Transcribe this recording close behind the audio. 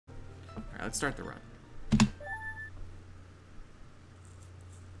Alright, let's start the run.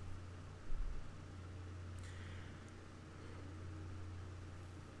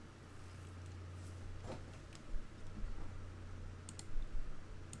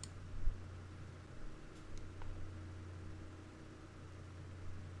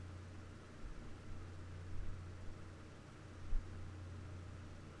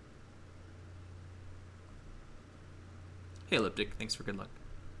 Hey, Elliptic, thanks for good luck.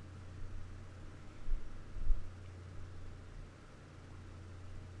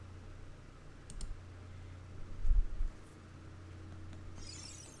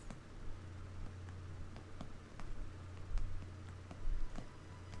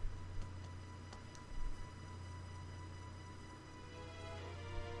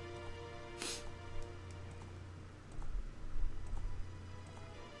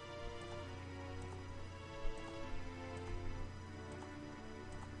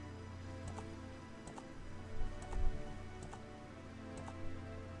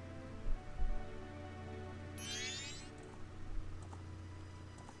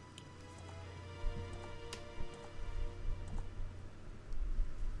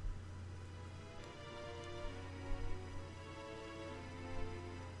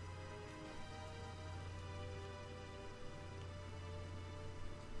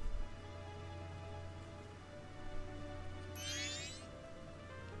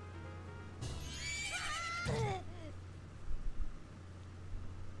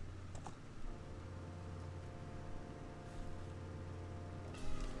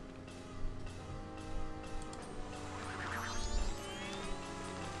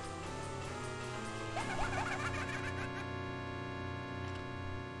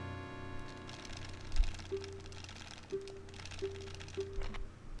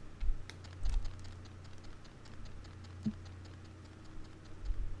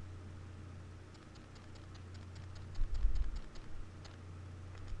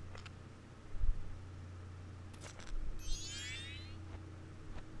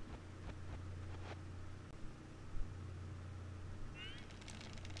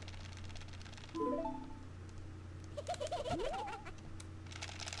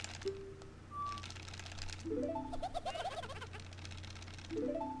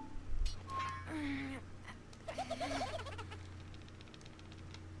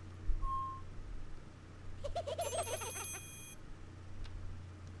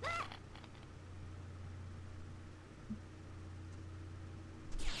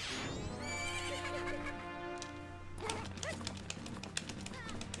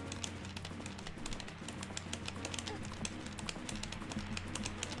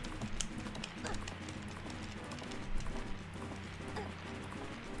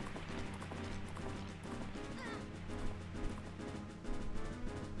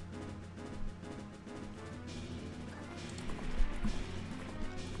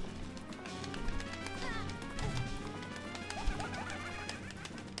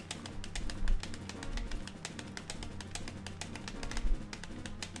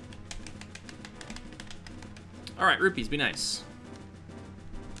 Alright, rupees, be nice.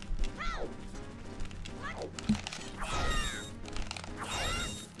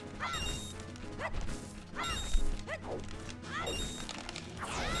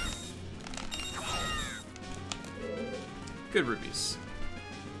 Good rupees.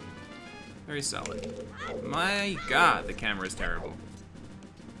 Very solid. My god, the camera is terrible.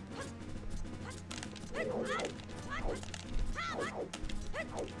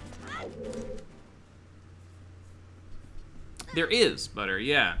 There is, Butter,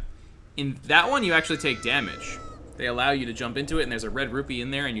 yeah. In that one, you actually take damage. They allow you to jump into it, and there's a red rupee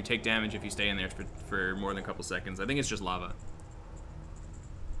in there, and you take damage if you stay in there for more than a couple seconds. I think it's just lava.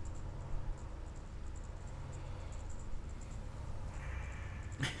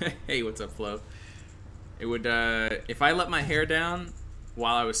 Hey, what's up, Flo? It would, if I let my hair down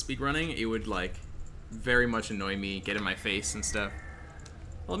while I was speedrunning, it would, like, very much annoy me, get in my face and stuff.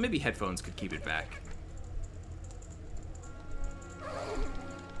 Well, maybe headphones could keep it back.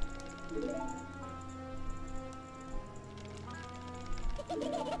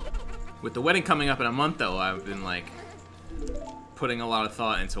 With the wedding coming up in a month, though, I've been, like, putting a lot of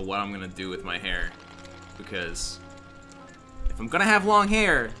thought into what I'm gonna do with my hair. Because if I'm gonna have long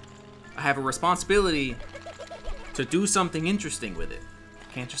hair, I have a responsibility to do something interesting with it.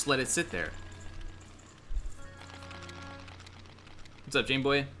 Can't just let it sit there. What's up, Jane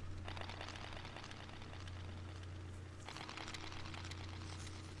Boy?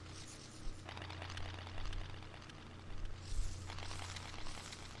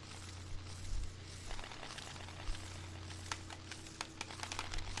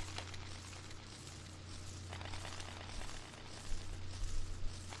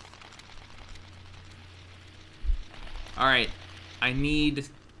 Alright, I need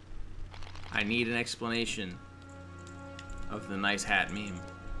an explanation of the nice hat meme.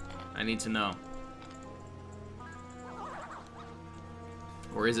 I need to know.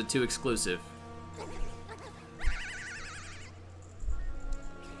 Or is it too exclusive?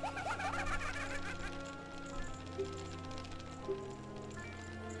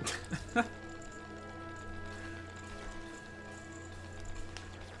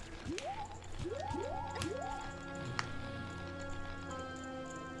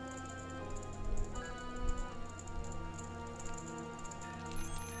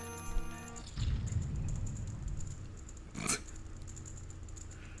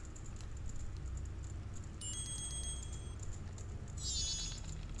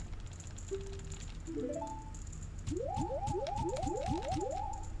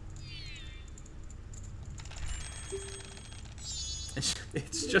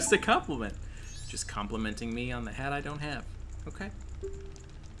 It's just a compliment. Just complimenting me on the hat I don't have. Okay.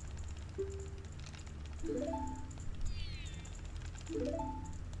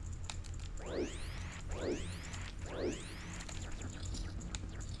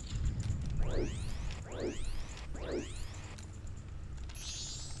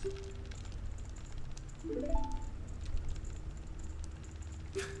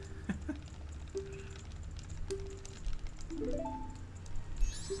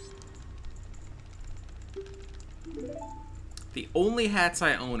 The only hats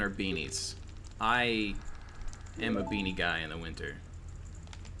I own are beanies. I am a beanie guy in the winter.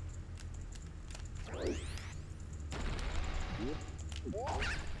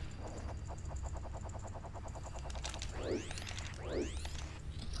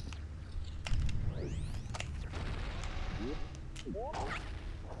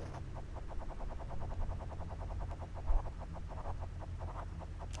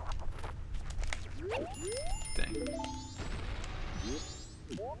 Dang.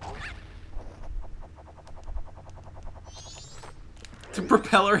 The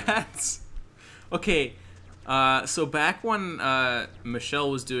propeller hats. Okay, so back when Michelle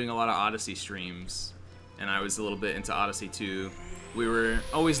was doing a lot of Odyssey streams, and I was a little bit into Odyssey too, we were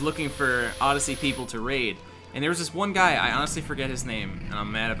always looking for Odyssey people to raid. And there was this one guy, I honestly forget his name, and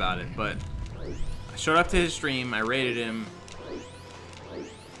I'm mad about it, but I showed up to his stream, I raided him.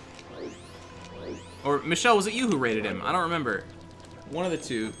 Or, Michelle, was it you who raided him? I don't remember. One of the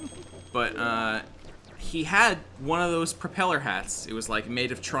two. But, he had one of those propeller hats. It was, like,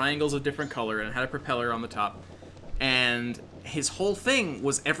 made of triangles of different color, and it had a propeller on the top. And his whole thing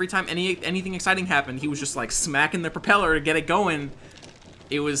was every time anything exciting happened, he was just, like, smacking the propeller to get it going.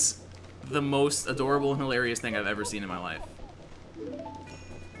 It was the most adorable and hilarious thing I've ever seen in my life.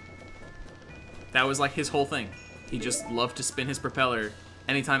 That was, like, his whole thing. He just loved to spin his propeller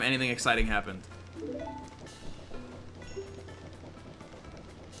anytime anything exciting happened.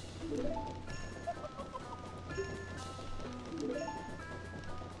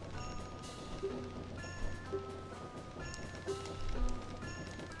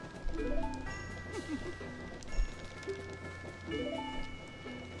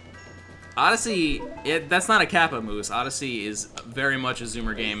 Odyssey, that's not a Kappa Moose. Odyssey is very much a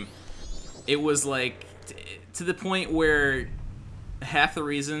Zoomer game. It was like, to the point where half the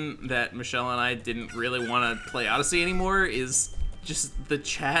reason that Michelle and I didn't really want to play Odyssey anymore is just the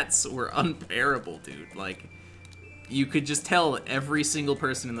chats were unbearable, dude. Like, you could just tell every single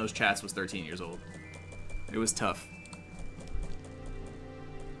person in those chats was 13 years old. It was tough.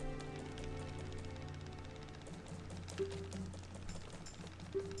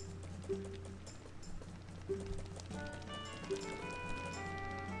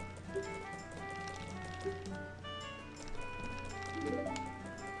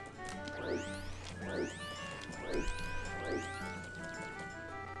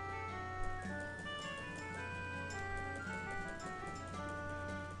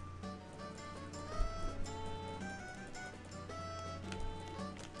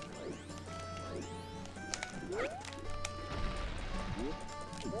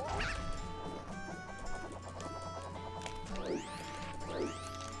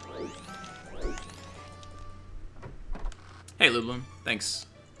 Hey, Lublin. Thanks.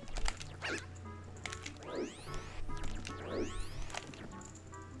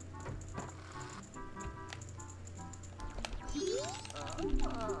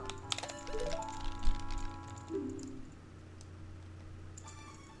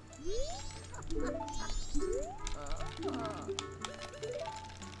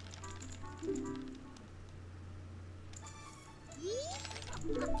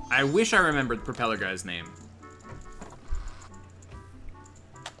 I wish I remembered the propeller guy's name.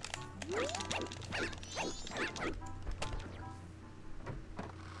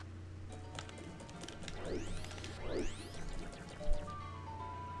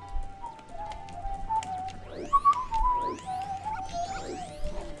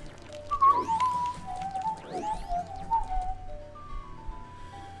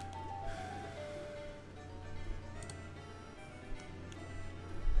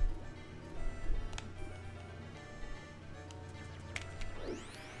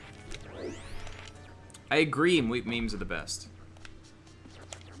 I agree, Mweep memes are the best.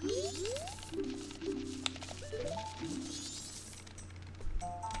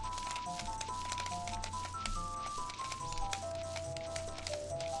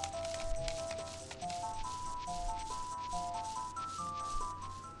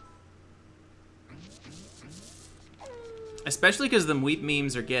 Especially because the Mweep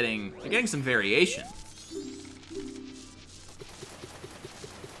memes are getting some variation.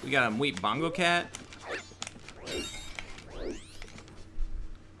 We got a Mweep Bongo Cat.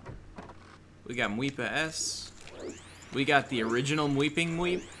 We got Mweepa S. We got the original Mweeping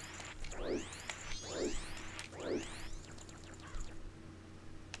Mweep. We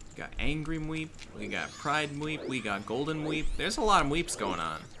got Angry Mweep. We got Pride Mweep. We got Golden Mweep. There's a lot of Mweeps going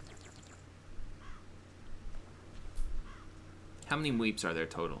on. How many Mweeps are there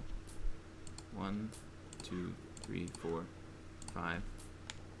total? 1, 2, 3, 4, 5.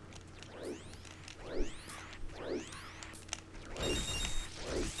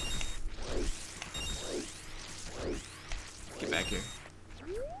 Get back here.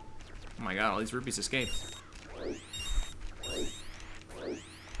 Oh my god, all these rupees escaped.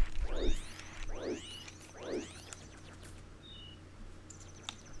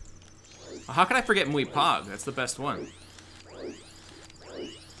 How could I forget Mweep Pog? That's the best one.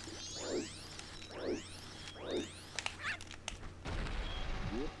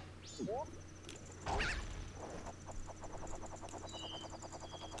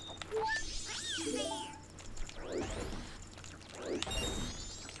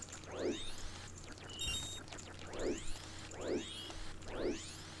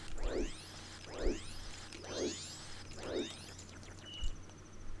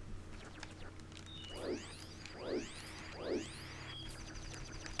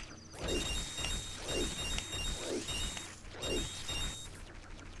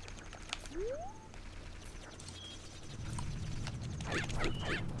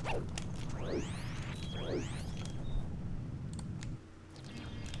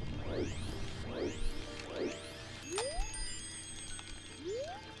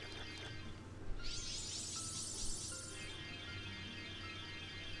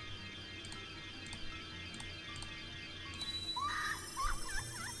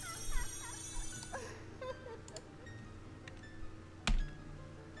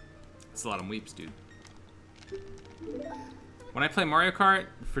 That's a lot of Mweeps, dude. When I play Mario Kart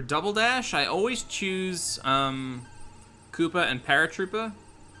for Double Dash, I always choose Koopa and Paratroopa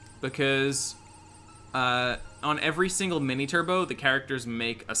because on every single mini turbo, the characters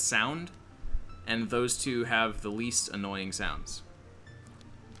make a sound, and those two have the least annoying sounds.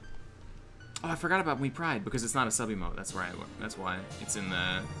 Oh, I forgot about Mweep Pride because it's not a sub emote. That's right. That's why it's in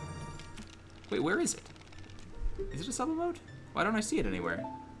the. Wait, where is it? Is it a sub emote? Why don't I see it anywhere?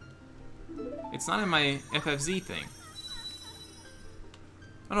 It's not in my FFZ thing.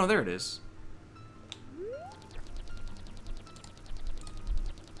 Oh no, there it is.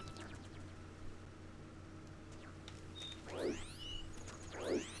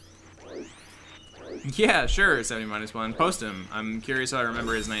 Yeah, sure, 70-1. Post him. I'm curious how I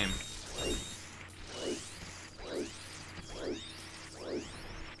remember his name.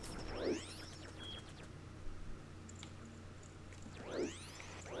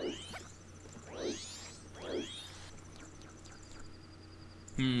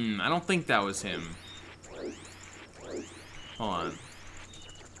 I don't think that was him. Hold on.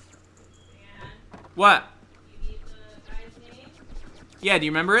 What? Yeah, do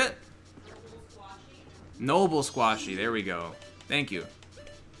you remember it? Noble Squashy, there we go. Thank you.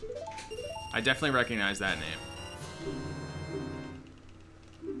 I definitely recognize that name.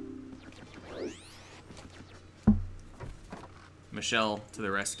 Michelle to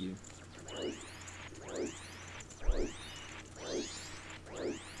the rescue.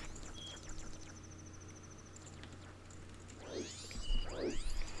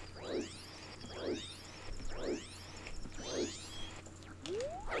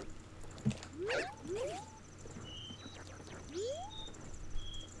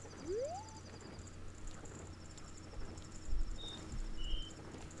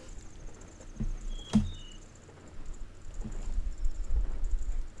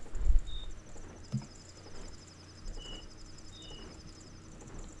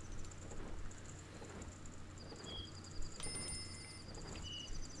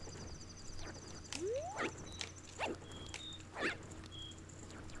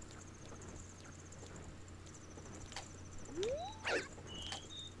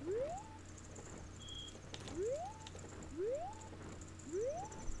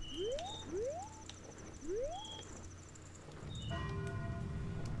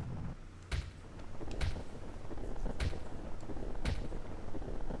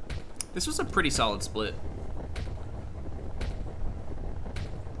 This was a pretty solid split.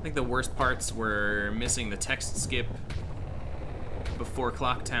 I think the worst parts were missing the text skip before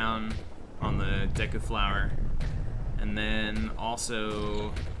Clocktown on the Deku Flower. And then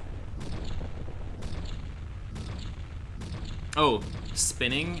also... oh,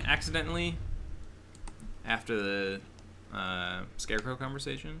 spinning accidentally after the Scarecrow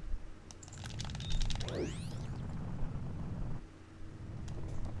conversation.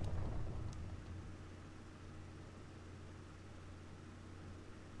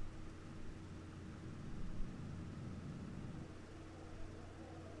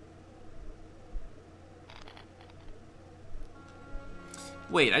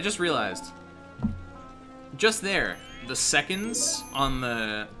 Wait, I just realized. Just there, the seconds on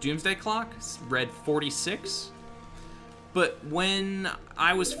the Doomsday Clock read 46. But when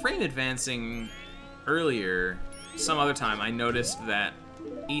I was frame advancing earlier, some other time, I noticed that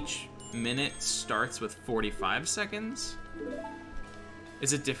each minute starts with 45 seconds.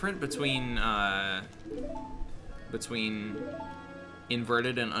 Is it different between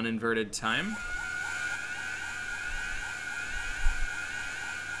inverted and uninverted time?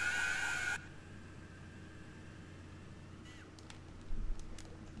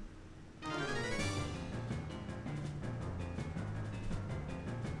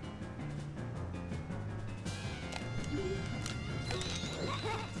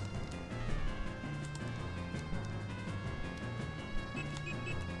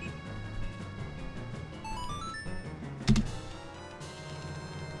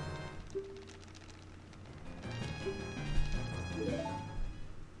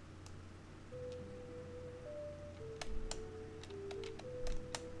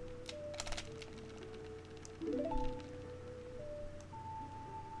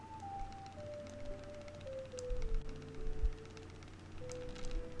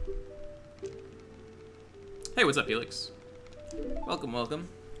 Hey, what's up, Helix? Welcome, welcome.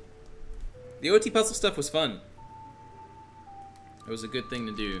 The OT puzzle stuff was fun. It was a good thing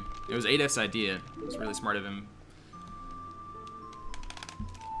to do. It was 8F's idea. It was really smart of him.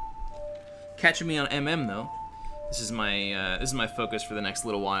 Catching me on MM though. This is my focus for the next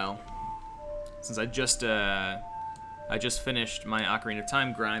little while. Since I just finished my Ocarina of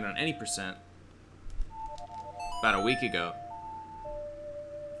Time grind on any percent about a week ago.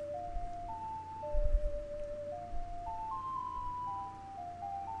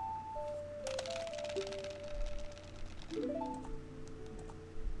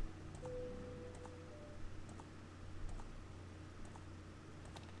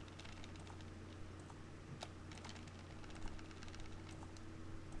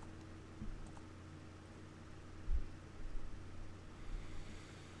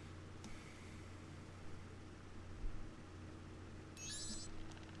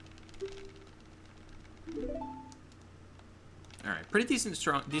 Alright, pretty decently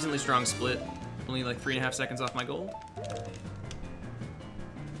strong split. Only like 3.5 seconds off my goal.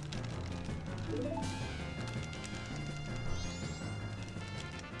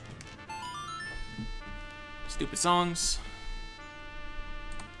 Stupid songs.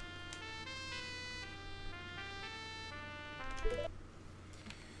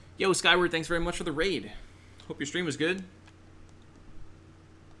 Yo, Skyward, thanks very much for the raid. Hope your stream was good.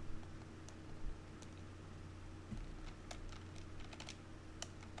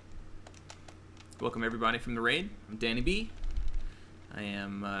 Welcome everybody from the raid. I'm Danny B. I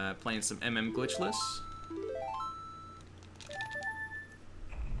am playing some MM Glitchless.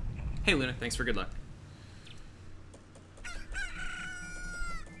 Hey Luna, thanks for good luck.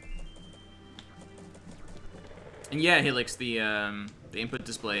 And yeah, Helix, the input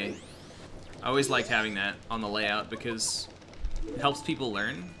display, I always liked having that on the layout because it helps people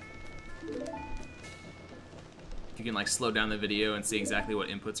learn. If you can like slow down the video and see exactly what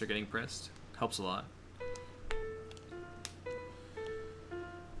inputs are getting pressed. Helps a lot.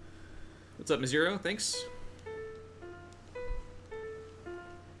 What's up, Mizero? Thanks.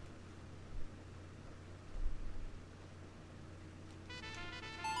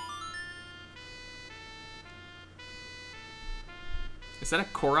 Is that a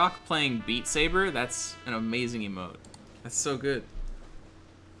Korok playing Beat Saber? That's an amazing emote. That's so good.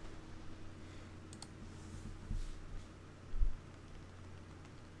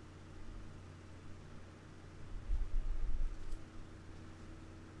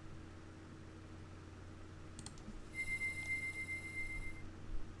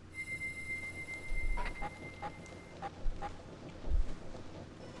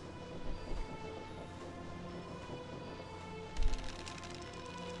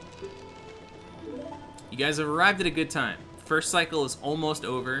 You guys have arrived at a good time. First cycle is almost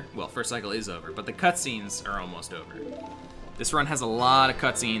over. Well, first cycle is over, but the cutscenes are almost over. This run has a lot of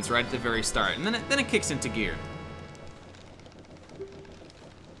cutscenes right at the very start, and then it kicks into gear.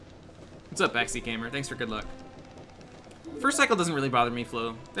 What's up, Backseat Gamer? Thanks for good luck. First cycle doesn't really bother me,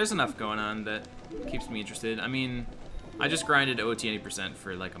 Flo. There's enough going on that keeps me interested. I mean, I just grinded OT 80%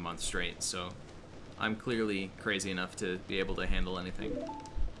 for like a month straight, so I'm clearly crazy enough to be able to handle anything.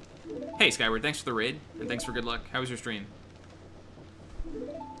 Hey, Skyward, thanks for the raid, and thanks for good luck. How was your stream?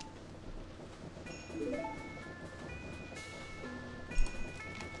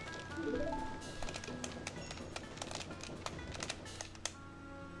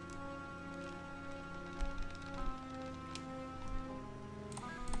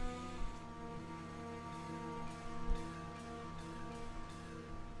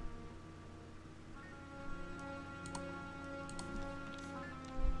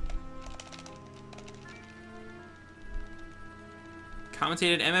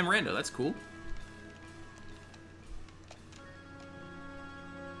 Commentated MM Rando, that's cool.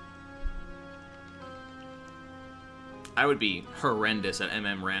 I would be horrendous at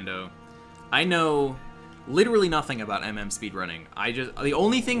MM Rando. I know literally nothing about MM speedrunning. The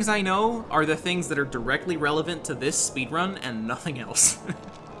only things I know are the things that are directly relevant to this speedrun and nothing else.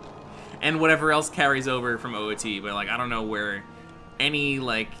 And whatever else carries over from OOT, but like I don't know where any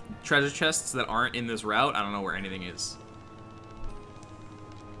like treasure chests that aren't in this route, I don't know where anything is.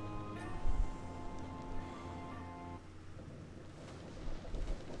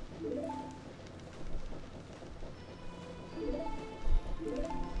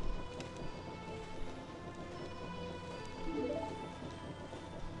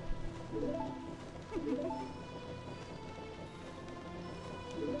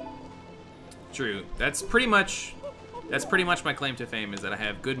 True. That's pretty much my claim to fame, is that I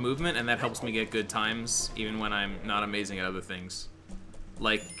have good movement, and that helps me get good times, even when I'm not amazing at other things.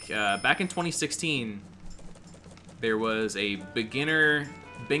 Like, back in 2016, there was a beginner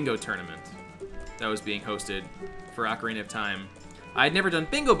bingo tournament that was being hosted for Ocarina of Time. I had never done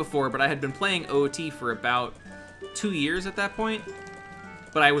bingo before, but I had been playing OOT for about 2 years at that point,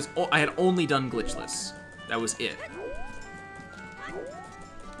 but I had only done Glitchless. That was it.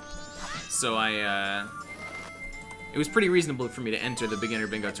 So it was pretty reasonable for me to enter the beginner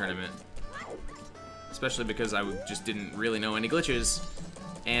bingo tournament, especially because I just didn't really know any glitches,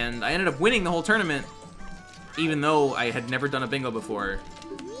 and I ended up winning the whole tournament, even though I had never done a bingo before,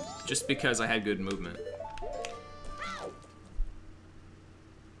 just because I had good movement.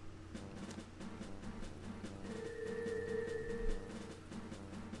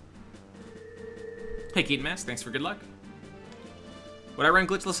 Hey Keaton Mask, thanks for good luck. Would I run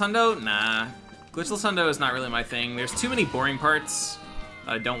Glitchless Hundo? Nah. Glitchless Hundo is not really my thing. There's too many boring parts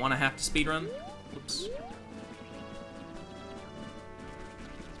I don't want to have to speedrun. Oops.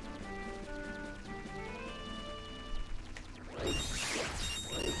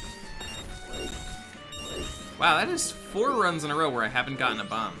 Wow, that is 4 runs in a row where I haven't gotten a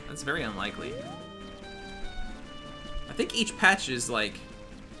bomb. That's very unlikely. I think each patch is like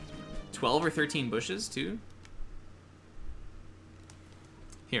 12 or 13 bushes, too.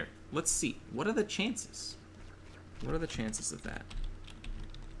 Here, let's see. What are the chances? What are the chances of that?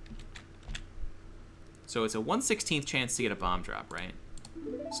 So it's a 1/16th chance to get a bomb drop, right?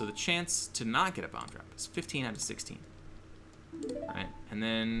 So the chance to not get a bomb drop is 15 out of 16. Right? And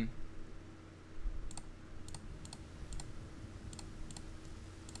then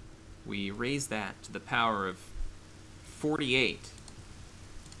we raise that to the power of 48.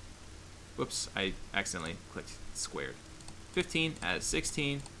 Whoops, I accidentally clicked squared. 15 out of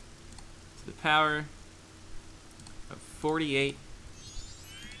 16 to the power of 48.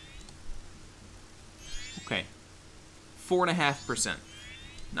 Okay, 4.5%.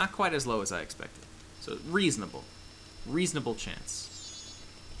 Not quite as low as I expected. So reasonable chance.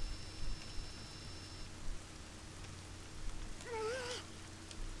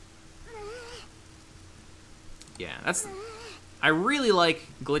 Yeah, I really like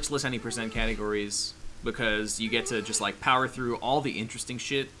glitchless any percent categories, because you get to just like power through all the interesting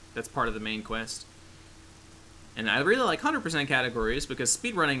shit that's part of the main quest. And I really like 100% categories because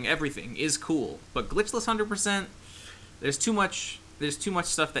speedrunning everything is cool, but glitchless 100%, there's too much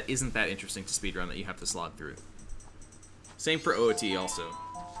stuff that isn't that interesting to speedrun that you have to slog through. Same for OOT also.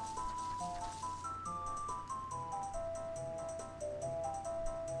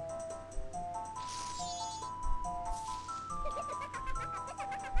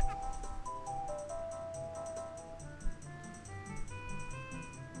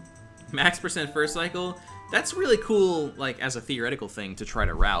 Max percent first cycle, that's really cool, like, as a theoretical thing to try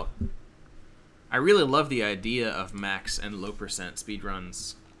to route. I really love the idea of max and low percent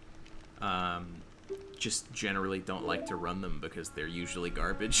speedruns. Just generally don't like to run them because they're usually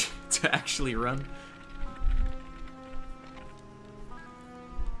garbage to actually run.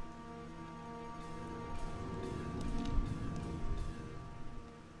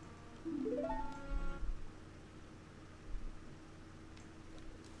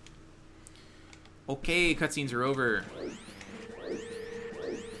 Okay, cutscenes are over.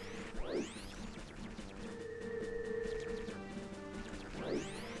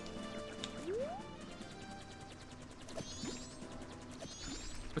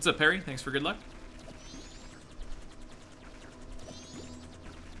 What's up, Perry? Thanks for good luck.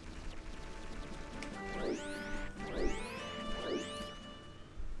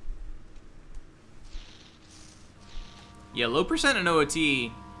 Yeah, low percent and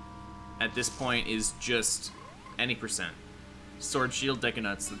OOT at this point is just any percent. Sword, shield, deck of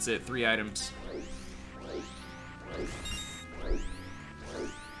nuts. That's it. 3 items.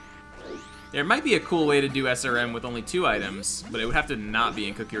 There might be a cool way to do SRM with only 2 items, but it would have to not be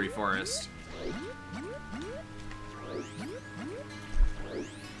in Kokiri Forest.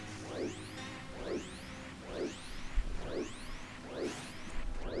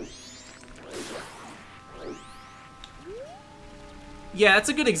 Yeah, that's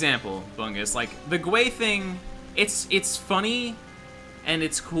a good example, Bungus. Like, the Gwei thing, it's funny, and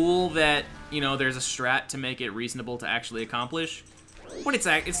it's cool that, you know, there's a strat to make it reasonable to actually accomplish. But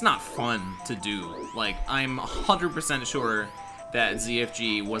it's not fun to do. Like, I'm 100% sure that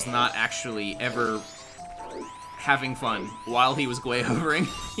ZFG was not actually ever having fun while he was Gwei hovering,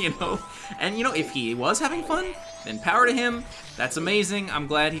 you know? And, you know, if he was having fun, then power to him. That's amazing. I'm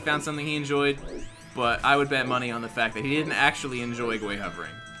glad he found something he enjoyed. But I would bet money on the fact that he didn't actually enjoy Gwei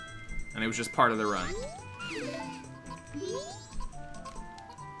hovering. And it was just part of the run.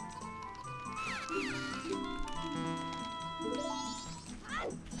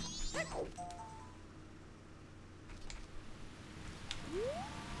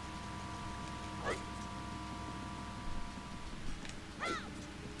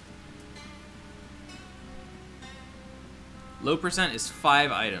 Low percent is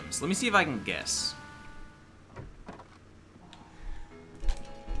 5 items. Let me see if I can guess.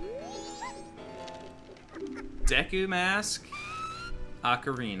 Deku Mask,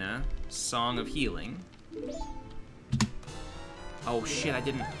 Ocarina, Song of Healing. Oh shit, I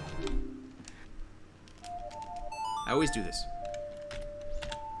didn't. I always do this.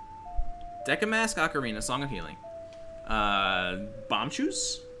 Deku Mask, Ocarina, Song of Healing. Bomb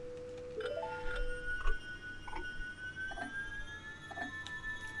Shoes?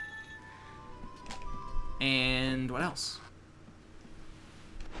 And what else?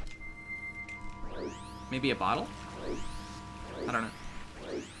 Maybe a bottle? I don't know.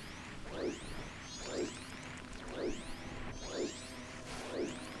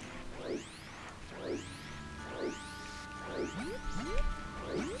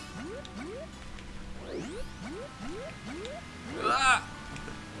 Ah!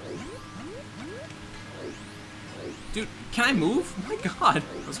 Dude, can I move? Oh my god.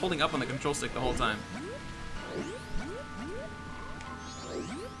 I was holding up on the control stick the whole time.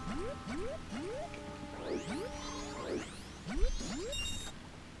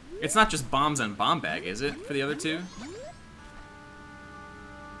 It's not just bombs and bomb bag, is it, for the other 2?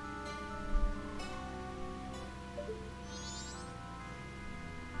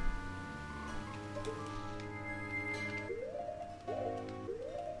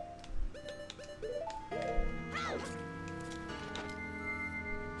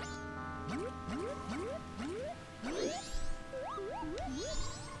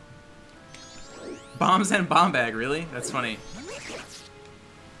 Bombs and bomb bag, really? That's funny.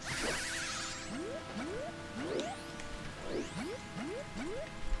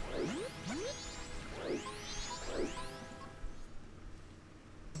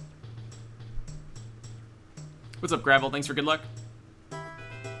 What's up, Gravel? Thanks for good luck.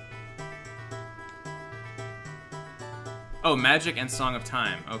 Oh, Magic and Song of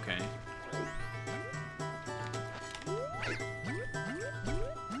Time. Okay.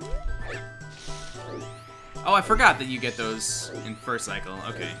 Oh, I forgot that you get those in first cycle.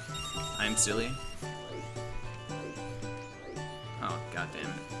 Okay. I'm silly. Oh, god damn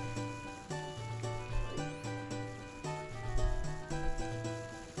it.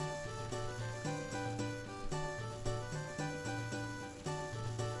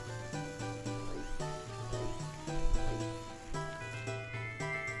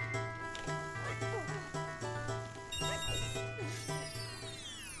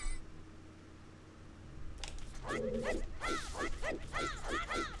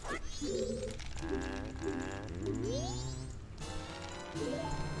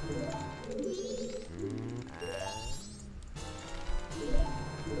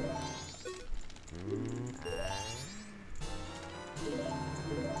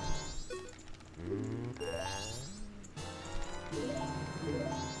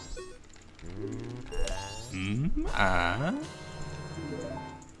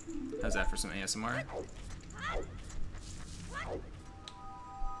 How's that for some ASMR?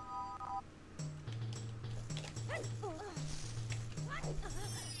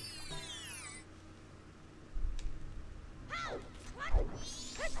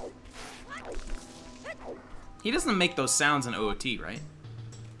 He doesn't make those sounds in OOT, right?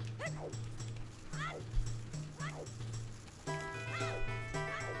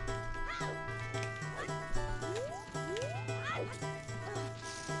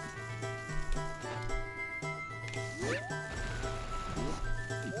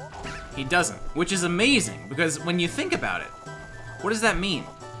 He doesn't, which is amazing, because when you think about it, what does that mean?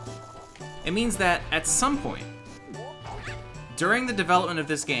 It means that at some point, during the development of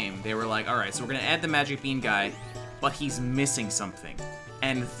this game, they were like, alright, so we're gonna add the Magic Bean guy, but he's missing something.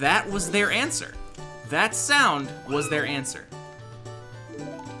 And that was their answer. That sound was their answer.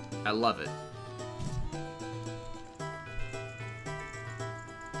 I love it.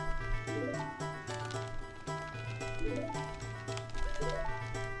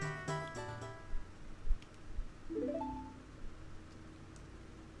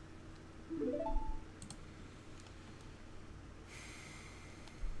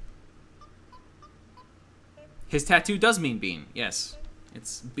 His tattoo does mean bean, yes.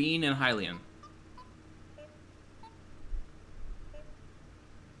 It's bean and Hylian.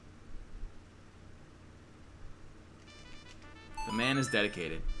 The man is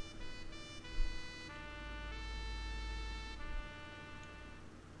dedicated.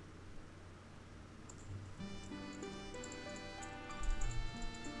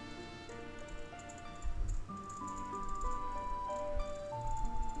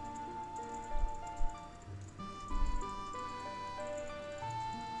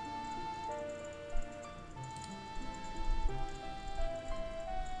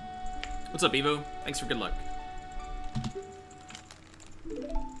 What's up, Evo? Thanks for good luck.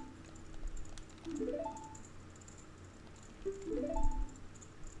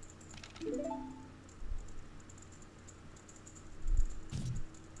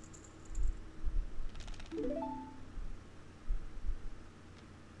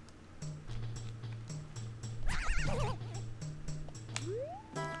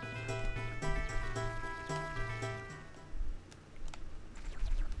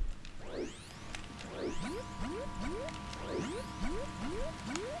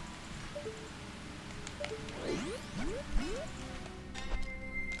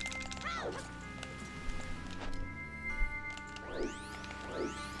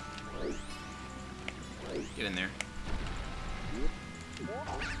 Get in there.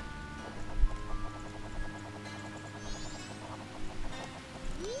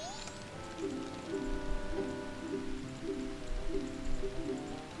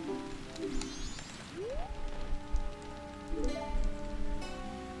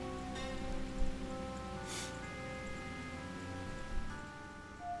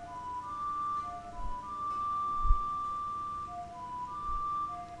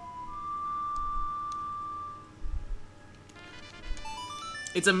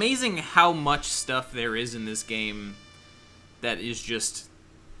 It's amazing how much stuff there is in this game that is just,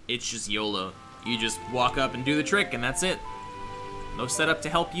 it's just YOLO. You just walk up and do the trick and that's it. No setup to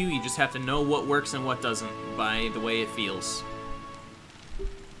help you, you just have to know what works and what doesn't by the way it feels.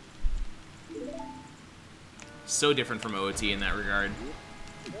 So different from OOT in that regard.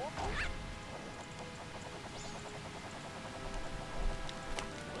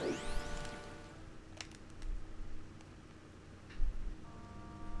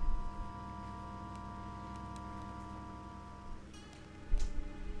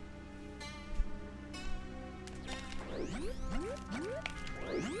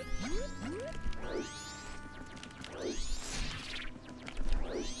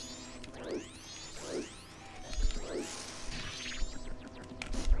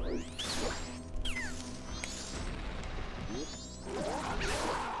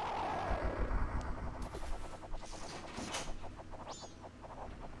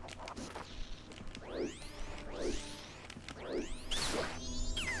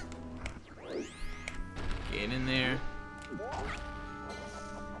 Get in there.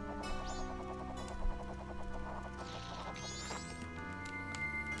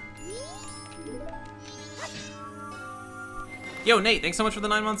 Yo, Nate, thanks so much for the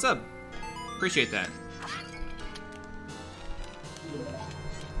 9-month sub. Appreciate that.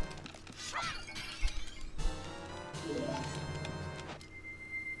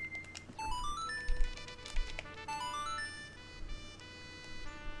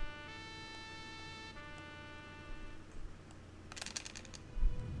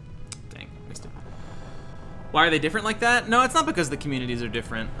 Dang, missed it. Why are they different like that? No, it's not because the communities are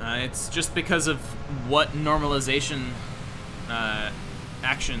different. It's just because of what normalization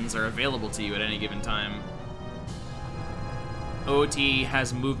actions are available to you at any given time. OOT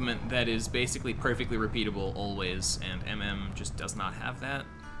has movement that is basically perfectly repeatable always, and MM just does not have that.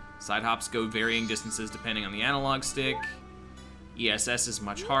 Side hops go varying distances depending on the analog stick. ESS is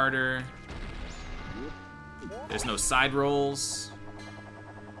much harder. There's no side rolls.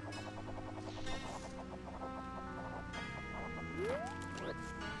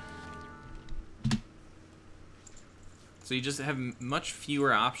 So you just have much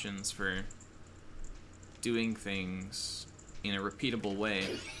fewer options for doing things in a repeatable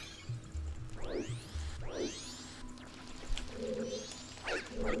way.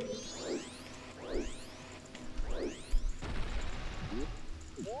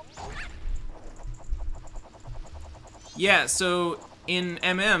 Yeah, so in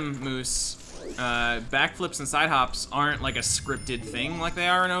MM, Moose, backflips and side hops aren't like a scripted thing like they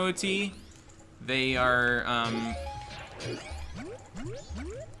are in OOT. They are,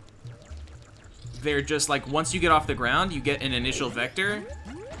 they're just like, once you get off the ground, you get an initial vector,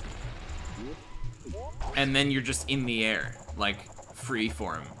 and then you're just in the air, like free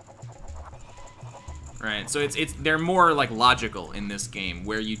form. Right, so they're more like logical in this game,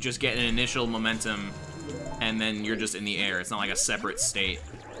 where you just get an initial momentum, and then you're just in the air. It's not like a separate state.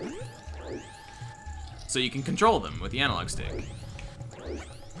 So you can control them with the analog stick.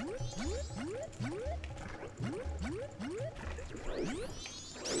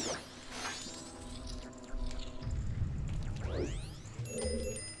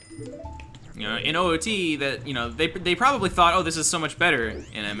 You know, in OOT, that, you know, they probably thought, oh, this is so much better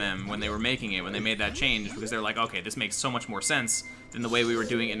in MM when they were making it, when they made that change, because they're like, okay, this makes so much more sense than the way we were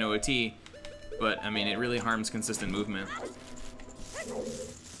doing it in OOT. But, I mean, it really harms consistent movement.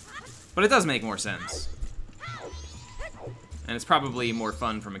 But it does make more sense. And it's probably more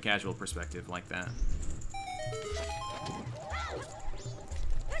fun from a casual perspective like that.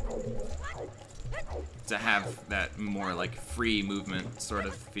 To have that more, like, free movement sort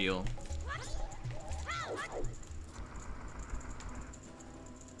of feel.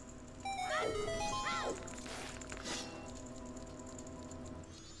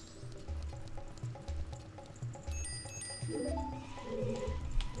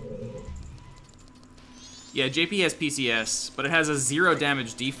 Yeah, JP has PCS, but it has a 0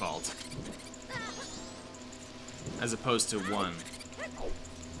 damage default, as opposed to 1.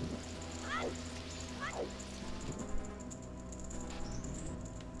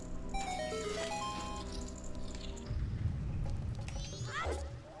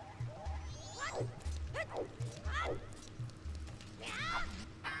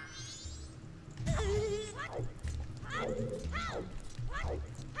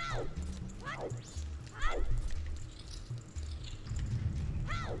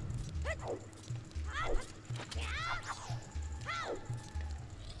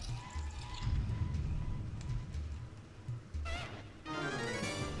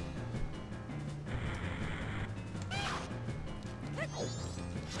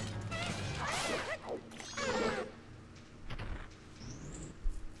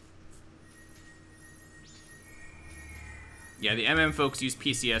 Yeah, the MM folks use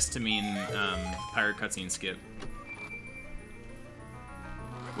PCS to mean pirate cutscene skip,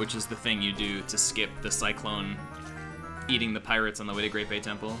 which is the thing you do to skip the Cyclone eating the pirates on the way to Great Bay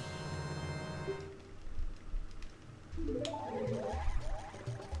Temple.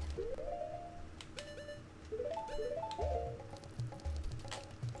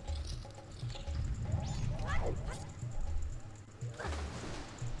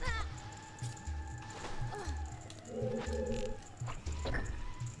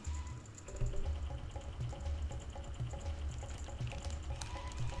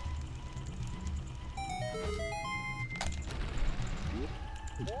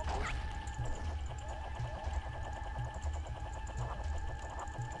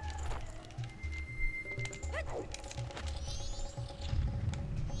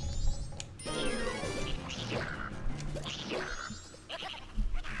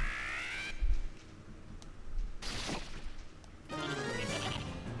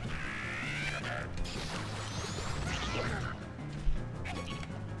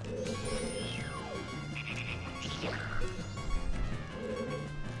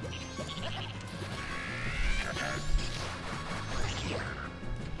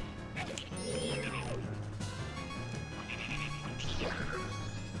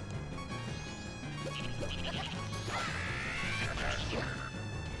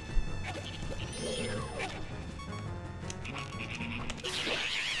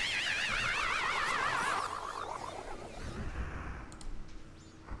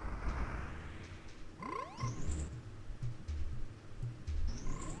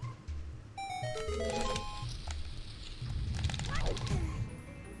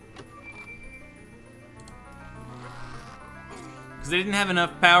 they didn't have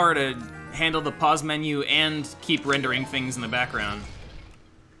enough power to handle the pause menu and keep rendering things in the background.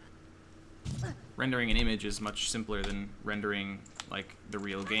 Rendering an image is much simpler than rendering, like, the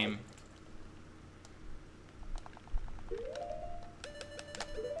real game.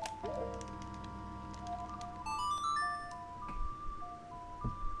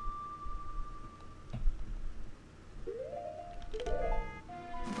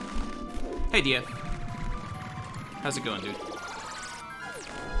 Hey, Dia. How's it going, dude?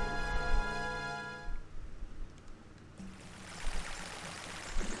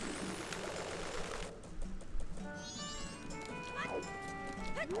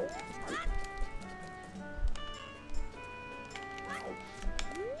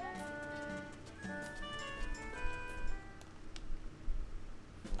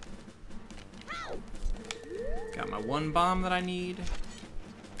 Got my one bomb that I need.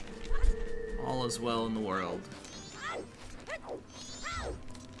 All is well in the world.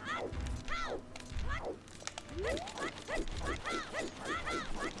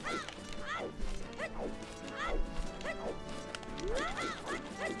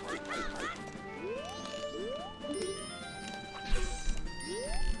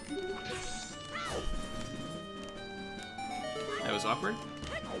 That was awkward.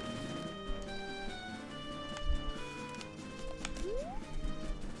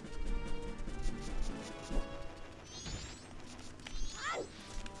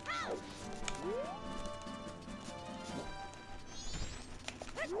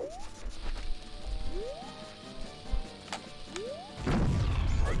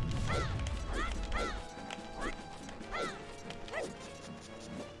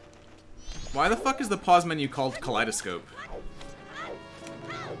 Why the fuck is the pause menu called Kaleidoscope?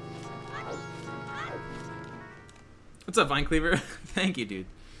 What's up, Vine Cleaver? Thank you, dude.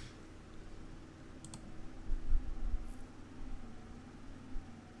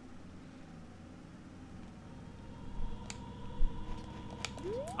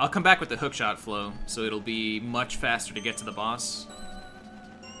 I'll come back with the hookshot flow, so it'll be much faster to get to the boss.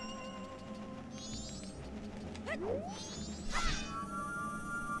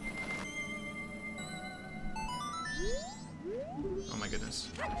 Oh my goodness.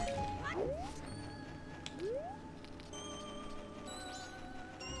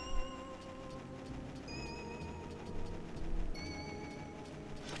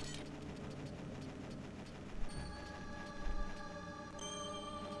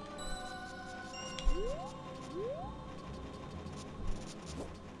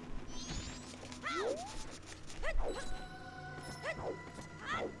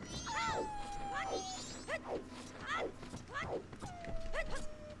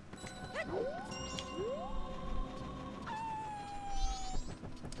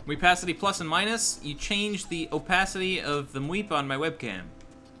 Opacity plus and minus, you change the opacity of the mweep on my webcam.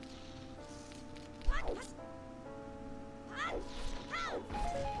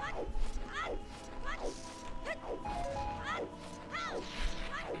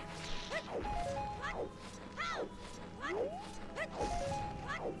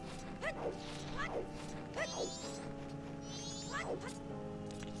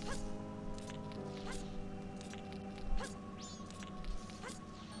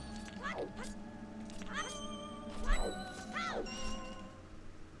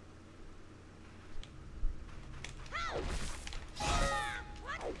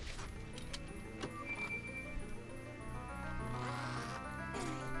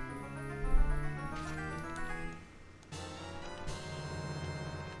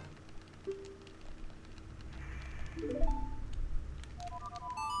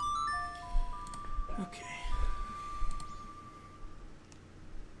 Okay.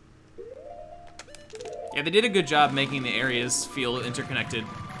 Yeah, they did a good job making the areas feel interconnected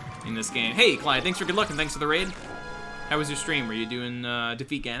in this game. Hey, Clyde, thanks for good luck and thanks for the raid. How was your stream? Were you doing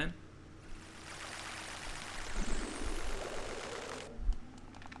Defeat Ganon?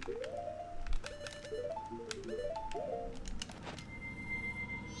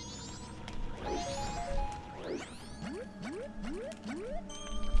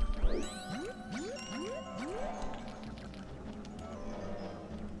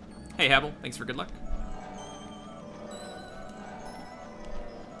 Hey, Habel, thanks for good luck.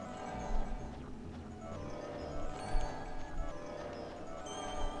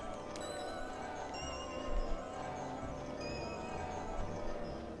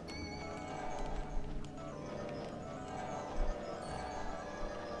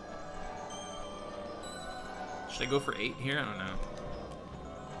 Should I go for 8 here? I don't know.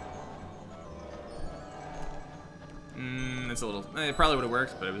 It's a little... It probably would have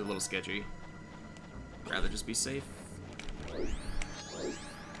worked, but it was a little sketchy. Rather just be safe.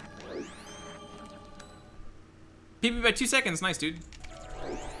 PB by 2 seconds. Nice, dude.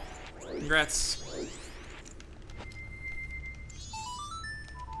 Congrats.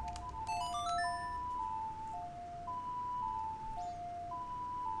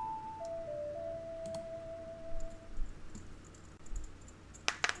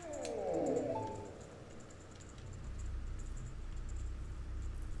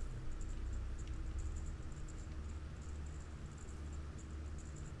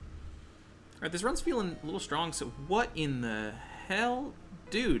 Alright, this run's feeling a little strong, so what in the hell?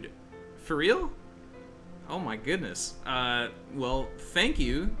 Dude, for real? Oh my goodness. Well, thank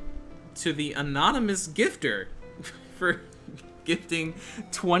you to the anonymous gifter for gifting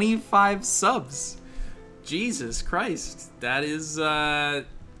 25 subs. Jesus Christ. That is,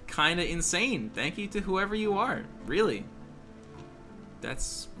 kinda insane. Thank you to whoever you are. Really.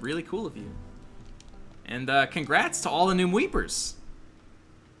 That's really cool of you. And, congrats to all the new Weepers.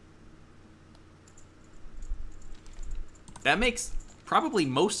 That makes probably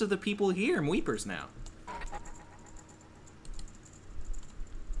most of the people here Weepers now.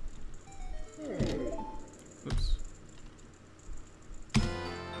 Oops.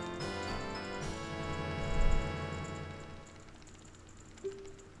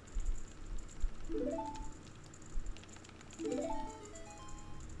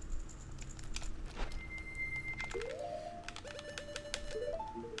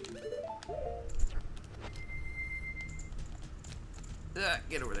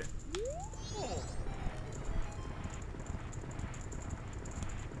 Get over there.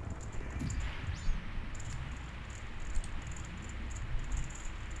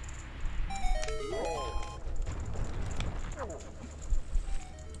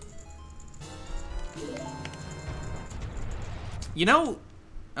 You know,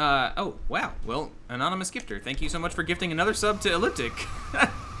 oh, wow. Well, anonymous gifter, thank you so much for gifting another sub to Elliptic.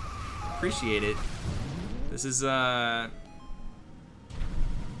 Appreciate it. This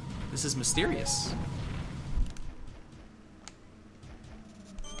is mysterious.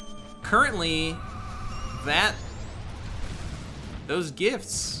 Currently, those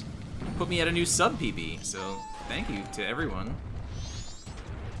gifts put me at a new sub PB, so thank you to everyone.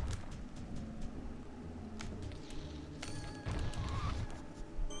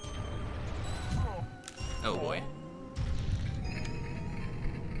 Oh boy.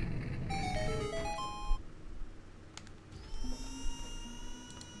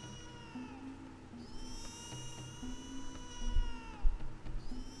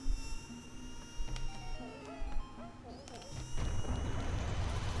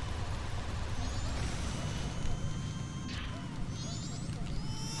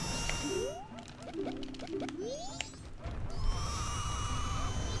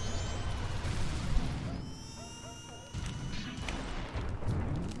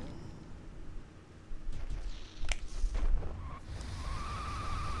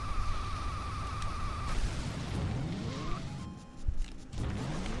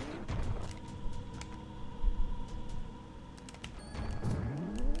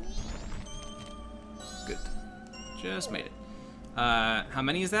 Good. Just made it. How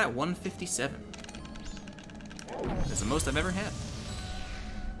many is that? 157. That's the most I've ever had.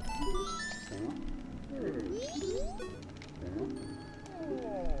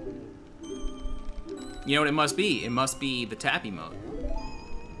 You know what it must be? It must be the tap emote.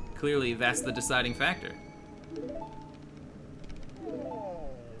 Clearly, that's the deciding factor.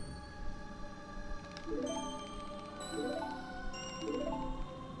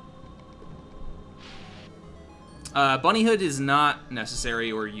 Bunny Hood is not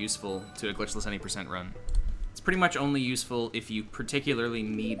necessary or useful to a Glitchless Any % run. It's pretty much only useful if you particularly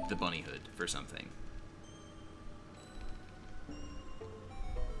need the Bunny Hood for something.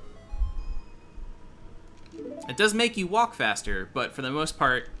 It does make you walk faster, but for the most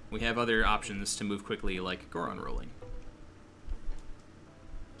part, we have other options to move quickly, like Goron rolling.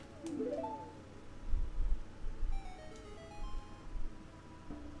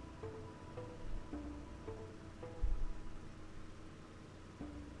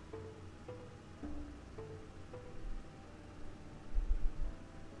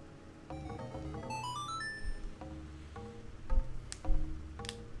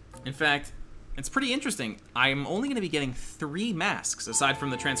 In fact, it's pretty interesting. I'm only going to be getting 3 masks, aside from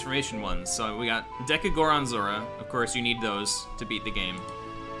the transformation ones. So we got Deca Goron Zora. Of course, you need those to beat the game.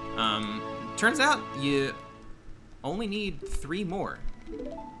 Turns out you only need 3 more.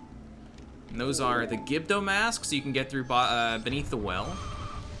 And those are the Gibdo mask, so you can get through Beneath the Well.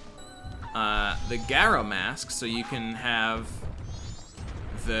 The Garrow mask, so you can have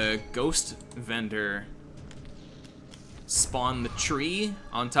the Ghost Vendor spawn the tree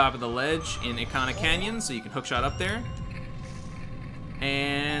on top of the ledge in Ikana Canyon, so you can hookshot up there.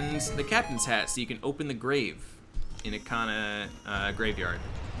 And the captain's hat, so you can open the grave in Ikana graveyard.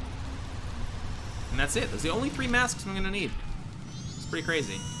 And that's it. Those are the only 3 masks I'm gonna need. It's pretty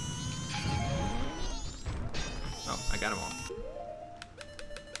crazy. Oh, I got them all.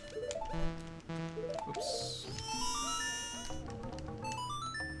 Oops.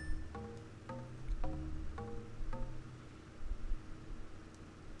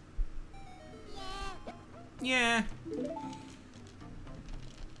 Yeah.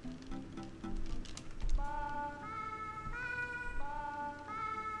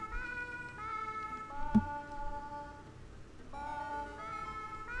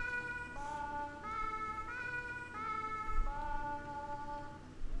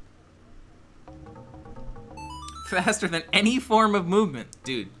 Faster than any form of movement.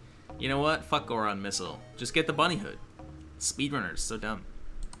 Dude, you know what? Fuck Goron Missile. Just get the bunny hood. Speedrunners, so dumb.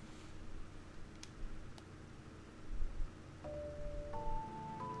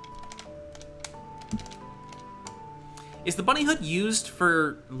 Is the bunny hood used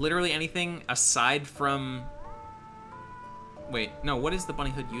for literally anything aside from... Wait, no, what is the bunny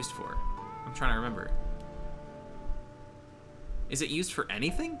hood used for? I'm trying to remember. Is it used for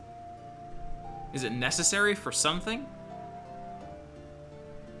anything? Is it necessary for something?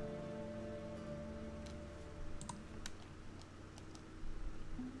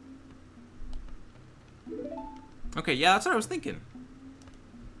 Okay, yeah, that's what I was thinking.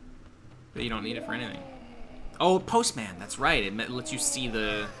 But you don't need it for anything. Oh, Postman, that's right. It lets you see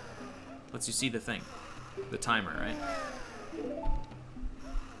the thing. The timer, right?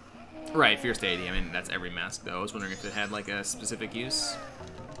 Right, Fierce Deity. I mean, that's every mask, though. I was wondering if it had, like, a specific use.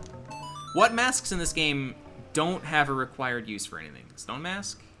 What masks in this game don't have a required use for anything? Stone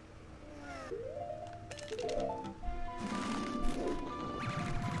Mask?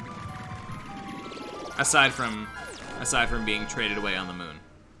 Aside from being traded away on the moon.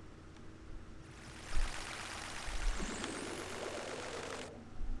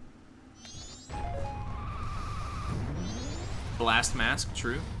 Blast Mask,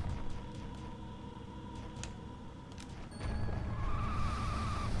 true.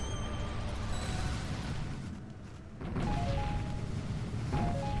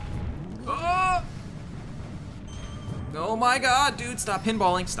 Oh my god, dude, stop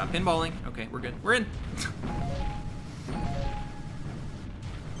pinballing. Stop pinballing. Okay, we're good. We're in.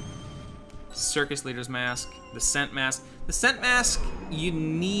 Circus Leader's Mask. The Scent Mask. The Scent Mask, you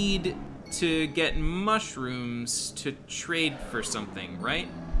need to get mushrooms to trade for something, right?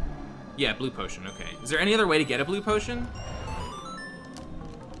 Yeah, Blue Potion, okay. Is there any other way to get a Blue Potion?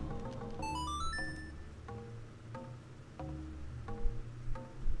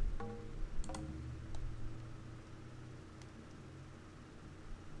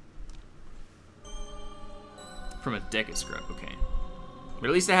 From a Deca Scrub, okay. But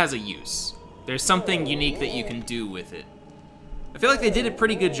at least it has a use. There's something unique that you can do with it. I feel like they did a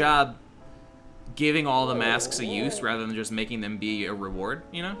pretty good job giving all the masks a use rather than just making them be a reward,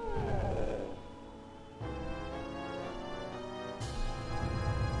 you know?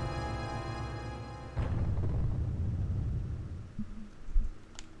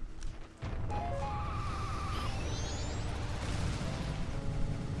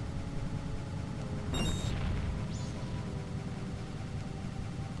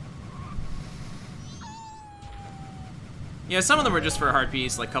 Yeah, some of them are just for a heart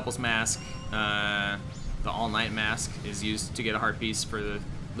piece, like Couple's Mask. The All Night Mask is used to get a heart piece for the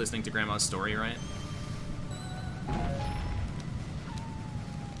listening to Grandma's story, right?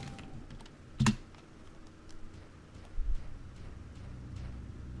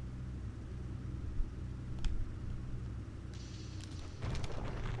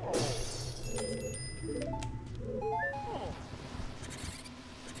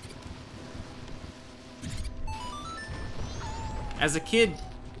 As a kid,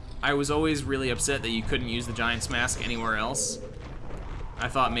 I was always really upset that you couldn't use the Giant's Mask anywhere else. I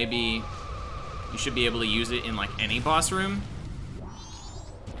thought maybe you should be able to use it in like any boss room.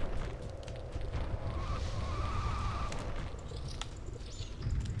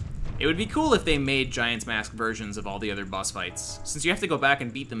 It would be cool if they made Giant's Mask versions of all the other boss fights, since you have to go back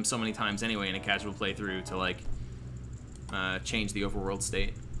and beat them so many times anyway in a casual playthrough to like change the overworld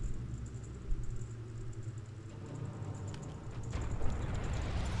state.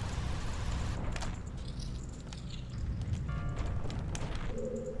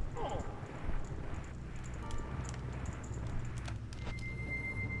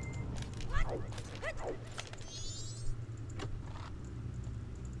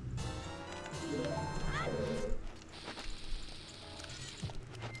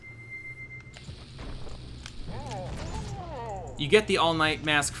 You get the all-night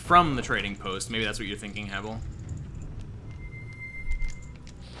mask from the trading post. Maybe that's what you're thinking, Hebel.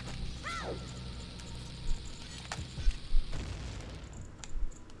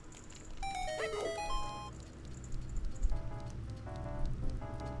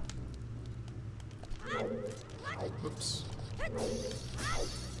 Oops.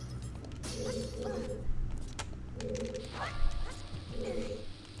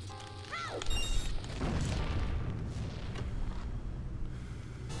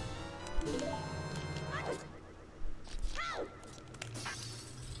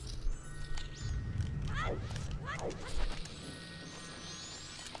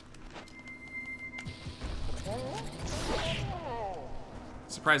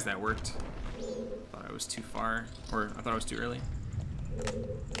 Surprised that worked. Thought I was too far, or I thought I was too early.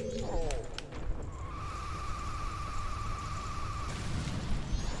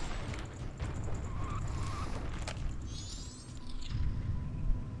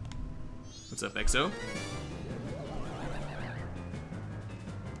 What's up, XO?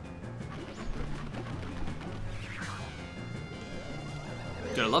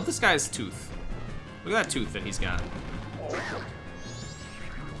 Dude, I love this guy's tooth. Look at that tooth that he's got.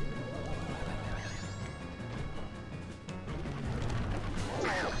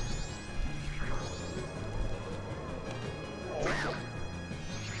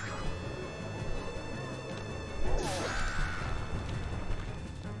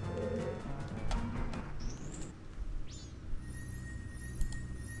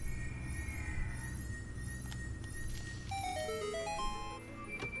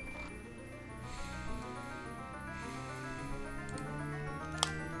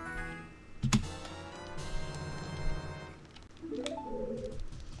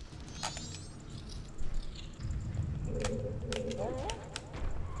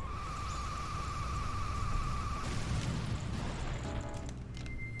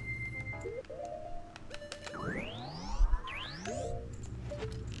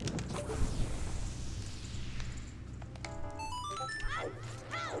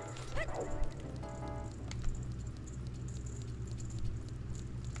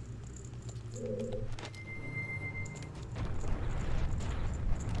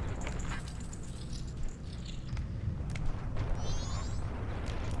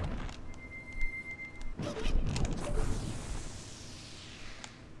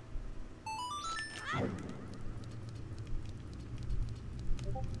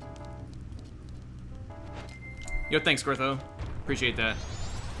 Yo, thanks, Gortho. Appreciate that.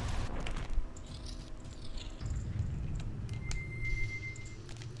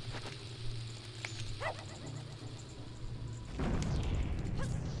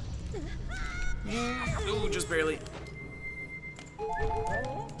 Ooh, just barely.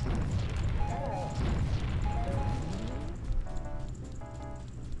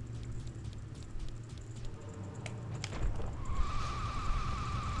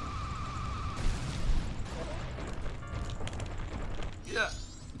 Yeah.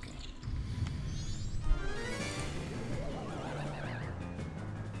 Okay.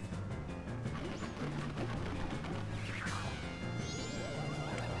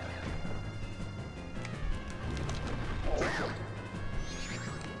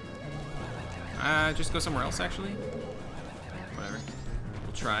 Just go somewhere else, actually. Whatever.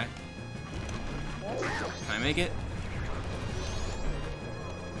 We'll try. Can I make it?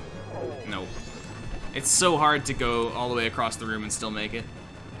 Nope. It's so hard to go all the way across the room and still make it.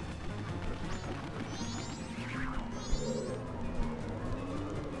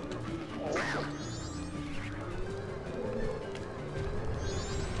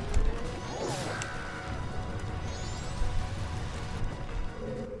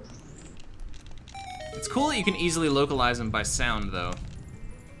 It's cool that you can easily localize them by sound, though.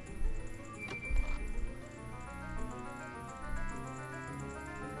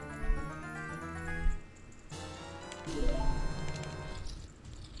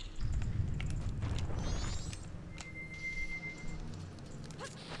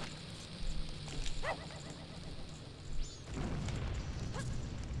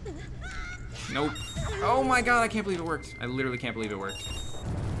 Nope. Oh my god, I can't believe it worked. I literally can't believe it worked.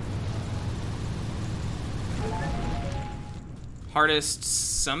 Hardest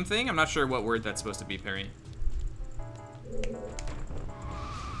something? I'm not sure what word that's supposed to be, Perry.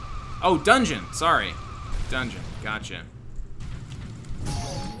 Oh, dungeon. Sorry. Dungeon. Gotcha.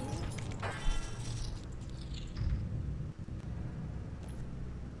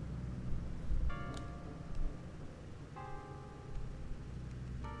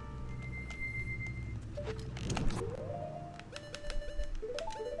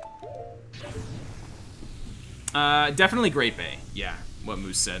 Definitely Great Bay. Yeah, what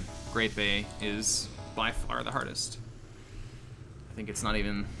Moose said. Great Bay is by far the hardest. I think it's not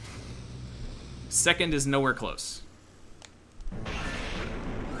even... Second is nowhere close.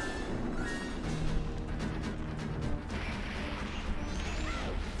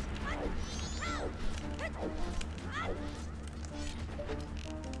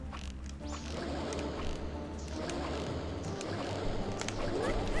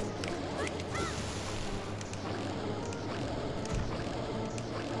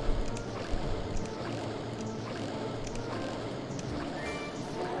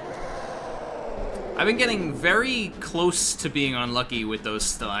 I've been getting very close to being unlucky with those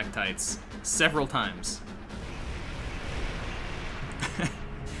stalactites several times.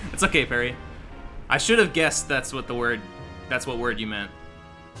 It's okay, Perry. I should have guessed that's what word you meant.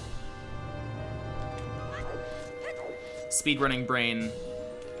 Speedrunning brain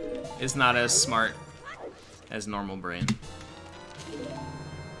is not as smart as normal brain.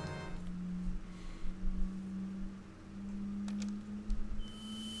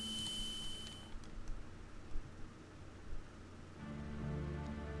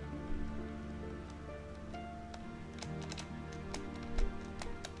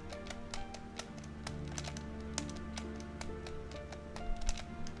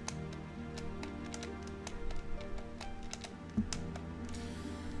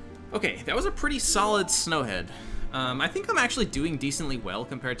 Okay, that was a pretty solid snowhead. I think I'm actually doing decently well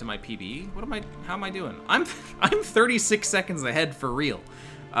compared to my PB. How am I doing? I'm 36 seconds ahead for real.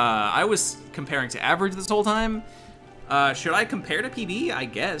 I was comparing to average this whole time. Should I compare to PB? I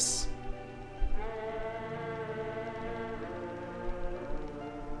guess.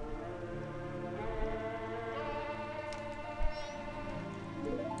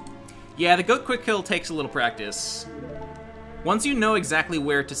 Yeah, the goat quick kill takes a little practice. Once you know exactly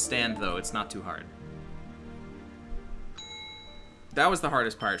where to stand, though, it's not too hard. That was the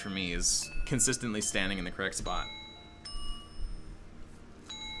hardest part for me, is consistently standing in the correct spot.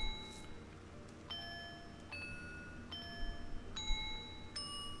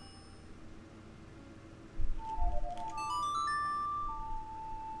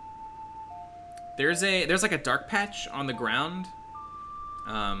 There's like a dark patch on the ground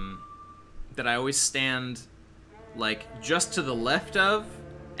that I always stand like just to the left of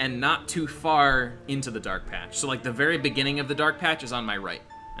and not too far into the dark patch. So like the very beginning of the dark patch is on my right,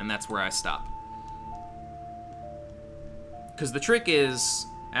 and that's where I stop. Because the trick is,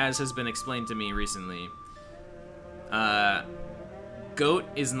 as has been explained to me recently, Goat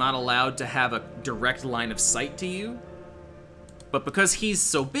is not allowed to have a direct line of sight to you, but because he's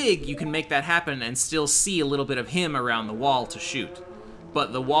so big, you can make that happen and still see a little bit of him around the wall to shoot.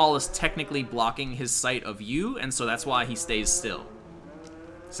 But the wall is technically blocking his sight of you, and so that's why he stays still.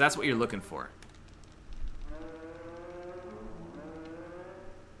 So that's what you're looking for.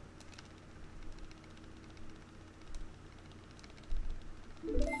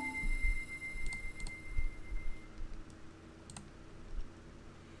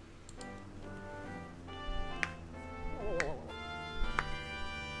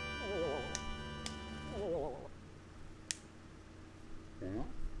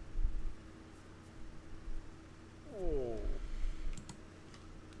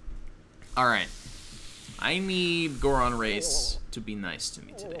 Alright. I need Goron Race to be nice to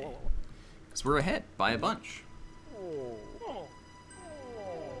me today. Because we're ahead by a bunch.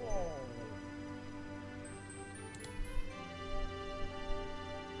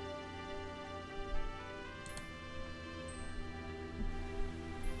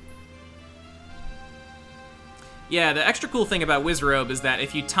 Yeah, the extra cool thing about Wizrobe is that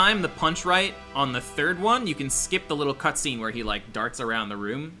if you time the punch right on the third one, you can skip the little cutscene where he like darts around the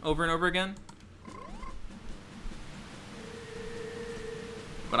room over and over again.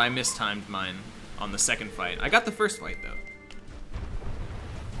 But I mistimed mine on the second fight. I got the first fight though.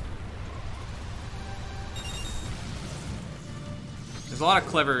 There's a lot of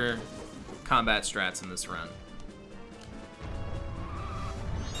clever combat strats in this run.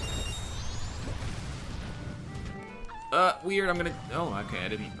 Weird, I'm gonna... Oh, okay, I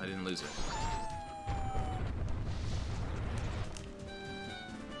didn't lose it.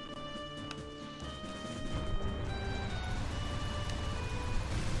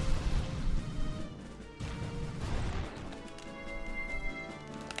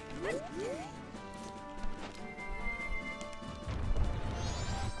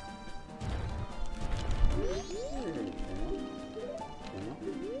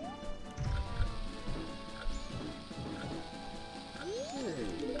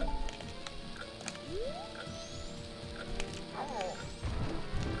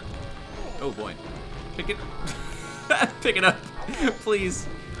 Oh boy. Pick it. Pick it up, please,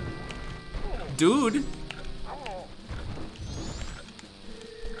 dude.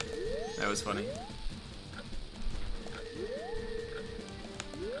 That was funny.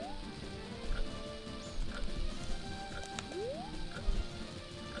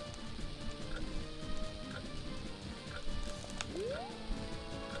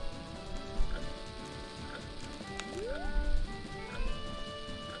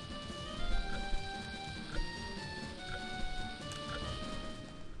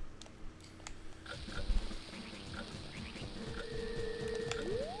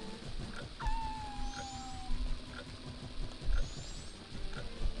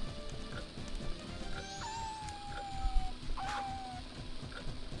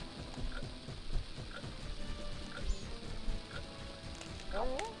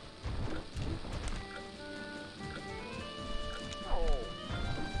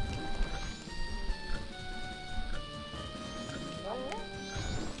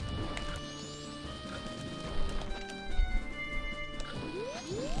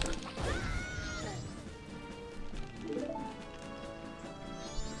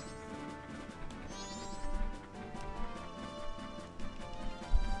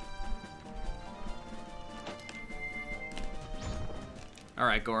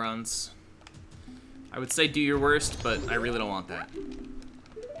 Alright, Gorons. I would say do your worst, but I really don't want that.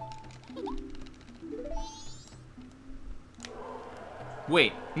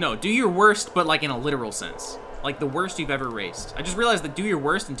 Wait, no, do your worst, but like in a literal sense. Like the worst you've ever raced. I just realized that do your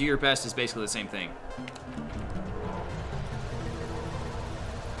worst and do your best is basically the same thing.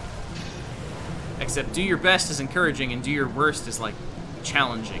 Except do your best is encouraging and do your worst is like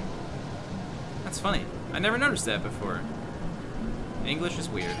challenging. That's funny. I never noticed that before. English is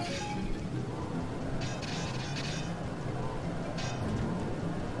weird.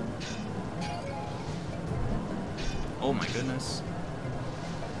 Oh my goodness.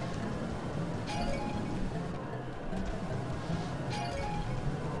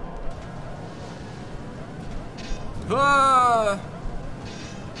 Ah!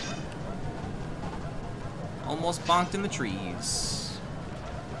 Almost bonked in the trees.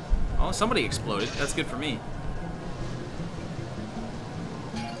 Oh, somebody exploded. That's good for me.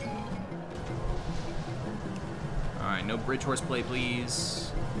 Alright, no bridge horseplay,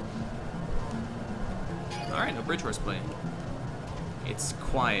 please. Alright, no bridge horseplay. It's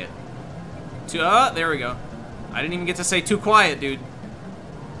quiet. There we go. I didn't even get to say too quiet, dude.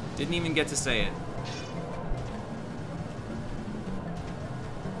 Didn't even get to say it.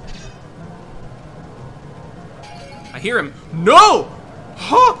 I hear him. No!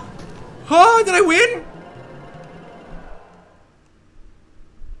 Huh? Huh? Did I win?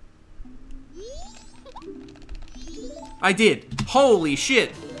 I did. Holy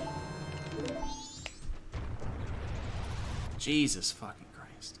shit. Jesus fucking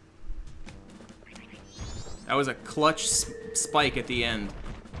Christ. That was a clutch spike at the end.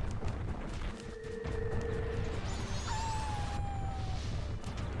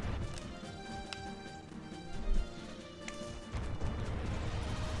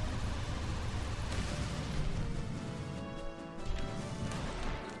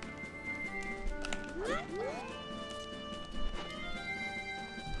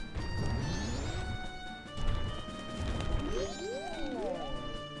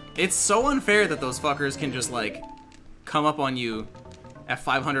 It's so unfair that those fuckers can just, like, come up on you at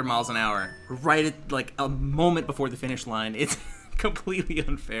 500 miles an hour right at, like, a moment before the finish line. It's completely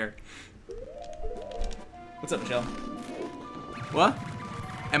unfair. What's up, Michelle? What?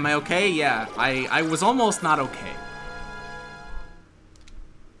 Am I okay? Yeah, I was almost not okay.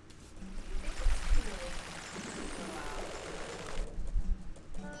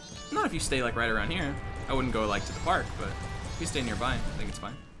 Not if you stay, like, right around here. I wouldn't go, like, to the park, but if you stay nearby, I think it's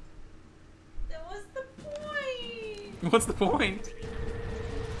fine. What's the point?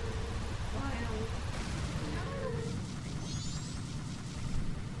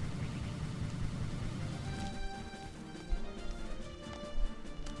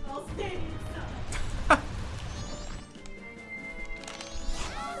 I'll stay inside.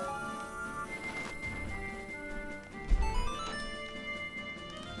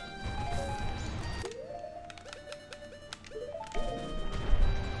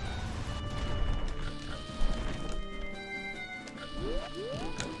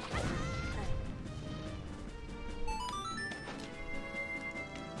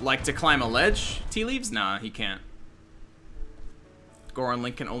 Like to climb a ledge? Tea leaves? Nah, he can't. Goron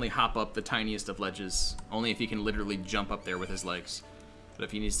Link can only hop up the tiniest of ledges. Only if he can literally jump up there with his legs. But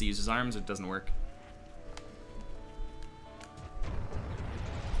if he needs to use his arms, it doesn't work.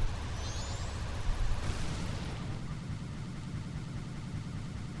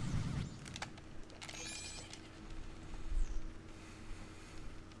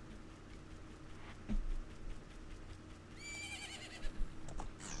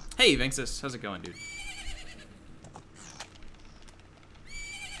 Hey, Vinxus. How's it going, dude?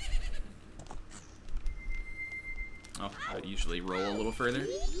 Oh, I would usually roll a little further.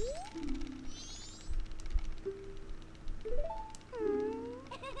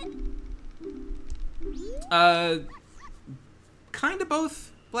 Kind of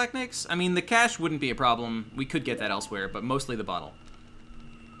both, Black Nix. I mean, the cash wouldn't be a problem. We could get that elsewhere, but mostly the bottle.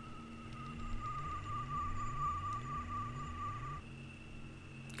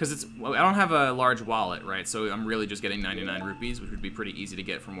 Because it's, well, I don't have a large wallet, right? So I'm really just getting 99 rupees, which would be pretty easy to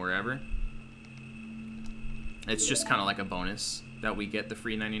get from wherever. It's just kind of like a bonus that we get the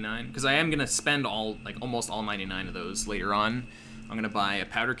free 99. Because I am going to spend all, like, almost all 99 of those later on. I'm going to buy a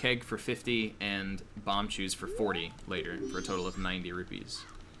powder keg for 50 and bomb chews for 40 later, for a total of 90 rupees.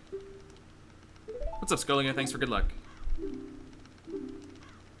 What's up, Skullinger? Thanks for good luck.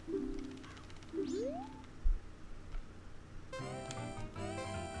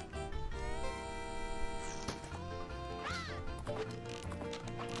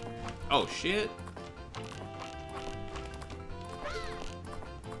 Oh, shit.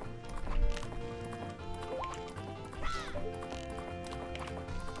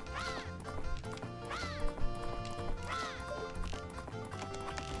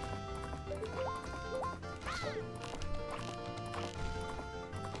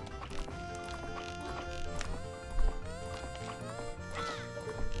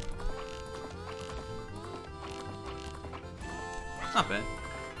 Not bad.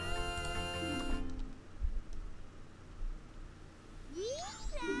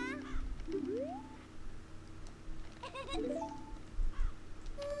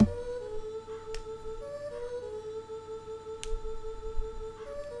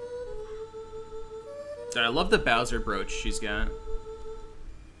 Dude, I love the Bowser brooch she's got.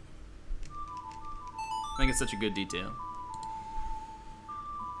 I think it's such a good detail.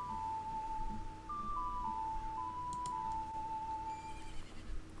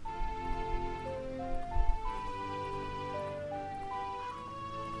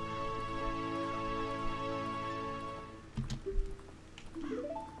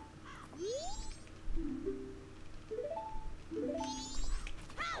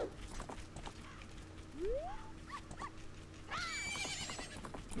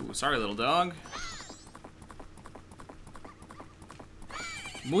 Ooh, sorry, little dog.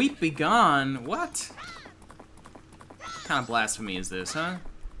 Weep be gone? What? What kind of blasphemy is this, huh?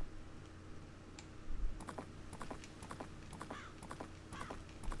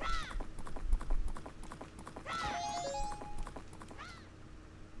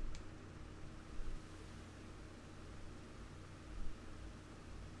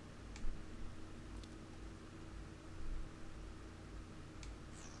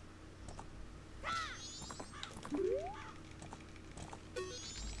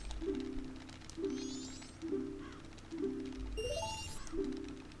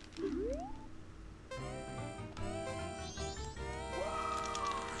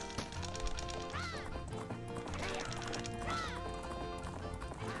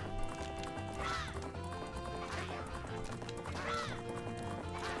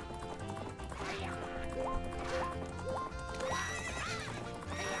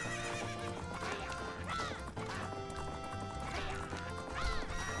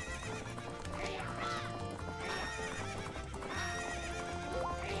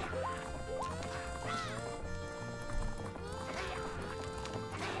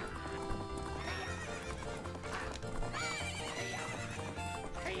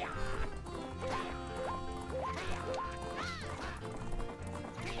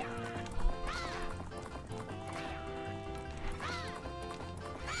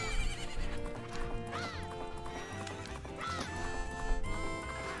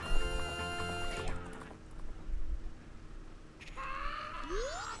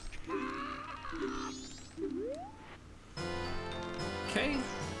 Okay.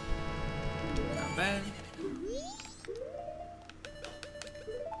 Not bad.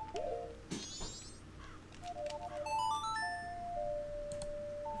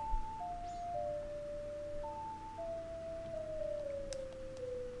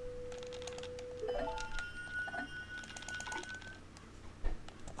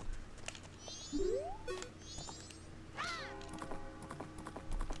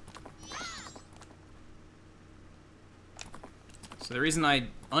 So the reason I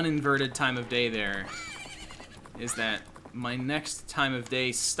uninverted time of day there is that my next time of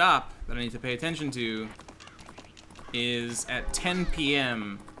day stop that I need to pay attention to is at 10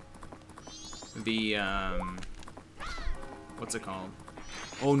 p.m. The, what's it called?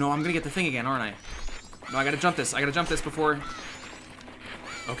 Oh no, I'm gonna get the thing again, aren't I? No, I gotta jump this. I gotta jump this before...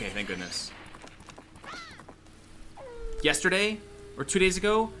 Okay, thank goodness. Yesterday, or 2 days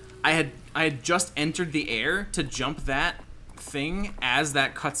ago, I had just entered the air to jump that thing as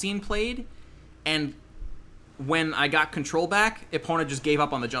that cutscene played, and when I got control back, Epona just gave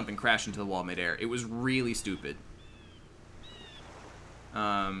up on the jump and crashed into the wall midair. It was really stupid.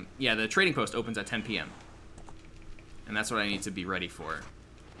 Yeah, the trading post opens at 10 p.m. And that's what I need to be ready for.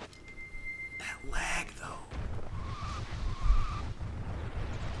 That lag, though.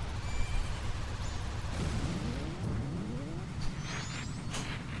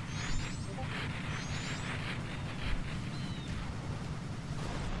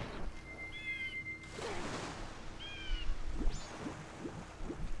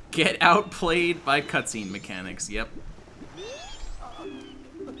 Get outplayed by cutscene mechanics, yep.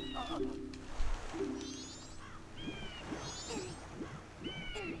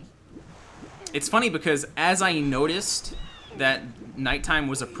 It's funny because as I noticed that nighttime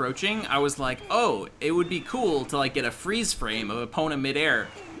was approaching, I was like, oh, it would be cool to like get a freeze frame of Epona midair,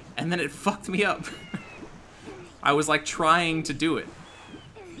 and then it fucked me up. I was like trying to do it.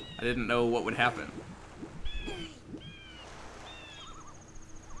 I didn't know what would happen.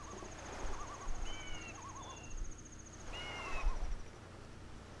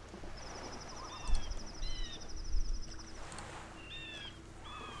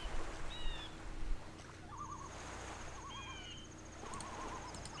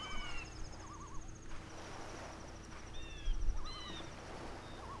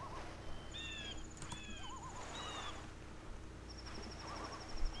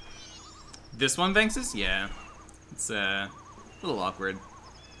 This one, Vanxus? Yeah. It's a little awkward.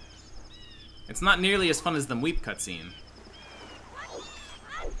 It's not nearly as fun as the Mweep cutscene.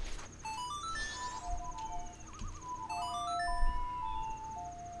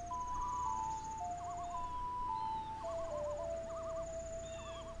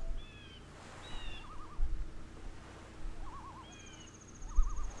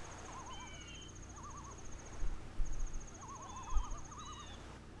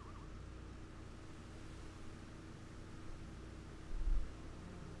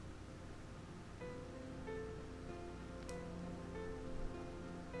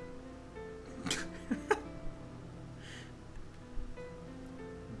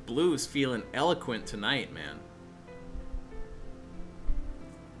 Blue's feeling eloquent tonight, man.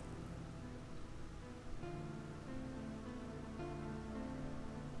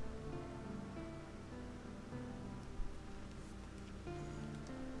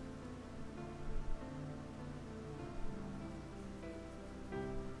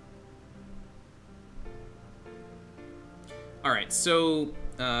 Alright, so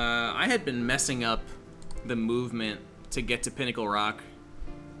I had been messing up the movement to get to Pinnacle Rock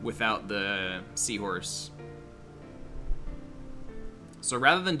without the seahorse. So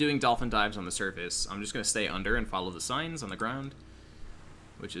rather than doing dolphin dives on the surface, I'm just going to stay under and follow the signs on the ground,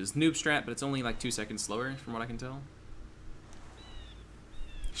 which is noob strat, but it's only like 2 seconds slower from what I can tell.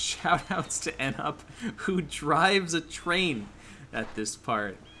 Shoutouts to N-Up, who drives a train at this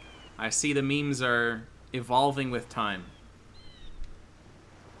part. I see the memes are evolving with time.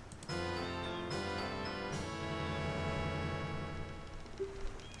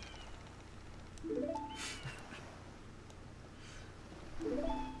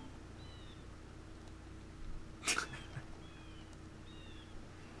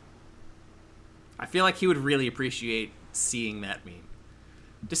 I feel like he would really appreciate seeing that meme.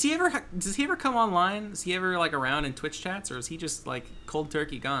 Does he ever come online? Is he ever like around in Twitch chats, or is he just like cold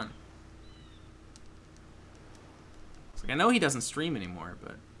turkey gone? It's like, I know he doesn't stream anymore,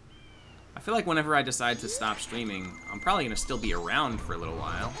 but I feel like whenever I decide to stop streaming, I'm probably gonna still be around for a little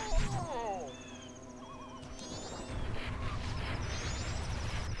while.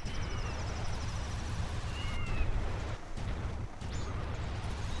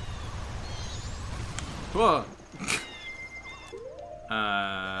 Whoa.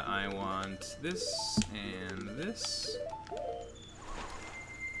 I want this and this.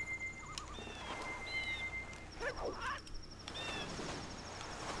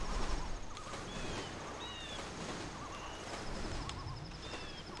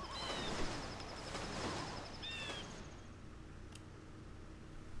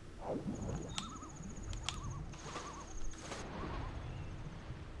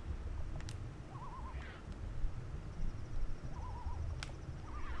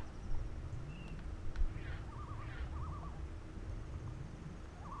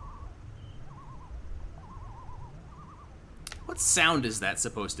 What sound is that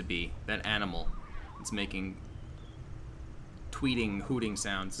supposed to be? That animal. It's making tweeting, hooting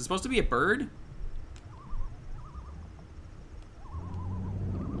sounds. Is it supposed to be a bird?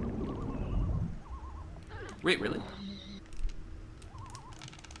 Wait, really?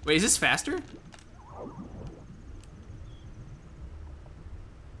 Wait, is this faster?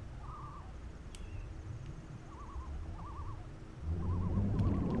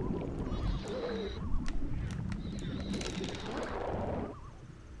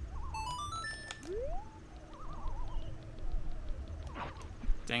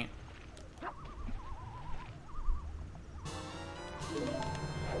 Dang it.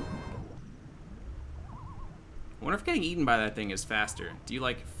 I wonder if getting eaten by that thing is faster. Do you,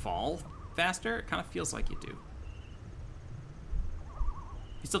 like, fall faster? It kind of feels like you do.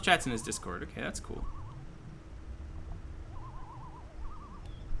 He still chats in his Discord. Okay, that's cool.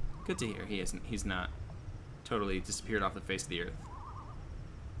 Good to hear. He's not totally disappeared off the face of the earth.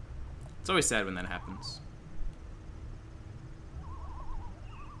 It's always sad when that happens.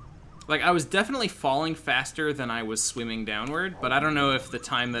 Like, I was definitely falling faster than I was swimming downward, but I don't know if the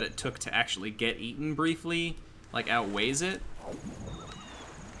time that it took to actually get eaten briefly, like, outweighs it.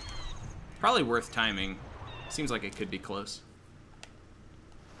 Probably worth timing. Seems like it could be close.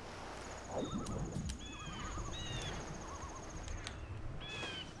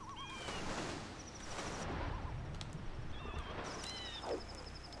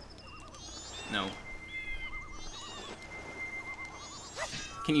 No.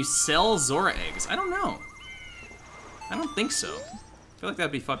 Can you sell Zora eggs? I don't know. I don't think so. I feel like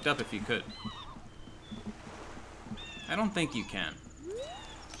that'd be fucked up if you could. I don't think you can.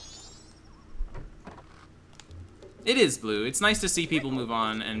 It is Blue. It's nice to see people move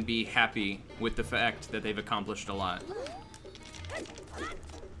on and be happy with the fact that they've accomplished a lot.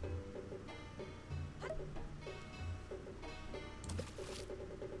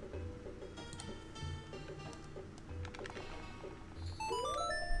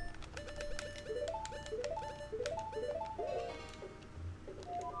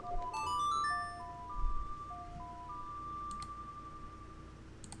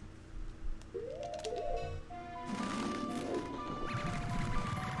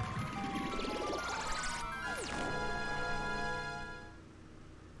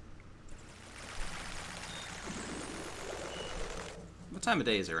 What time of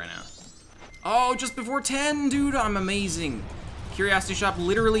day is it right now? Oh, just before 10, dude, I'm amazing. Curiosity Shop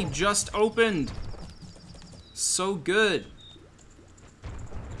literally just opened. So good.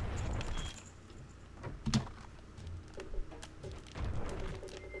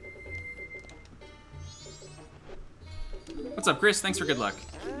 What's up, Chris? Thanks for good luck.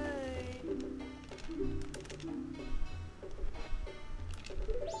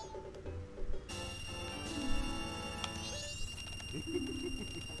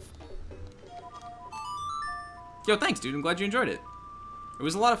 Yo, thanks, dude. I'm glad you enjoyed it. It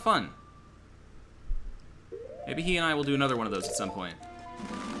was a lot of fun. Maybe he and I will do another one of those at some point.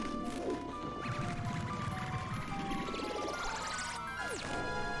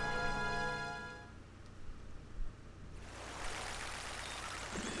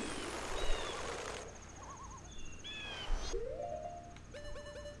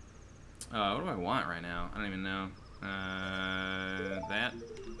 What do I want right now? I don't even know. That.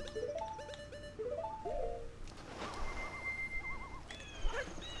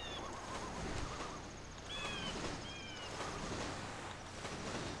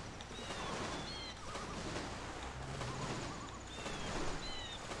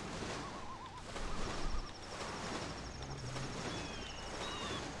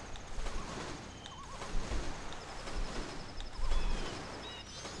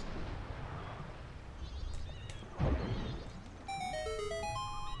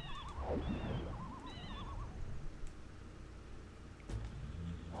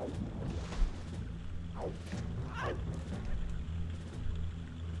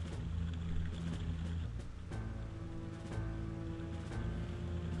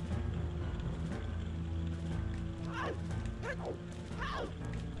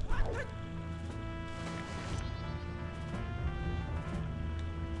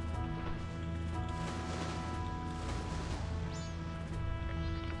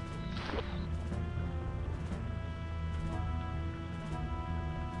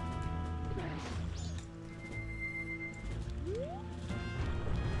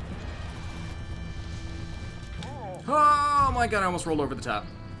 Oh my god, I almost rolled over the top.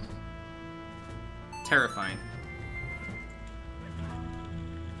 Terrifying.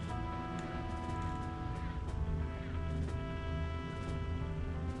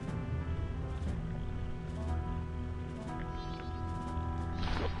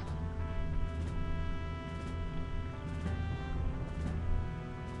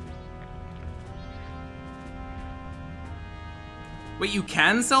 Wait, you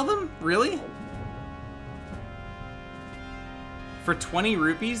can sell them? Really? For 20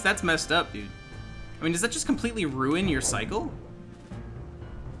 rupees? That's messed up, dude. I mean, does that just completely ruin your cycle?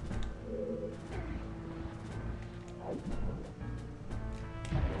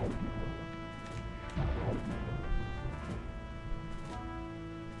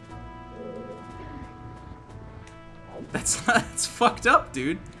 That's fucked up,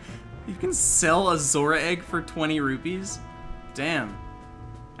 dude. You can sell a Zora egg for 20 rupees? Damn.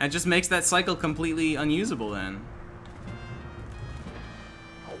 That just makes that cycle completely unusable then.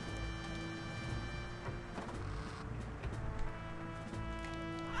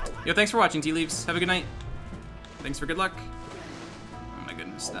 Yo, thanks for watching, Tea Leaves. Have a good night. Thanks for good luck. Oh my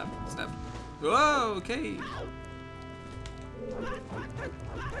goodness, stop, stop. Whoa, okay.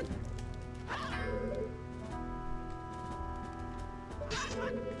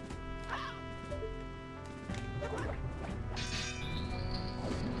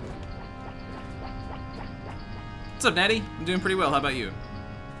 What's up, Natty? I'm doing pretty well. How about you?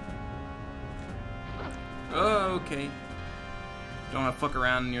 Oh, okay. Don't want to fuck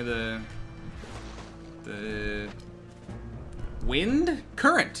around near the wind?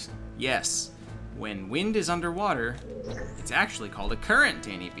 Current. Yes. When wind is underwater, it's actually called a current,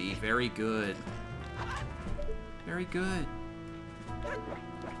 Danny B. Very good. Very good.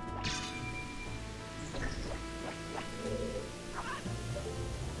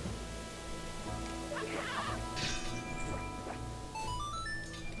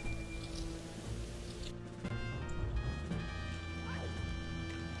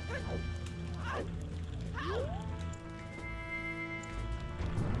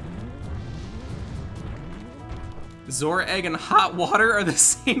 Zora egg and hot water are the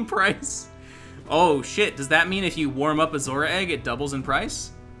same price? Oh shit, does that mean if you warm up a Zora egg, it doubles in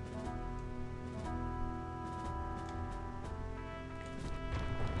price?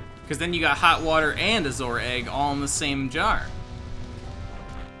 Because then you got hot water and a Zora egg all in the same jar.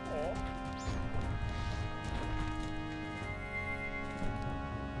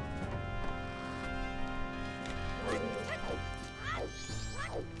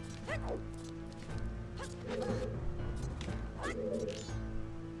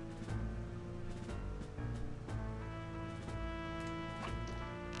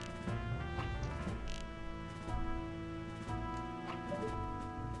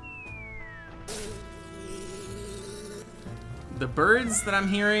 The birds that I'm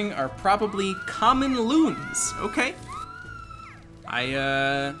hearing are probably common loons. Okay.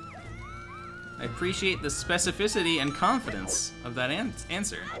 I appreciate the specificity and confidence of that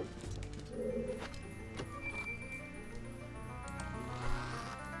answer.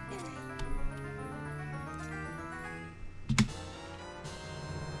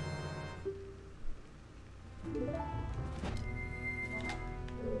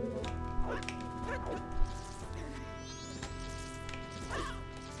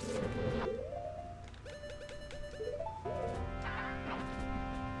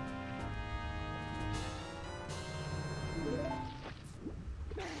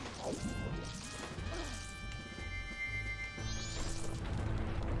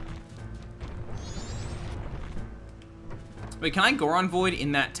 Wait, can I Goron Void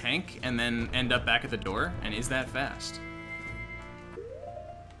in that tank and then end up back at the door? And is that fast?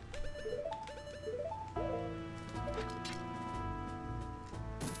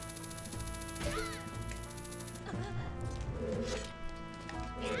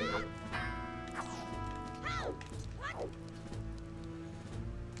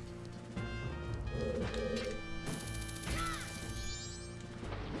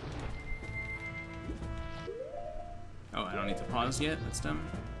 Oh, I don't need to pause yet? That's dumb.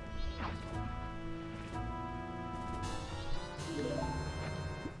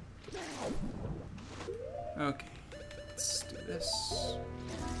 Okay, let's do this.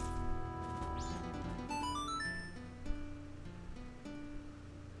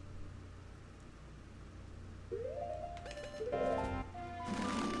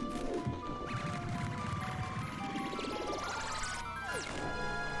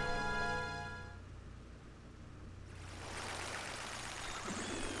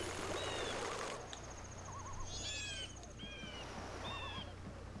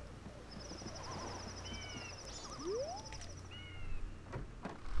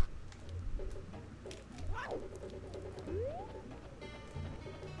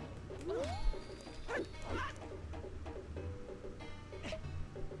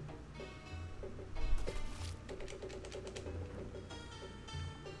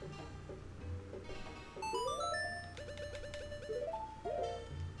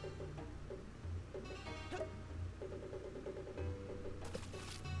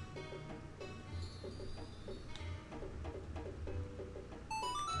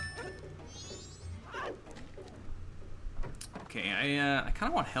 Okay, I kind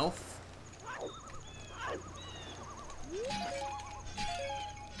of want health.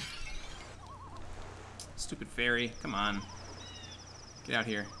 Stupid fairy, come on. Get out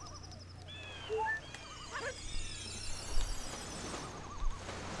here.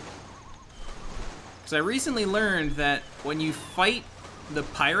 Because I recently learned that when you fight the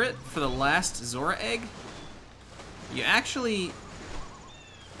pirate for the last Zora egg, you actually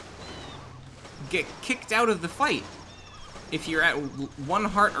get kicked out of the fight if you're at 1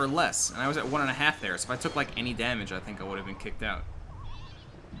 heart or less. And I was at 1.5 there, so if I took like any damage, I think I would have been kicked out.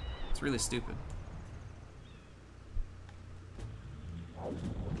 It's really stupid.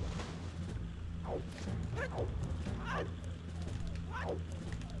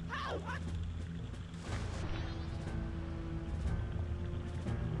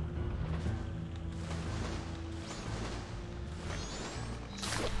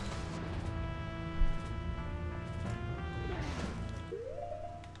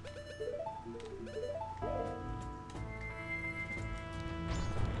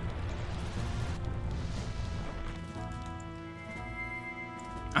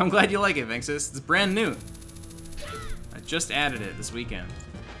 I'm glad you like it, Vinxis. It's brand new. I just added it this weekend.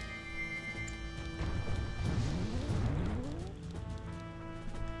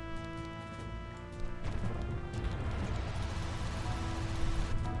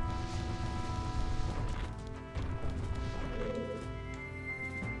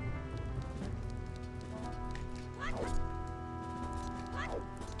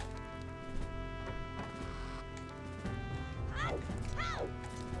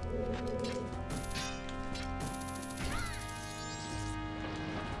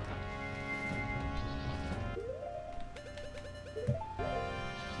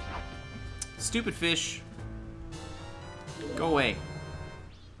 Stupid fish. Go away.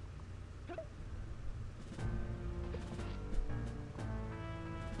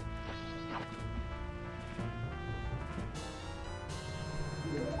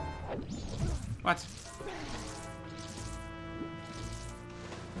 What?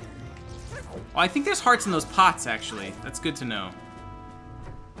 Oh, I think there's hearts in those pots, actually. That's good to know.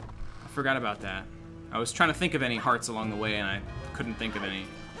 I forgot about that. I was trying to think of any hearts along the way, and I couldn't think of any.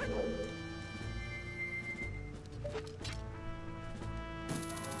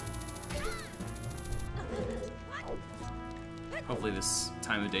 Hopefully this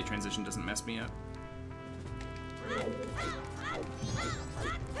time of day transition doesn't mess me up.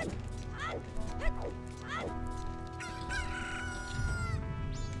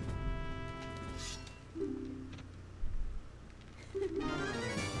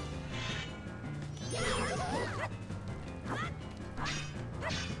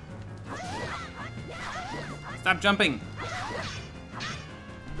 Stop jumping!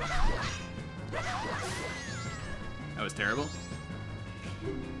 That was terrible.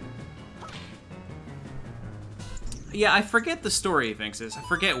 Yeah, I forget the story, Vinxis. I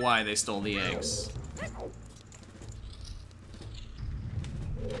forget why they stole the eggs.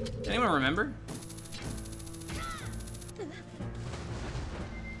 Anyone remember?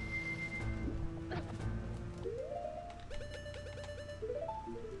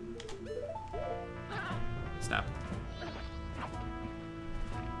 Stop.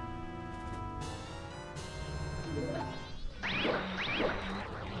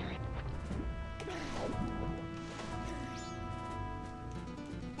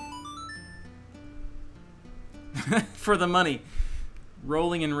 For the money.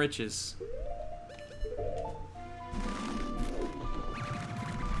 Rolling in riches.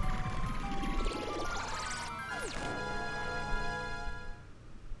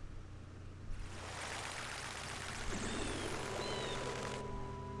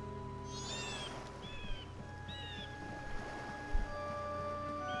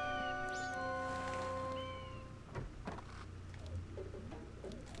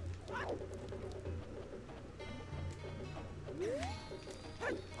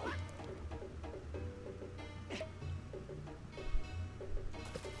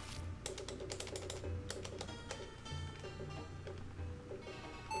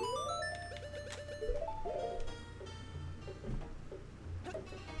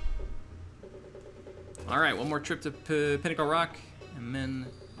 Alright, one more trip to Pinnacle Rock, and then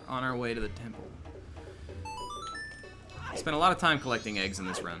we're on our way to the temple. I spent a lot of time collecting eggs in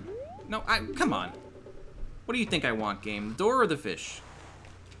this run. No, come on. What do you think I want, game? The door or the fish?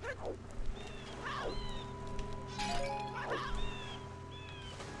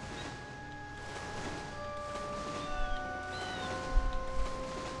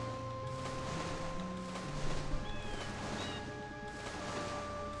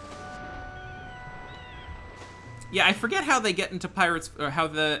 Yeah, I forget how they get into Pirates, or how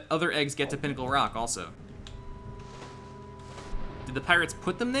the other eggs get to Pinnacle Rock, also. Did the pirates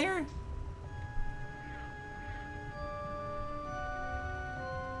put them there?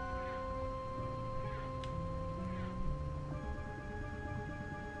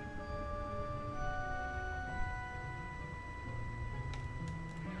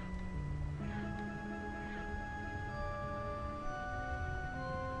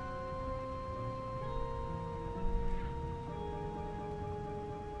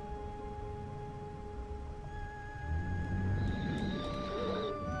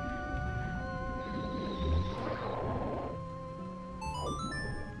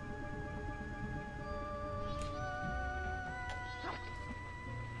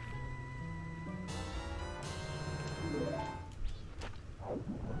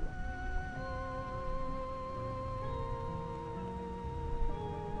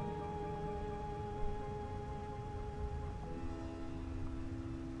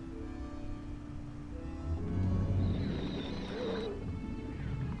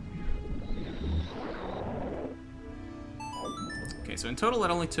 Okay, so in total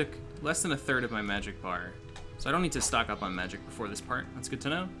it only took less than a third of my magic bar. So I don't need to stock up on magic before this part. That's good to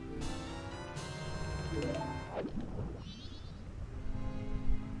know.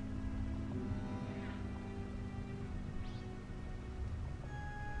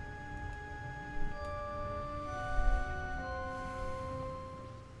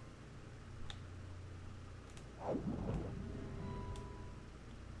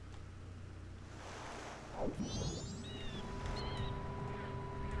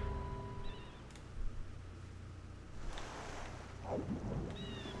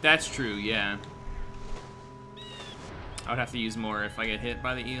 That's true, yeah. I would have to use more if I get hit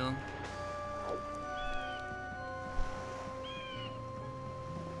by the eel.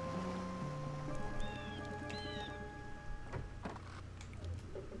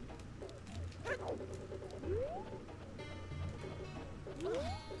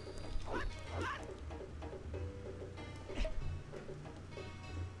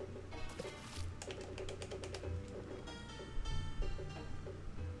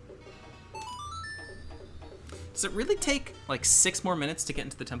 Does it really take like 6 more minutes to get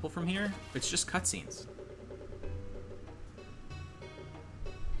into the temple from here? It's just cutscenes.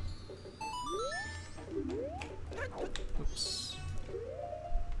 Oops.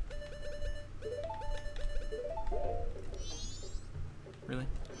 Really?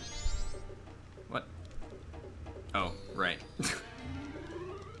 What? Oh, right. I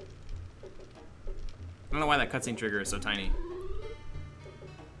don't know why that cutscene trigger is so tiny.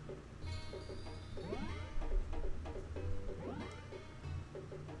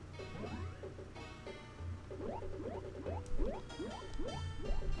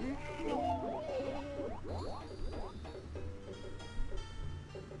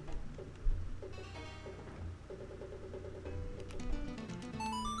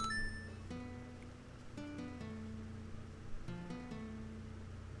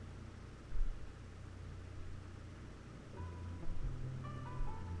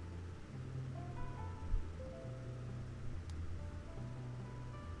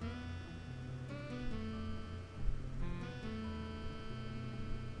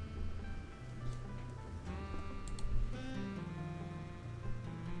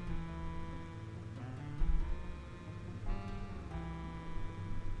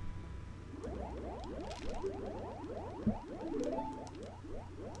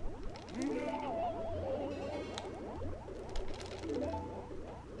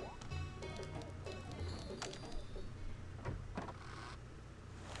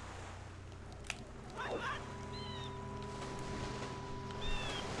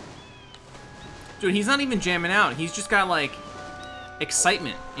 Dude, he's not even jamming out. He's just got, like,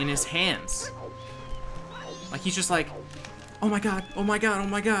 excitement in his hands. Like, he's just like, oh my god, oh my god, oh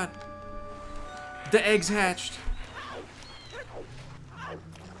my god. The egg's hatched.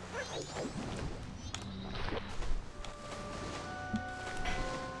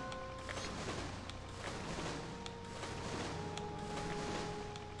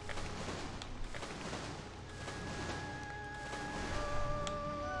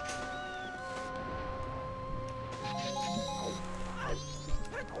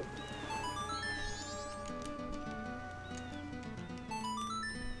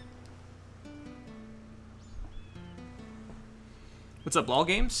 What's up, Lol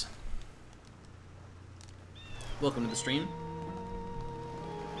Games? Welcome to the stream.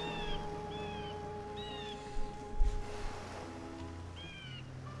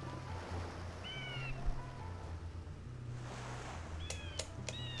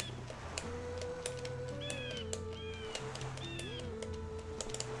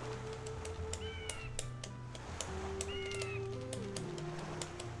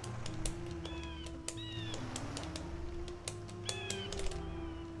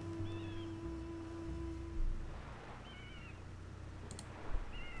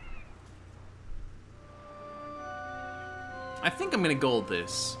 I think I'm gonna gold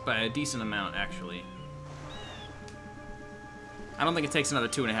this by a decent amount, actually. I don't think it takes another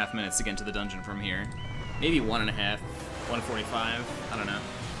 2.5 minutes to get into the dungeon from here. Maybe 1.5, 1:45, I don't know.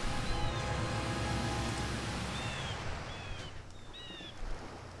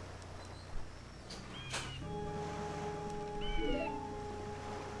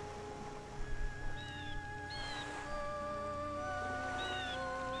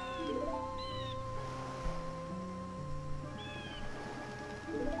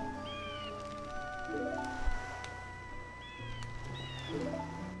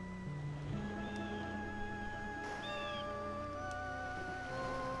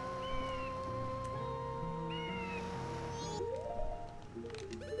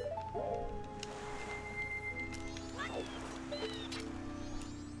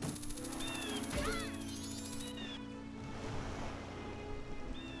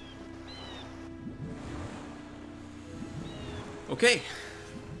 Okay,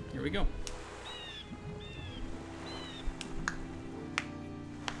 here we go.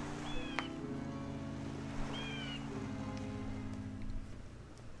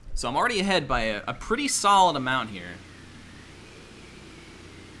 So I'm already ahead by a pretty solid amount here.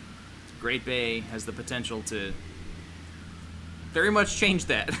 Great Bay has the potential to very much change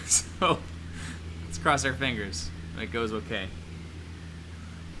that. So let's cross our fingers that it goes okay.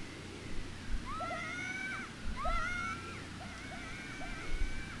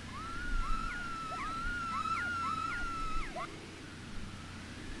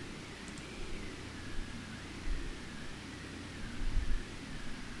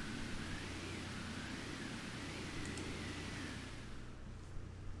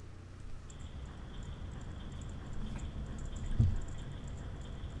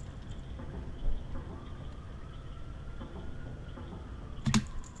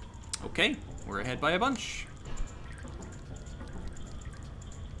 Okay, we're ahead by a bunch.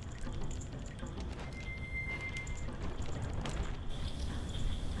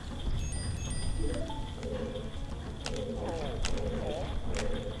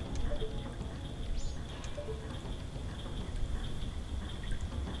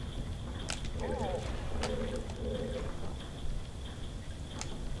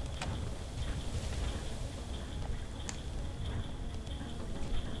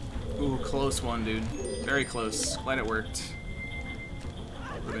 Ooh, close one, dude. Very close. Glad it worked.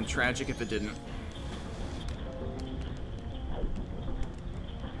 Would have been tragic if it didn't.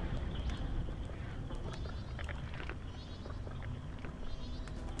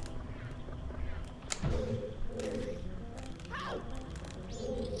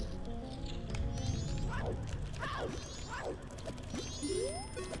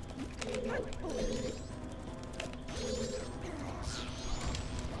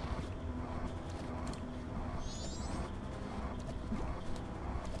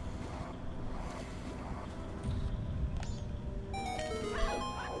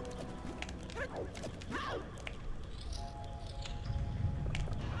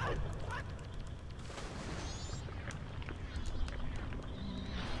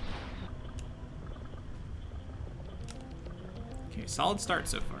 Okay, solid start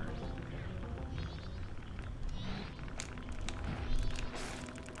so far.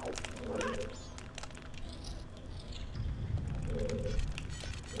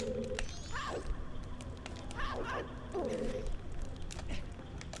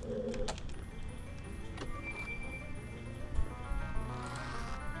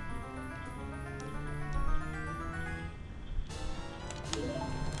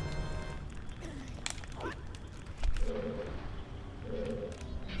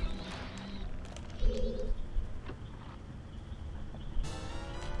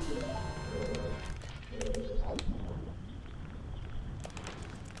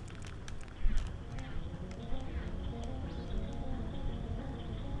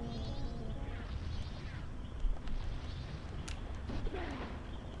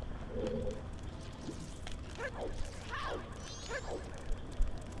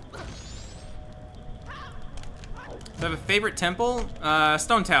 Do I have a favorite temple?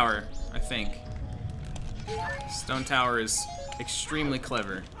 Stone Tower, I think. Stone Tower is extremely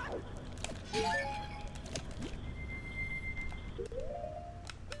clever. We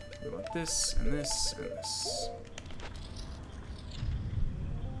want this, and this, and this.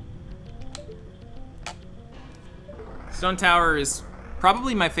 Stone Tower is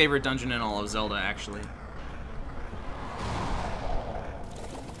probably my favorite dungeon in all of Zelda, actually.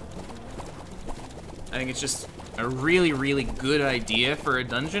 I think it's just a really, really good idea for a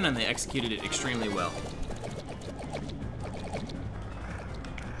dungeon, and they executed it extremely well.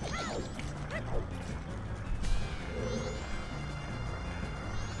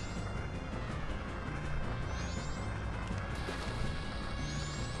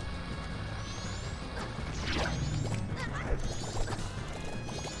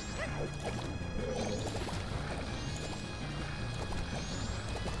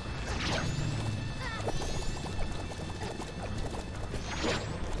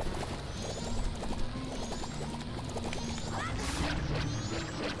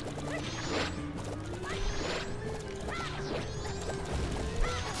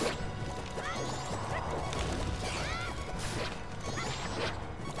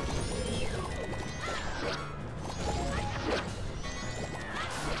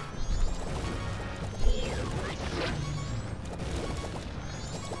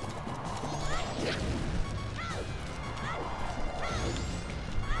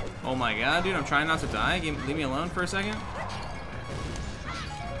 Oh my god, dude, I'm trying not to die. Leave me alone for a second.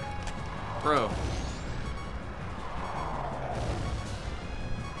 Bro.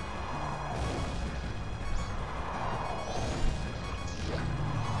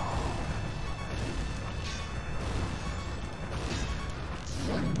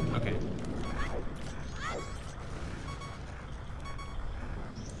 Okay.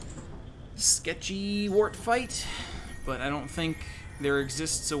 Sketchy wart fight, but I don't think there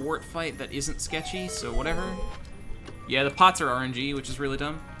exists a wart fight that isn't sketchy, so whatever. Yeah, the pots are RNG, which is really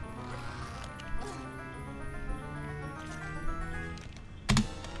dumb.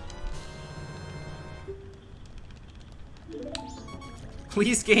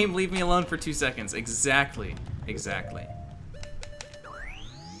 Please, game, leave me alone for 2 seconds. Exactly. Exactly.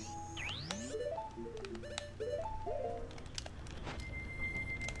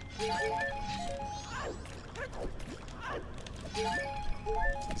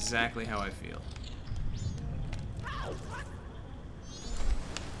 Exactly how I feel.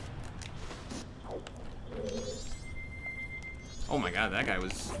 Oh my god, that guy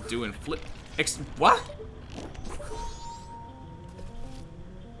was doing flip. What?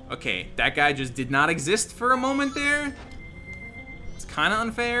 Okay, that guy just did not exist for a moment there. It's kind of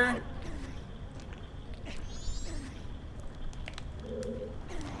unfair.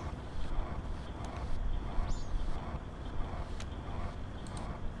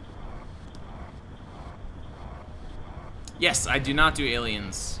 Yes, I do not do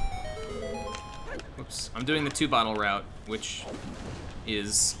aliens. Oops, I'm doing the 2-bottle route, which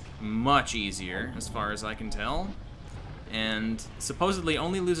is much easier as far as I can tell. And supposedly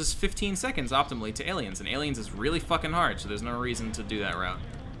only loses 15 seconds optimally to aliens, and aliens is really fucking hard, so there's no reason to do that route.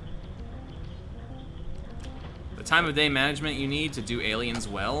 The time of day management you need to do aliens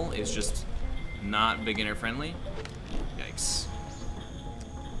well is just not beginner friendly. Yikes.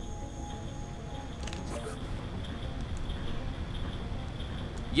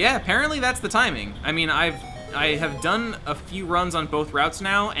 Yeah, apparently that's the timing. I mean, I have done a few runs on both routes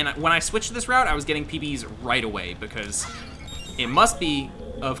now, and when I switched to this route, I was getting PBs right away, because it must be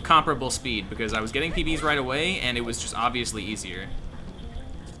of comparable speed, because I was getting PBs right away, and it was just obviously easier.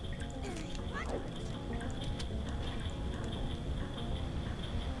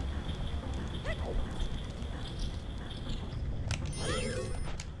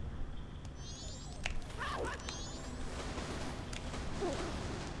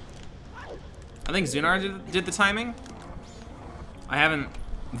 I think Zunar did the timing. I haven't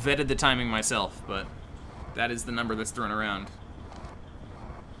vetted the timing myself, but that is the number that's thrown around.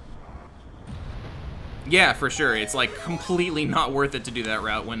 Yeah, for sure. It's like completely not worth it to do that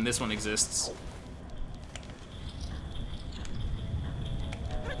route when this one exists.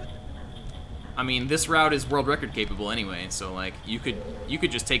 I mean, this route is world record capable anyway, so like you could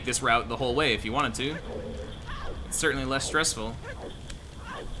just take this route the whole way if you wanted to. It's certainly less stressful.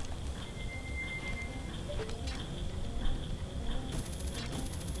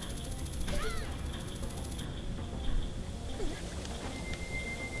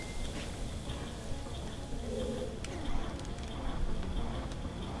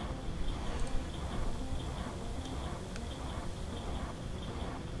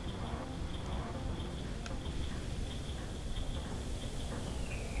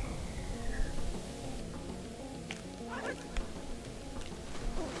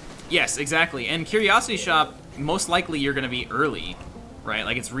 Yes, exactly. And Curiosity Shop, most likely you're gonna be early, right?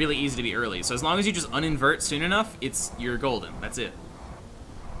 Like, it's really easy to be early. So as long as you just uninvert soon enough, you're golden. That's it.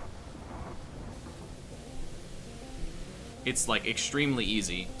 It's like extremely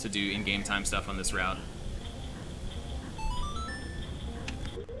easy to do in-game time stuff on this route.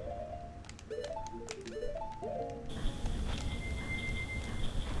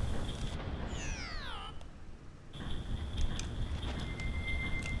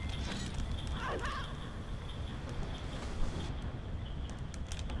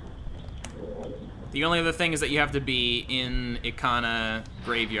 The only other thing is that you have to be in Ikana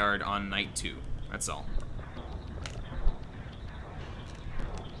Graveyard on night 2. That's all.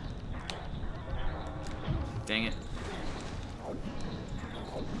 Dang it.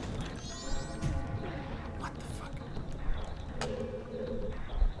 What the fuck?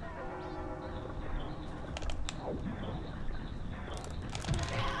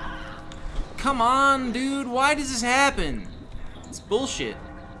 Come on, dude. Why does this happen? It's bullshit.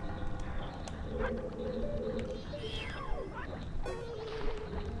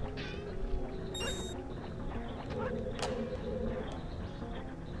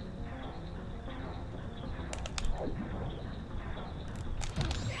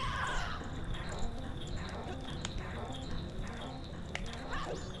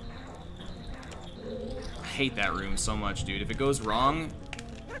 hate that room so much, dude. If it goes wrong...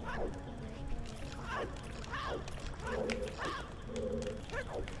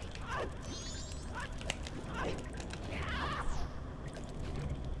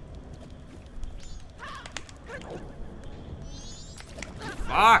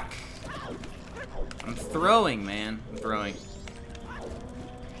 Fuck! I'm throwing, man. I'm throwing.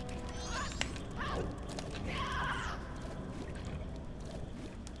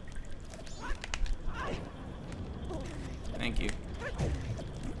 Thank you.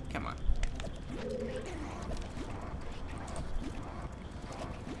 Come on.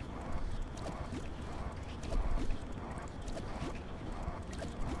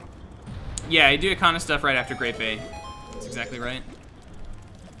 Yeah, I do Icona stuff right after Great Bay. That's exactly right.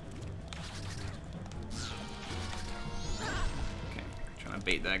 Okay, trying to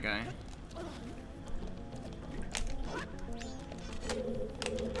bait that guy.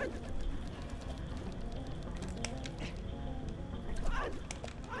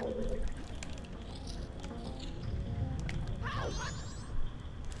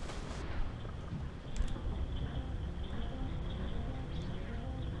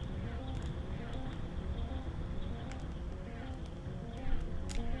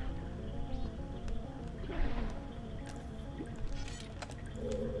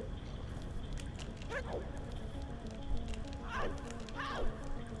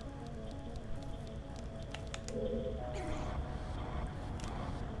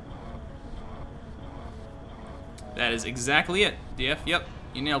 That is exactly it, DF. Yep,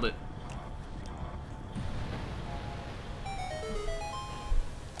 you nailed it.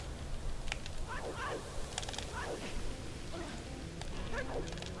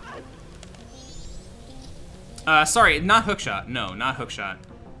 Sorry, not hookshot. No, not hookshot.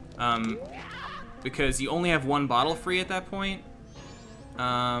 Because you only have one bottle free at that point.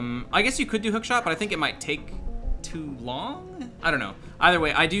 I guess you could do hookshot, but I think it might take too long. I don't know. Either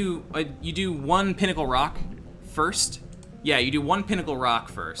way, you do one Pinnacle Rock first. Yeah, you do one Pinnacle Rock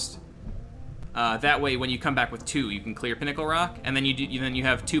first. That way, when you come back with two, you can clear Pinnacle Rock, and then you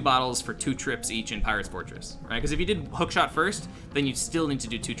have 2 bottles for 2 trips each in Pirate's Fortress, right? Because if you did hookshot first, then you'd still need to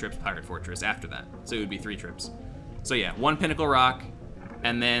do 2 trips Pirate Fortress after that, so it would be 3 trips. So yeah, 1 Pinnacle Rock,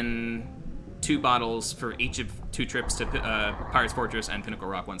 and then 2 bottles for each of 2 trips to Pirate's Fortress and Pinnacle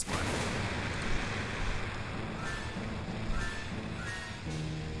Rock once more.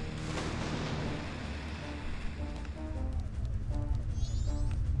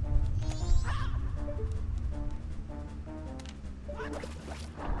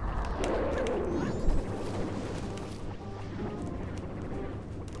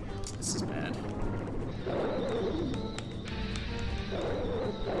 This is bad.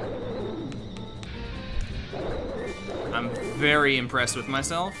 I'm very impressed with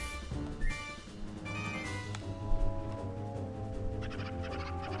myself.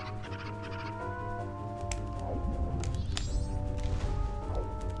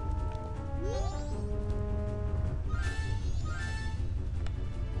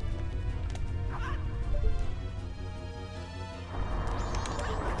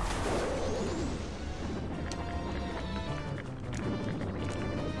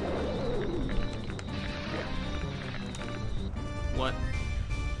 What?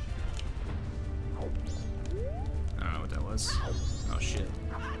 I don't know what that was. Oh shit.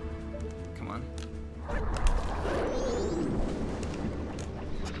 Come on.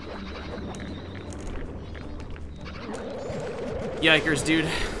 Yikers, dude.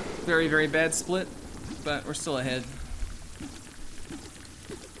 Very, very bad split, but we're still ahead.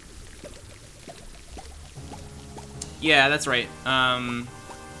 Yeah, that's right.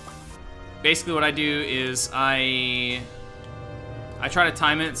 Basically what I do is I try to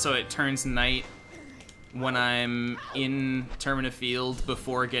time it so it turns night when I'm in Termina Field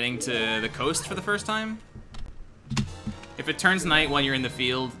before getting to the coast for the first time. If it turns night while you're in the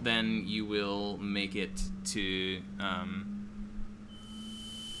field, then you will make it to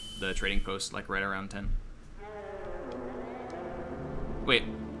the trading post like right around 10. Wait,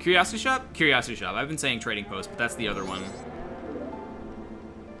 Curiosity Shop? Curiosity Shop. I've been saying trading post, but that's the other one.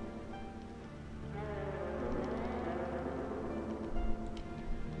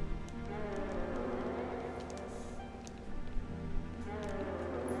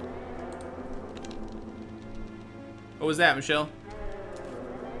 What was that, Michelle?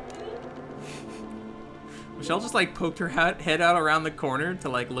 Michelle just like poked her head out around the corner to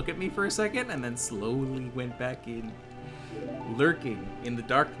like look at me for a second and then slowly went back in, lurking in the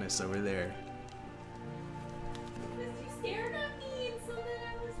darkness over there. Because you stared at me and so then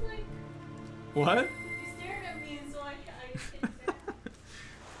I was like... What? You stared at me and so I came back.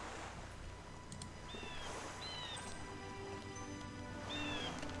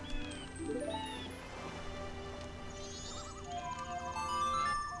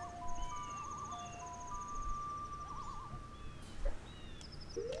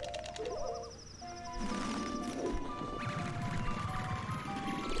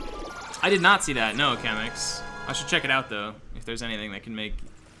 I did not see that. No, Chemix. I should check it out though. If there's anything that can make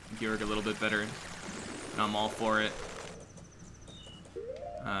Georg a little bit better, I'm all for it.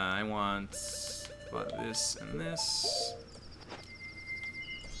 I want this and this.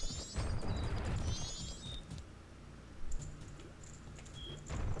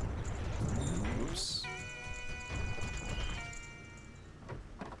 Oops.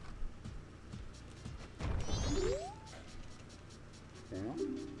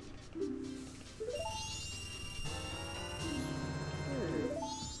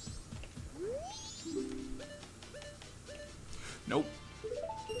 Nope.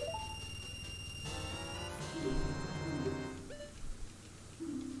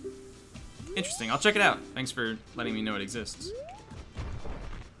 Interesting. I'll check it out. Thanks for letting me know it exists.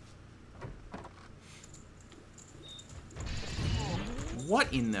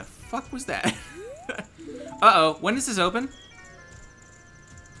 What in the fuck was that? Uh-oh. When does this open?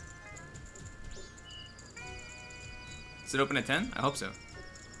 Does it open at 10? I hope so.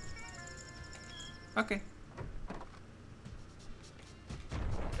 Okay.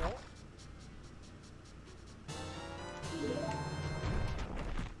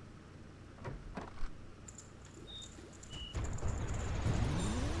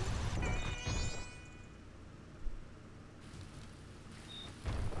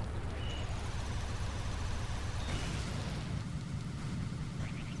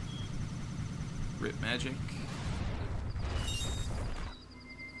 Rip magic.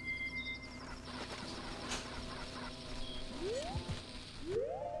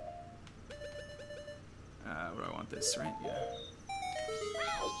 What do I want this, right? Yeah.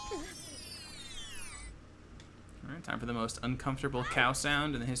 Alright, time for the most uncomfortable cow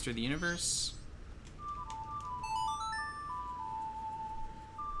sound in the history of the universe.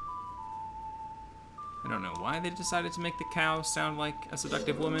 I don't know why they decided to make the cow sound like a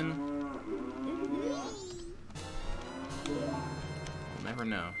seductive woman. We'll never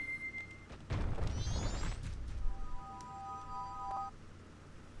know.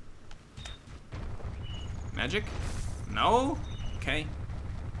 Magic? No? Okay.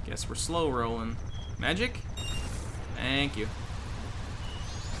 Guess we're slow rolling. Magic? Thank you.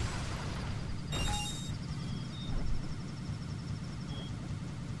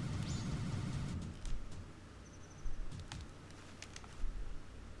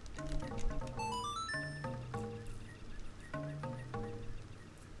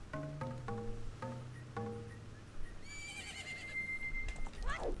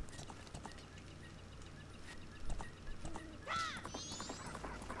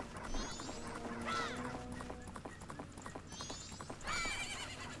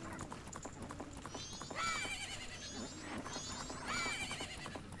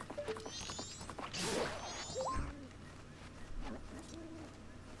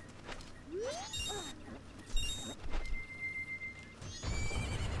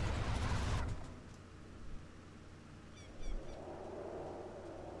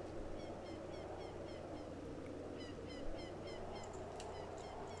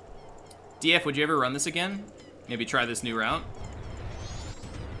 DF, would you ever run this again? Maybe try this new route?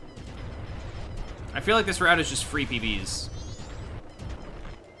 I feel like this route is just free PBs.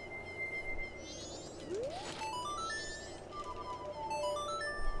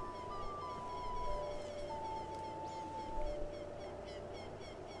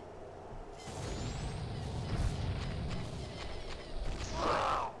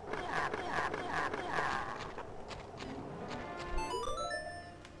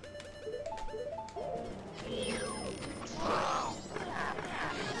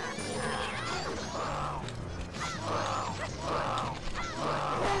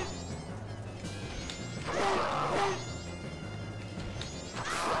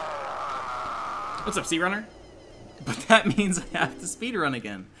 What's up, Speedrunner? But that means I have to speedrun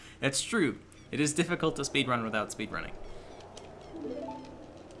again. That's true. It is difficult to speedrun without speedrunning.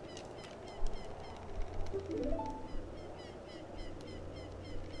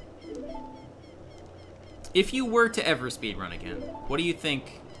 If you were to ever speedrun again, what do you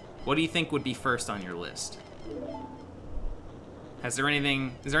think would be first on your list? Is there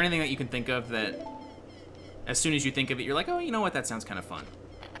anything that you can think of that as soon as you think of it, you're like, oh, you know what, that sounds kind of fun?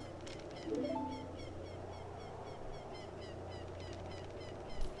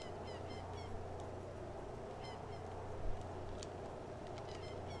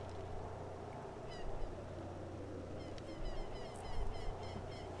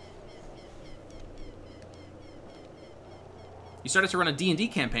 You started to run a D&D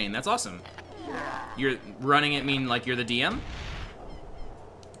campaign. That's awesome. You're running it mean like you're the DM?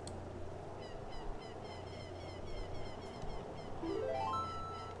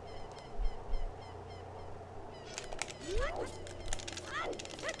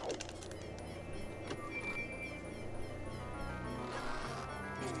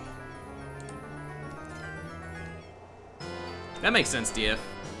 That makes sense, DF.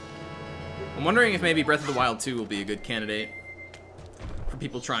 I'm wondering if maybe Breath of the Wild 2 will be a good candidate for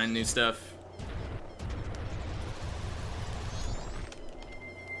people trying new stuff.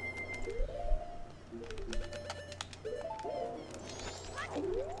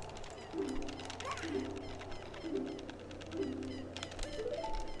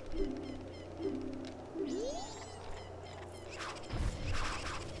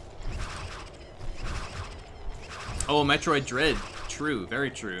 Oh, Metroid Dread. True, very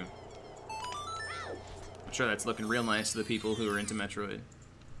true. I'm sure that's looking real nice to the people who are into Metroid.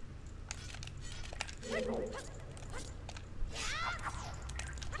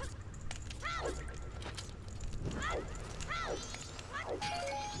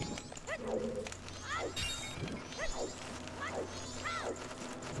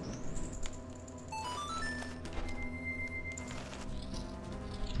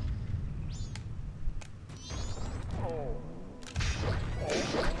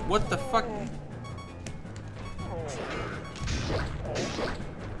 What the fuck?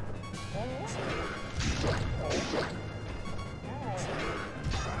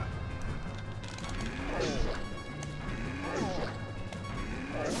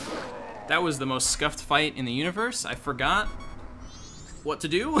 That was the most scuffed fight in the universe. I forgot what to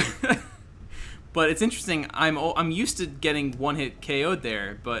do. But it's interesting. I'm used to getting one-hit KO'd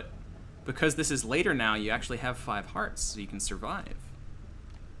there, but because this is later now, you actually have 5 hearts, so you can survive.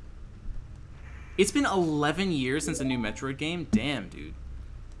 It's been 11 years since a new Metroid game? Damn, dude.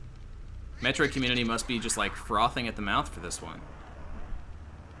 Metroid community must be just like frothing at the mouth for this one.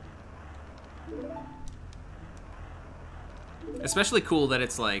 Especially cool that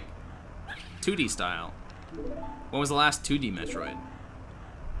it's like 2D style. When was the last 2D Metroid?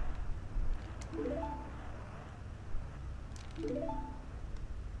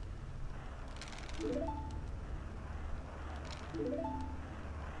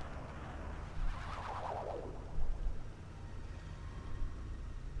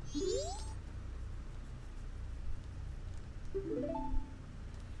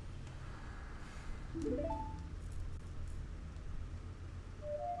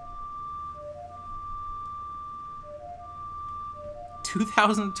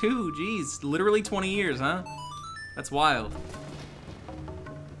 (2002), geez, literally 20 years, huh? That's wild.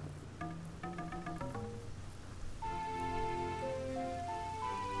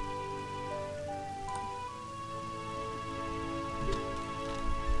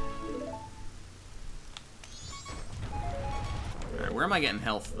 Alright, where am I getting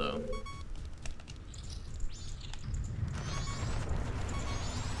health, though?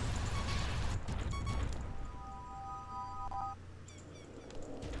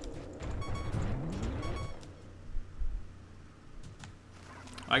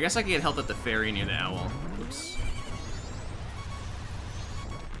 I guess I can get health at the ferry near the owl. Oops.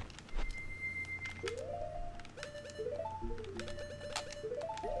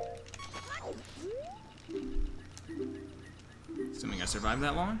 Assuming I survived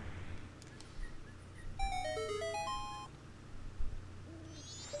that long?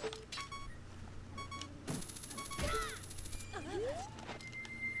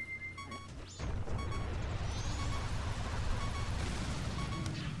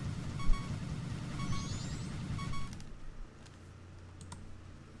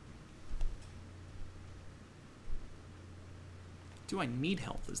 Do I need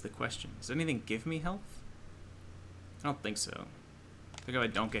health is the question. Does anything give me health? I don't think so. I think if I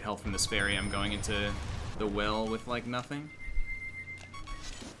don't get health from this ferry, I'm going into the well with, like, nothing.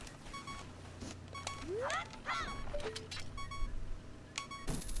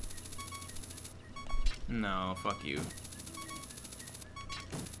 No, fuck you.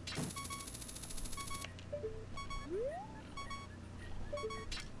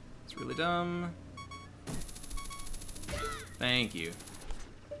 It's really dumb. Thank you.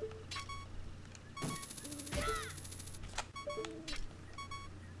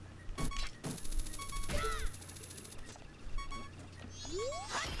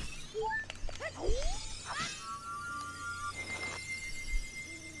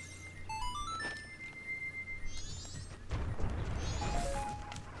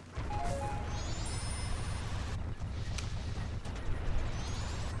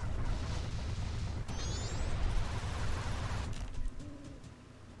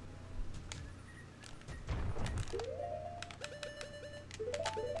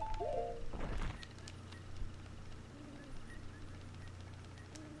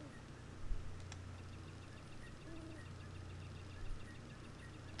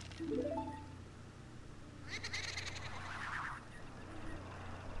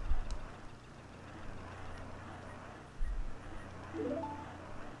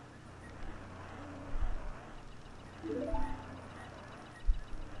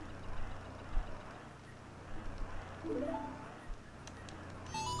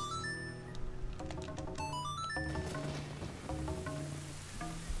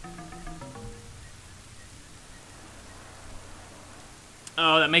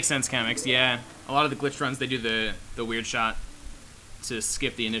 Oh, that makes sense, Chemix. Yeah, a lot of the glitch runs, they do the weird shot to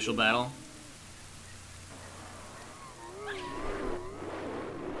skip the initial battle.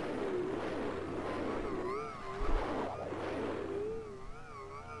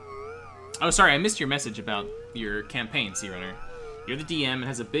 Oh, sorry, I missed your message about your campaign, Sea Runner. You're the DM. It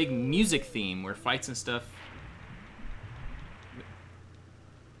has a big music theme where fights and stuff.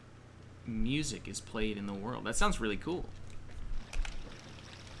 Music is played in the world. That sounds really cool.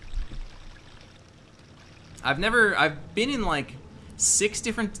 I've been in like 6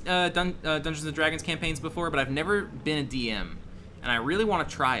 different Dungeons and Dragons campaigns before, but I've never been a DM, and I really want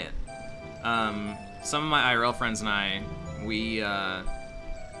to try it. Some of my IRL friends and I, we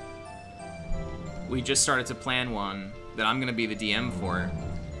just started to plan one that I'm gonna be the DM for.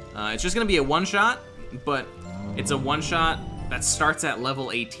 It's just gonna be a one-shot, but it's a one-shot that starts at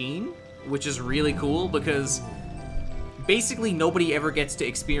level 18, which is really cool because basically nobody ever gets to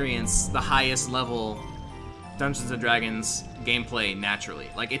experience the highest level Dungeons and Dragons gameplay naturally.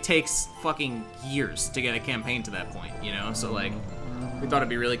 Like, it takes fucking years to get a campaign to that point, you know? So, like, we thought it'd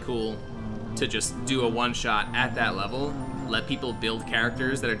be really cool to just do a one-shot at that level, let people build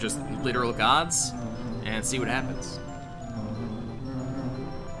characters that are just literal gods, and see what happens.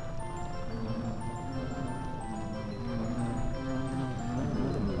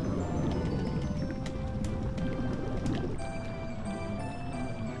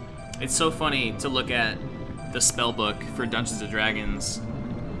 It's so funny to look at the spellbook for Dungeons & Dragons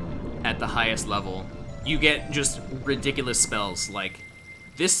at the highest level. You get just ridiculous spells, like,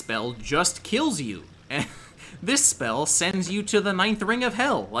 this spell just kills you, and this spell sends you to the 9th ring of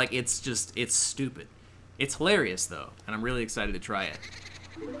hell. Like, it's stupid. It's hilarious, though, and I'm really excited to try it.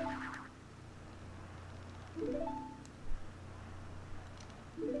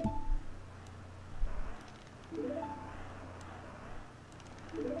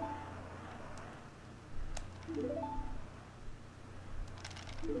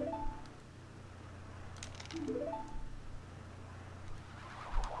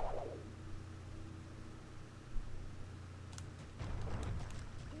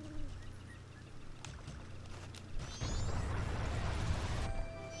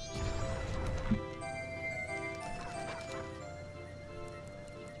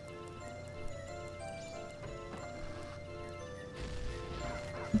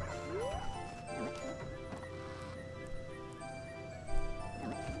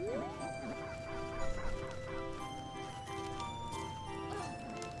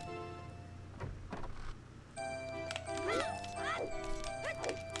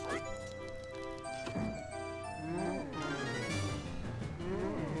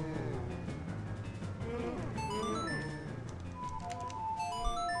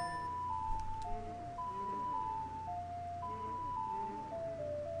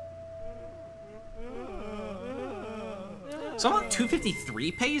 So I'm on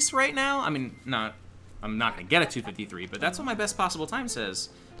 253 pace right now. I mean, I'm not gonna get a 253, but that's what my best possible time says,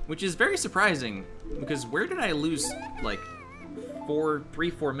 which is very surprising because where did I lose like 4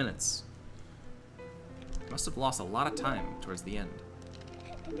 minutes? Must have lost a lot of time towards the end.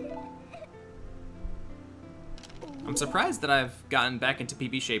 I'm surprised that I've gotten back into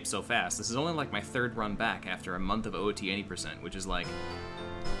PB shape so fast. This is only like my 3rd run back after a month of OT 80%, which is like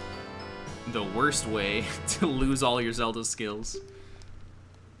the worst way to lose all your Zelda skills.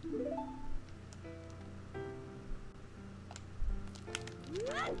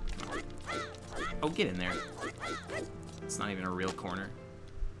 Oh, get in there. It's not even a real corner.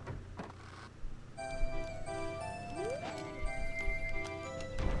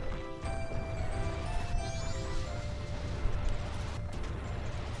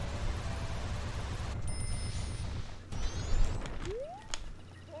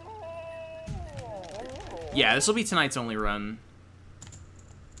 Yeah, this will be tonight's only run.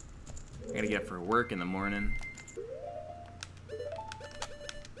 I gotta get up for work in the morning.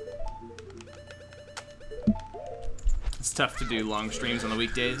 It's tough to do long streams on the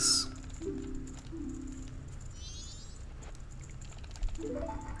weekdays.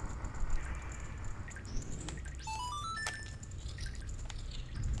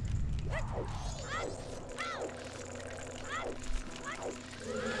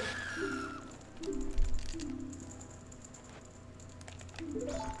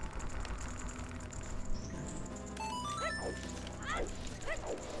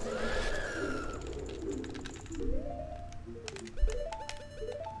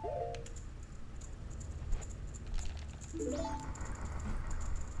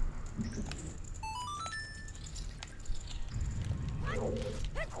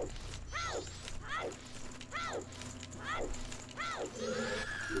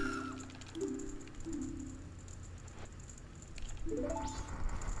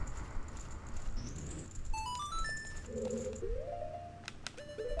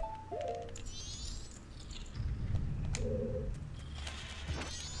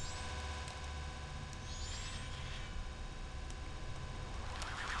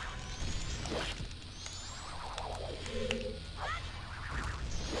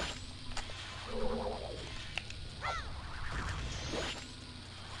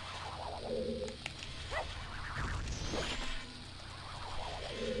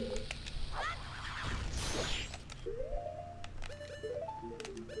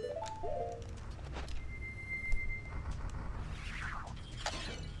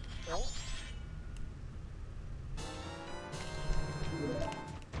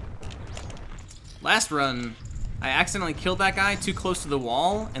 Last run, I accidentally killed that guy too close to the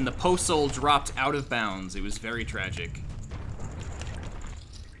wall, and the post soul dropped out of bounds. It was very tragic.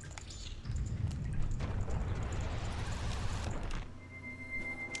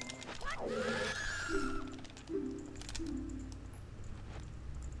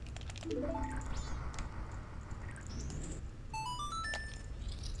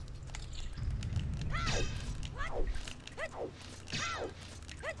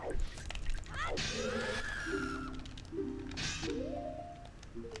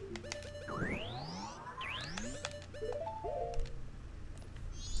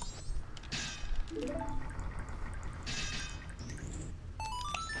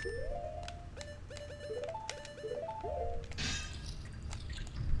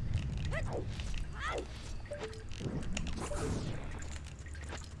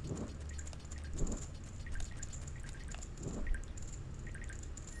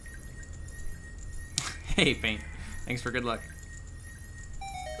 Hey, Paint. Thanks for good luck.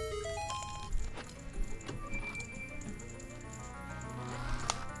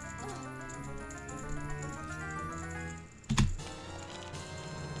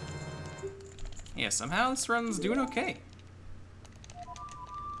 Yeah, somehow this run's doing okay.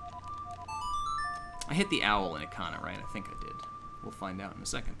 I hit the owl in Ikana, right? I think I did. We'll find out in a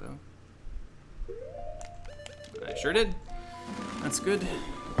second, though. I sure did. That's good.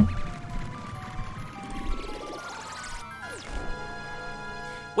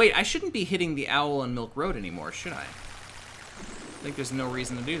 Wait, I shouldn't be hitting the owl on Milk Road anymore, should I? I think there's no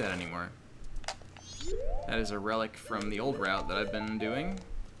reason to do that anymore. That is a relic from the old route that I've been doing.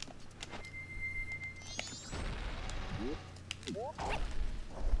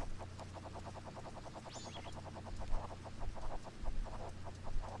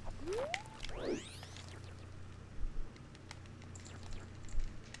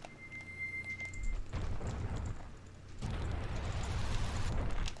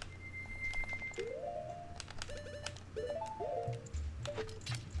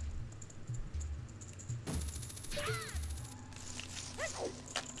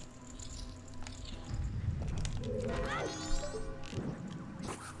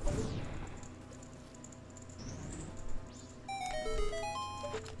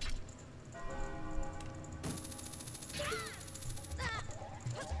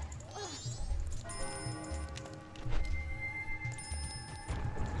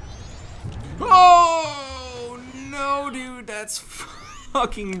 Oh no, dude, that's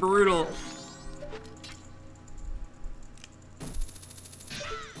fucking brutal.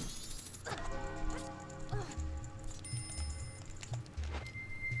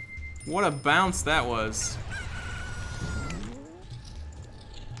 What a bounce that was.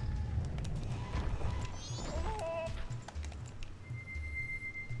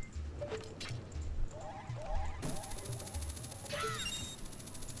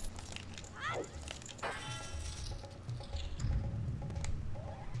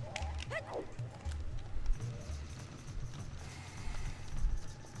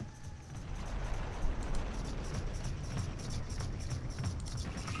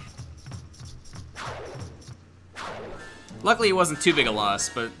 Luckily it wasn't too big a loss,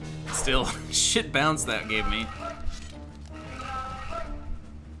 but still, shit bounce that gave me.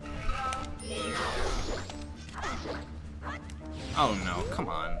 Oh no, come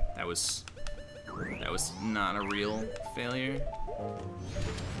on. That was not a real failure.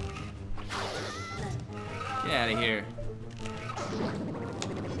 Get out of here.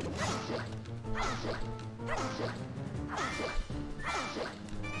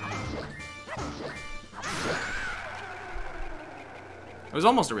 It was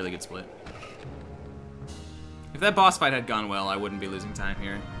almost a really good split. If that boss fight had gone well, I wouldn't be losing time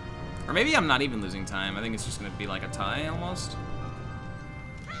here. Or maybe I'm not even losing time. I think it's just gonna be like a tie, almost.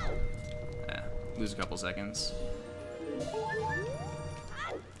 Yeah, lose a couple seconds.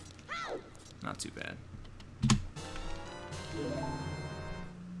 Not too bad.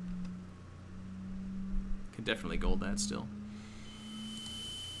 Could definitely gold that still.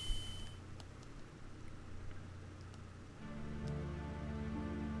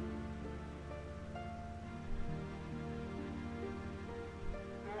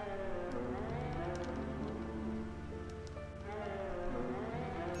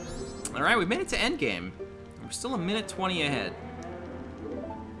 Alright, we made it to endgame. We're still a minute 20 ahead.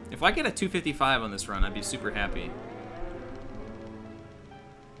 If I get a 255 on this run, I'd be super happy.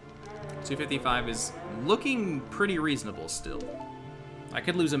 255 is looking pretty reasonable still. I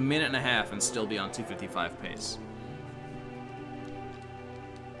could lose a minute and a half and still be on 255 pace.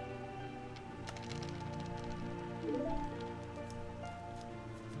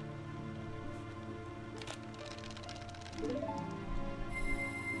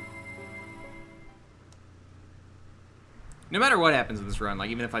 No matter what happens in this run, like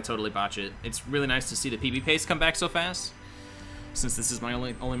even if I totally botch it, it's really nice to see the PB pace come back so fast. Since this is my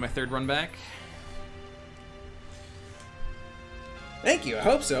only my third run back. Thank you, I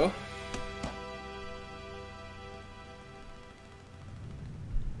hope so.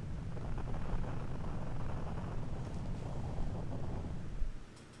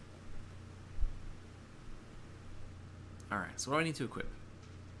 Alright, so what do I need to equip?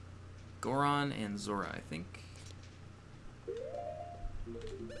 Goron and Zora, I think.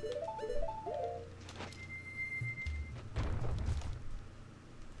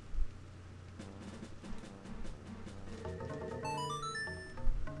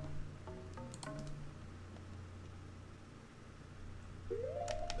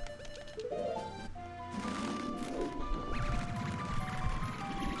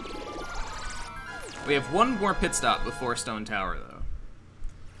 We have one more pit stop before Stone Tower, though.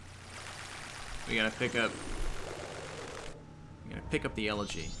 We gotta pick up the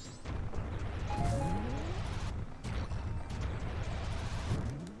elegy.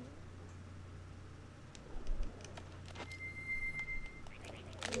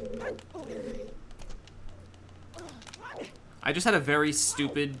 I just had a very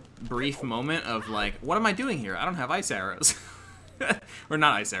stupid, brief moment of like, what am I doing here? I don't have ice arrows. Or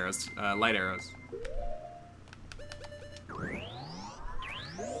not ice arrows, light arrows.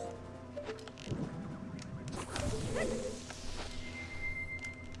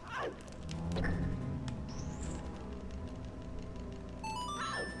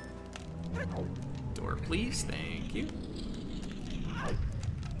 Door, please. Thank you.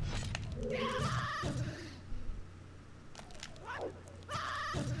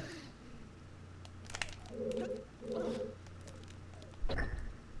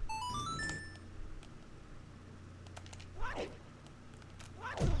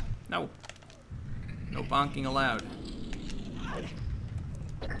 No. No bonking allowed.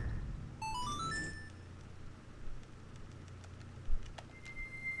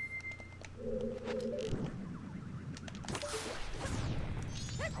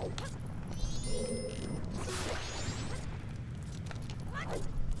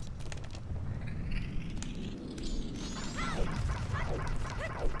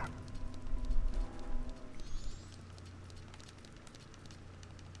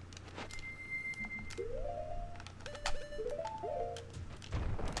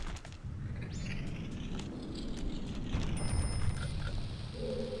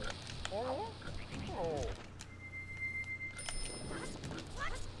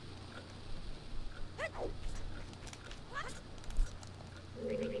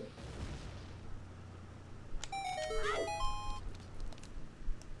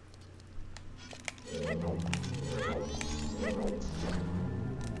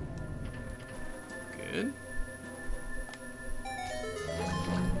 Good.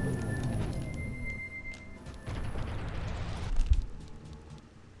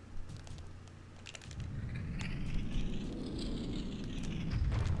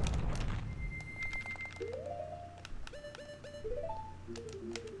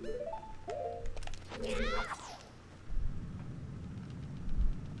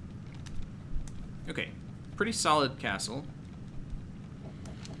 Okay, pretty solid castle.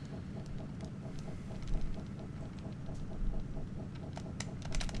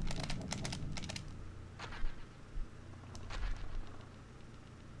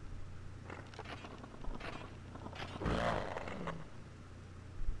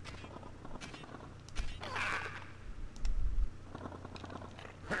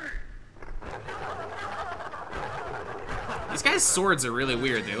 These guys' swords are really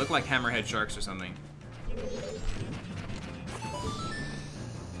weird. They look like hammerhead sharks or something.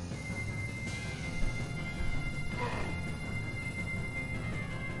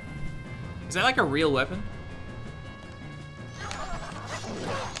 Is that like a real weapon?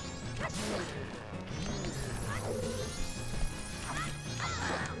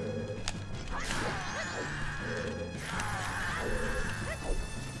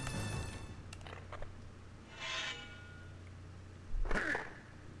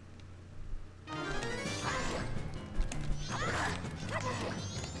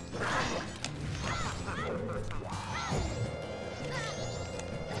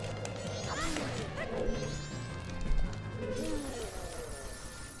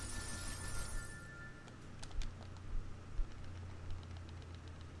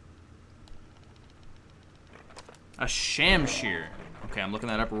 A Shamshir. Okay, I'm looking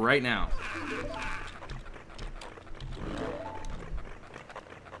that up right now.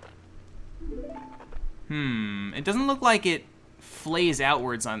 It doesn't look like it flays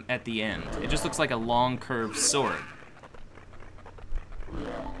outwards at the end. It just looks like a long curved sword.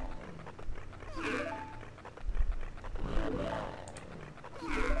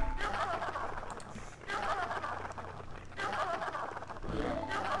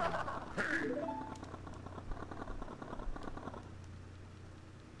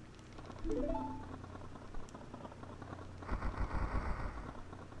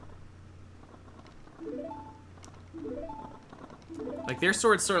 Like their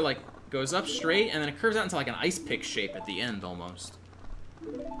sword sort of like goes up straight and then it curves out into like an ice pick shape at the end almost.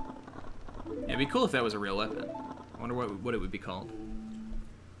 Yeah, it'd be cool if that was a real weapon. I wonder what it would be called.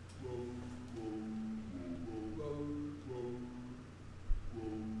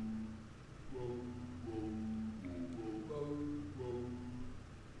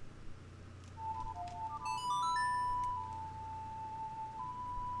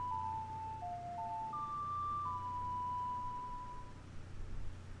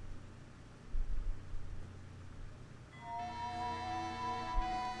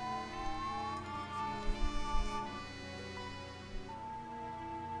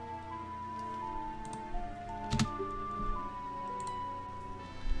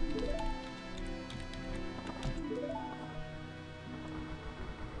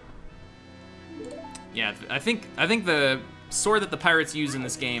 Yeah, I think the sword that the pirates use in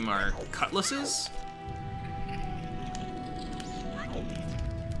this game are cutlasses.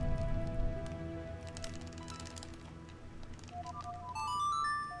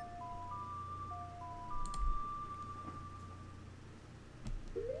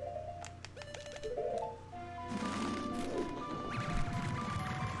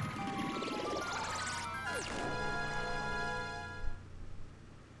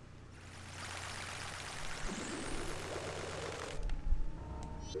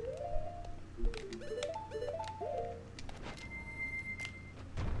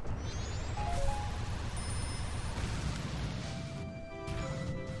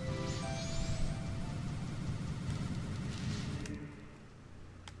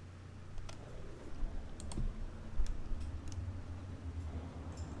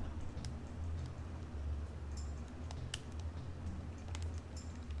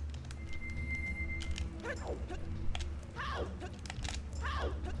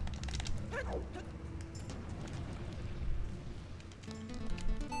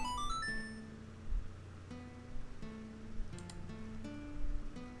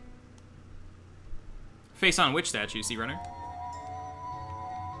 Face on which statue, Sea Runner?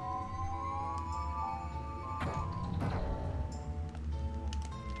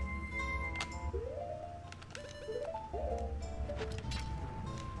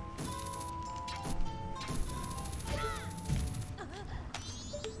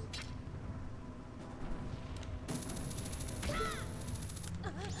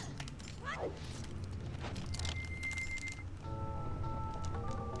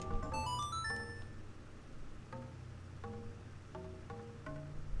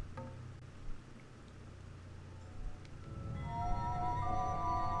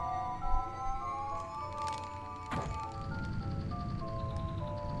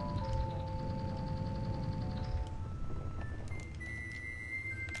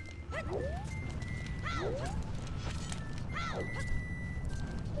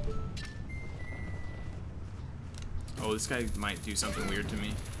 Oh, this guy might do something weird to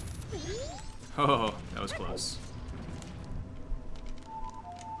me. Oh, that was close.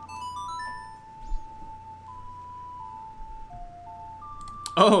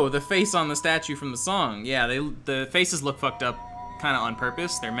 Oh, the face on the statue from the song. Yeah, the faces look fucked up kind of on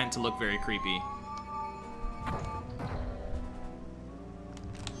purpose. They're meant to look very creepy.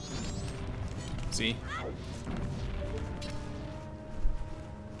 See?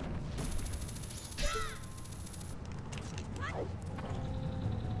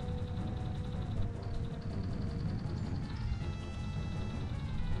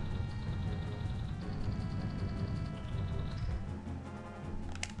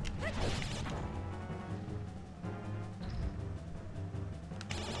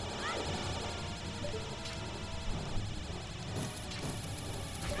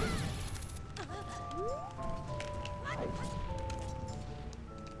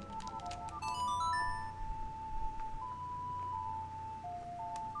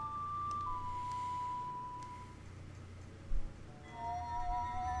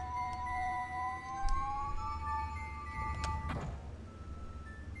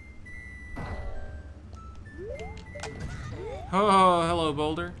 Oh, hello,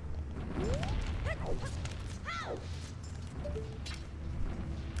 Boulder.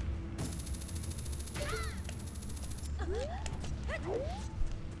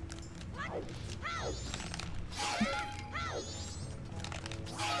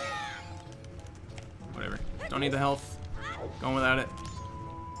 Whatever. Don't need the health. Going without it.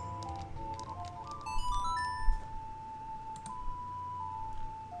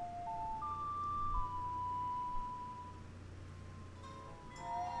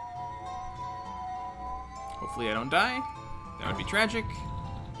 Hopefully I don't die. That would be tragic.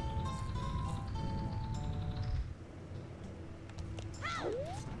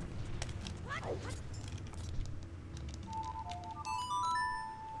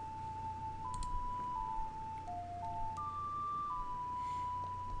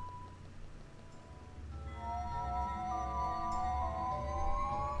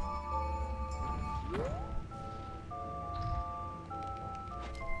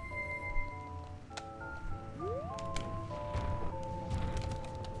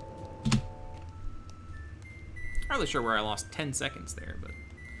 Not really sure where I lost 10 seconds there, but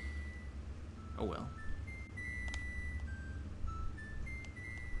oh well.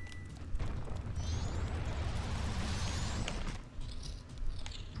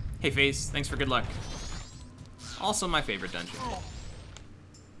 Hey FaZe, thanks for good luck. Also my favorite dungeon.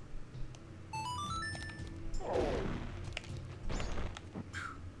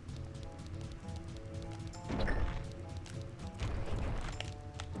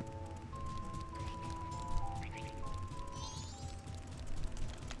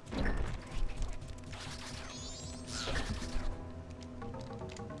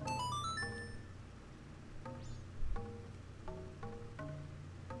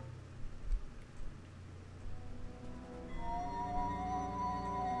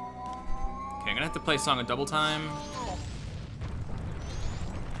 Okay, I'm gonna have to play Song of Double Time.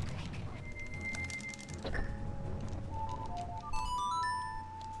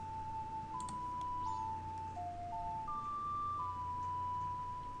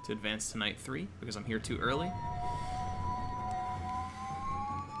 To advance to night 3, because I'm here too early.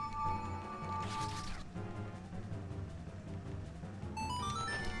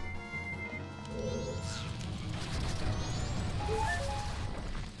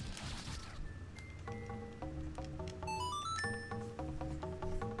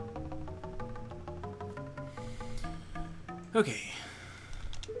 Okay.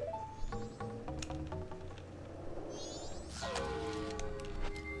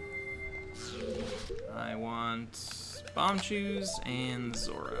 I want Bomb Shoes and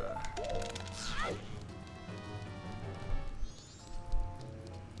Zora.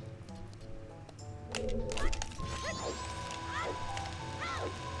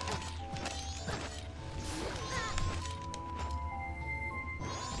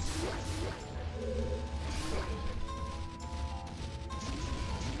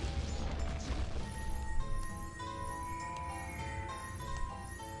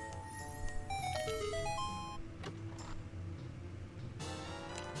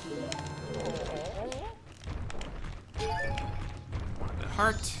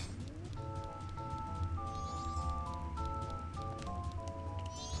 Heart.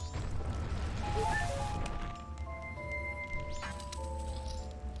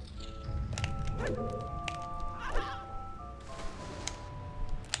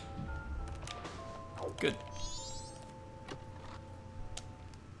 Good.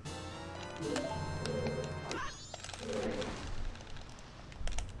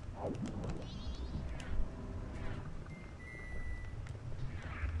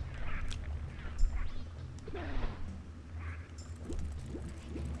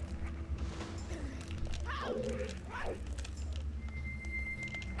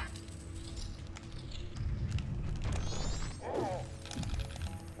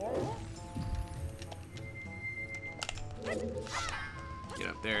 Get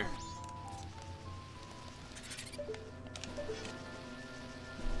up there.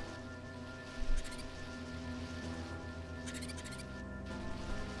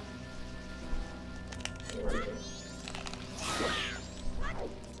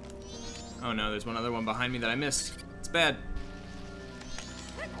 Oh no, there's one other one behind me that I missed. It's bad.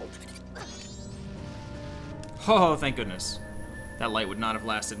 Oh, thank goodness. That light would not have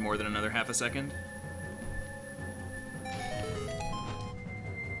lasted more than another half a second.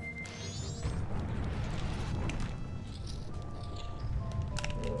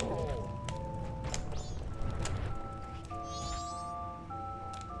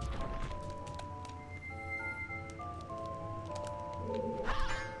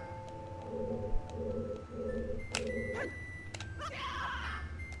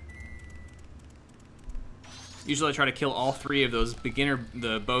 Usually I try to kill all 3 of those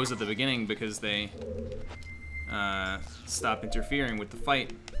the bows at the beginning because they stop interfering with the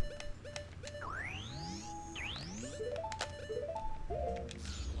fight.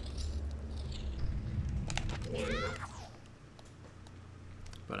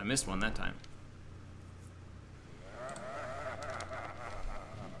 But I missed one that time.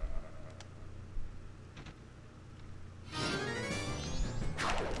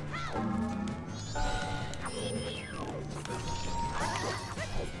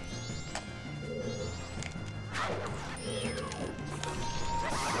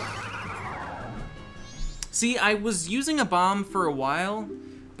 See, I was using a bomb for a while,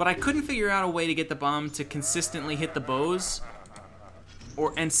 but I couldn't figure out a way to get the bomb to consistently hit the bows.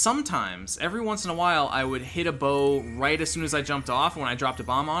 And sometimes, every once in a while, I would hit a bow right as soon as I jumped off when I dropped a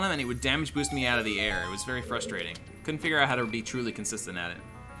bomb on him, and it would damage boost me out of the air. It was very frustrating. Couldn't figure out how to be truly consistent at it.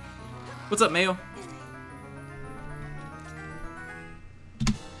 What's up, Mayo?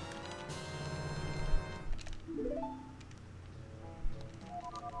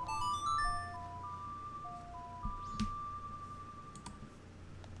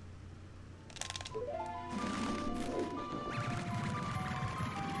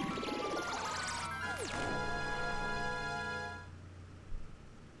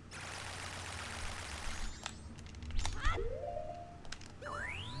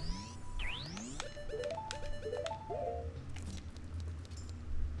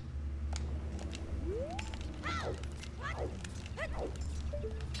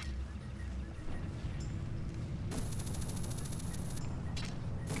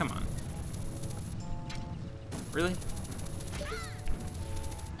 Come on. Really?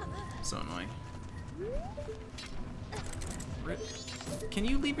 So annoying. Can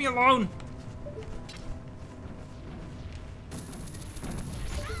you leave me alone?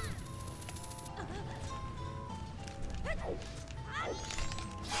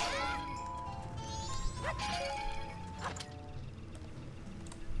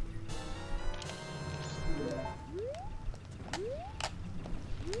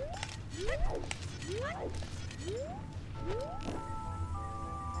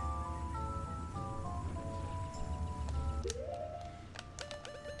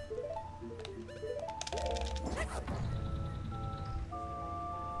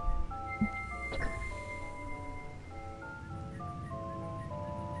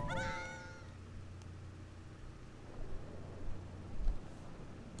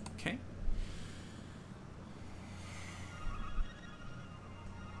 Okay.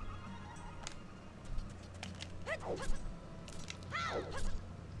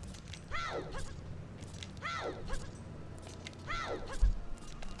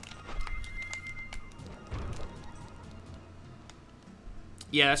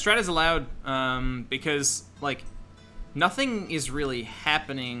 Yeah, strat is allowed, because, like, nothing is really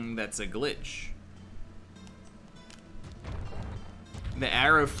happening that's a glitch. The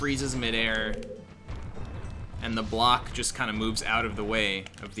arrow freezes midair, and the block just kind of moves out of the way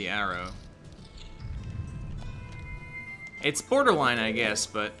of the arrow. It's borderline, I guess,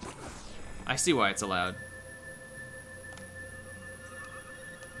 but I see why it's allowed.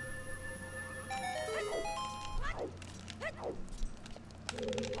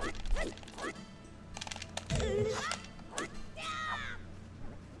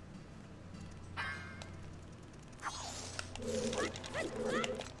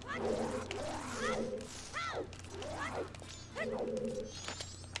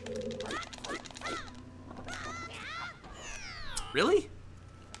 Really?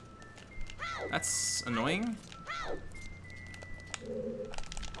 That's annoying.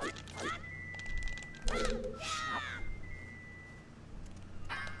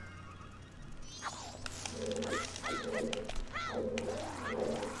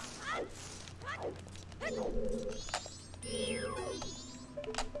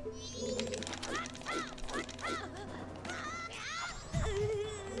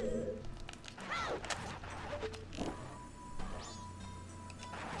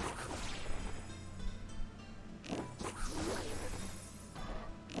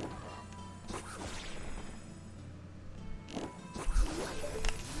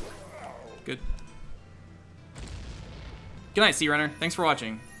 Good. Good night, Sea Runner. Thanks for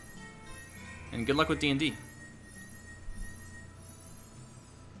watching. And good luck with D&D.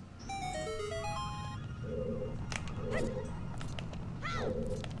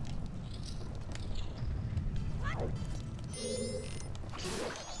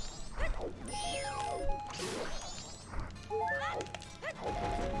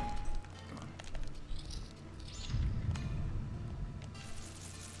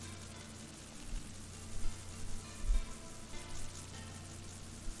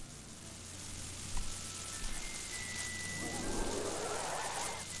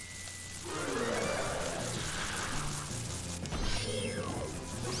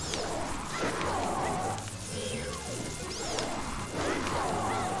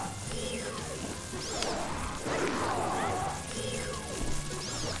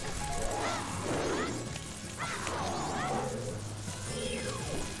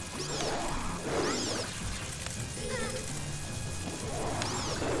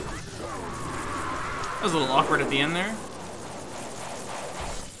 That was a little awkward at the end there.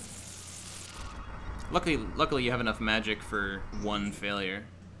 Luckily you have enough magic for one failure.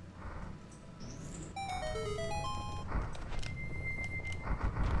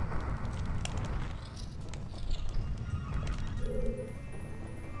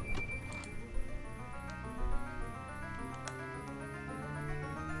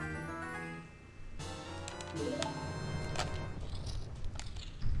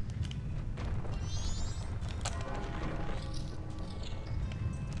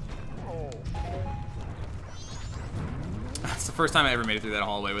 It's the first time I ever made it through that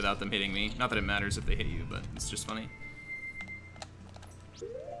hallway without them hitting me. Not that it matters if they hit you, but it's just funny.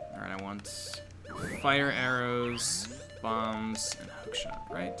 Alright, I want fire arrows, bombs, and hookshot,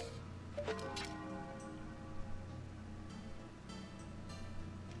 right?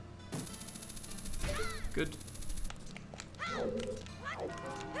 Good.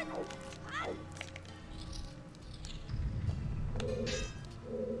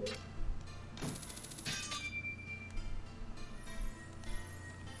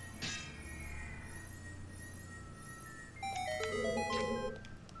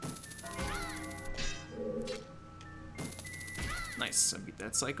 Nice, I beat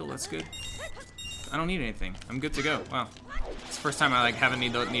that cycle, that's good. I don't need anything, I'm good to go. Wow, it's the first time I like haven't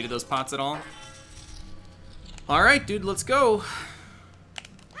needed those pots at all. Alright, dude, let's go.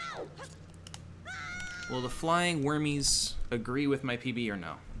 Will the flying wormies agree with my PB or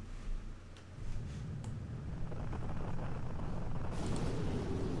no?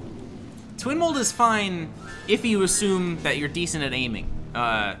 Twin mold is fine if you assume that you're decent at aiming,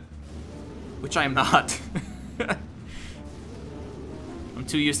 which I am not. I'm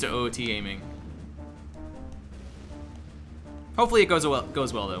too used to OOT aiming. Hopefully it goes well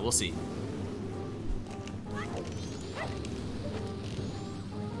though, we'll see.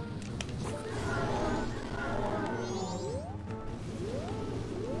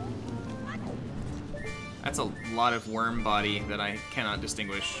 That's a lot of worm body that I cannot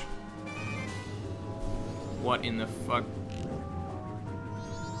distinguish. What in the fuck?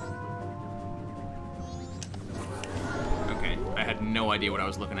 Okay, I had no idea what I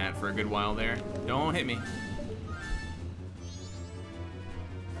was looking at for a good while there. Don't hit me.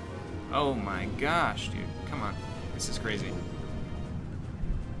 Oh my gosh, dude. Come on. This is crazy.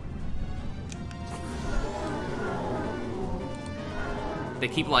 They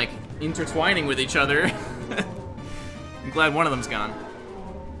keep, like, intertwining with each other. I'm glad one of them's gone.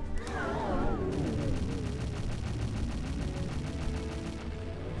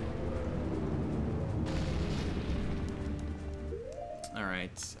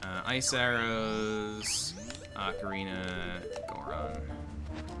 Alright, ice arrows, ocarina, Goron.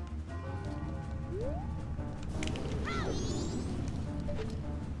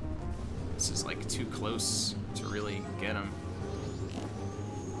 This is like too close to really get him.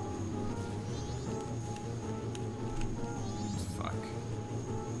 Fuck.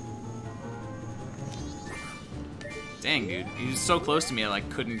 Dang, dude. He was so close to me I like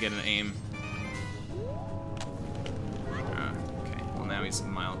couldn't get an aim. Okay, well now he's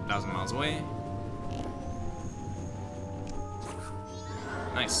 1,000 miles away.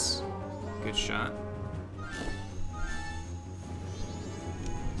 Nice. Good shot.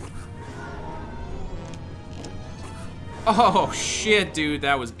 Oh shit, dude,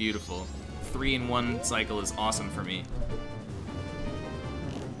 that was beautiful. 3-in-1 cycle is awesome for me.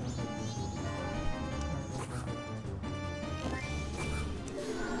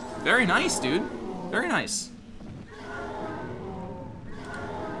 Very nice, dude. Very nice.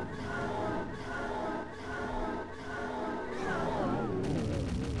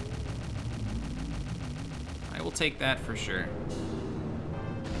 I will take that for sure.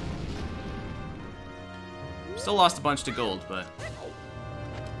 Still lost a bunch to gold, but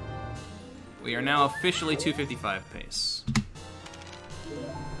we are now officially 255 pace.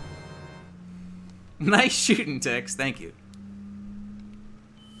 Nice shooting, Tex. Thank you.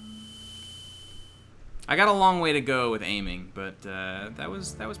 I got a long way to go with aiming, but that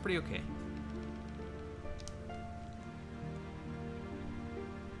was pretty okay.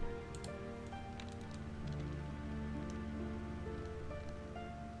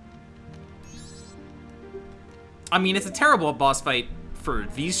 I mean, it's a terrible boss fight for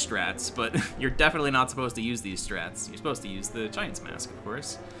these strats, but you're definitely not supposed to use these strats. You're supposed to use the Giant's Mask, of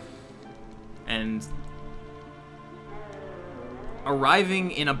course. And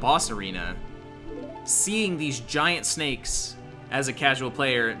arriving in a boss arena, seeing these giant snakes as a casual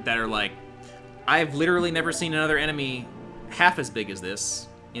player that are like, I've literally never seen another enemy half as big as this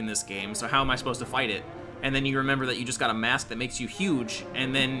in this game, so how am I supposed to fight it? and then you remember that you just got a mask that makes you huge,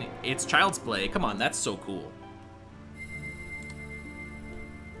 and then it's child's play. Come on, that's so cool.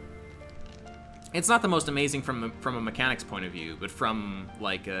 It's not the most amazing from a mechanics point of view, but from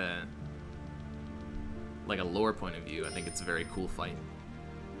like a lore point of view, I think it's a very cool fight.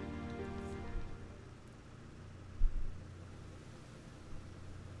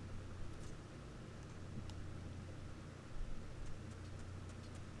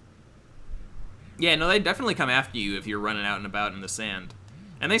 Yeah, no, they definitely come after you if you're running out and about in the sand.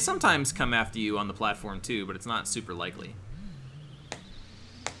 And they sometimes come after you on the platform too, but it's not super likely.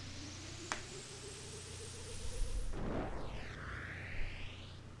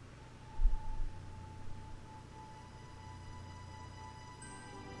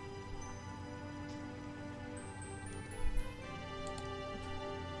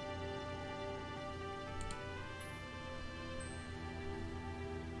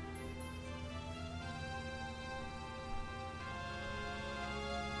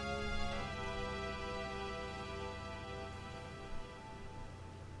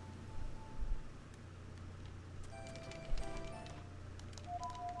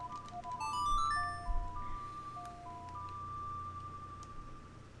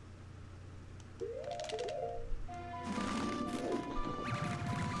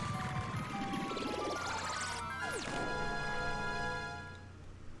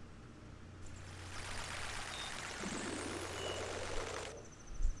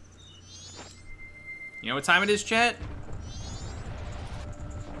 You know what time it is, chat?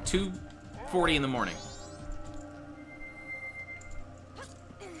 2:40 in the morning.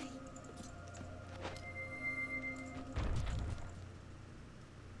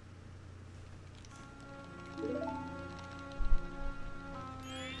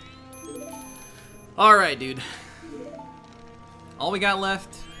 Alright, dude. All we got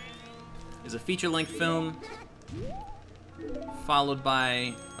left is a feature-length film, followed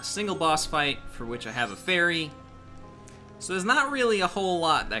by a single boss fight for which I have a fairy. So there's not really a whole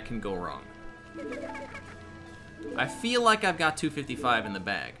lot that can go wrong. I feel like I've got 255 in the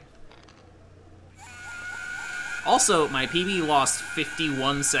bag. Also, my PB lost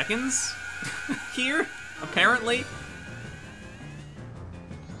 51 seconds here, apparently.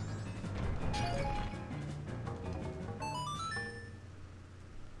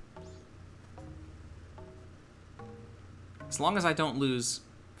 As long as I don't lose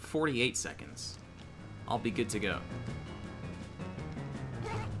 48 seconds, I'll be good to go.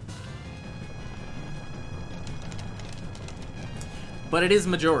 But it is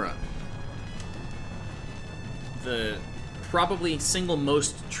Majora. The probably single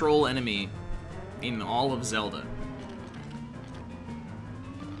most troll enemy in all of Zelda.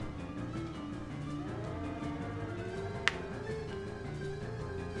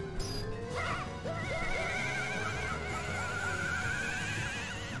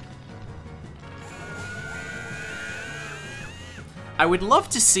 I would love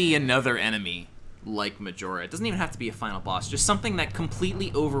to see another enemy like Majora. It doesn't even have to be a final boss, just something that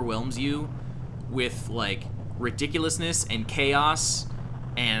completely overwhelms you with, like, ridiculousness and chaos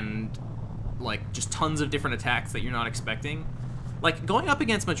and, like, just tons of different attacks that you're not expecting. Like, going up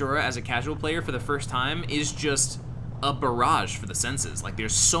against Majora as a casual player for the first time is just a barrage for the senses. Like,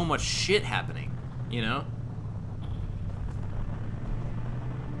 there's so much shit happening, you know?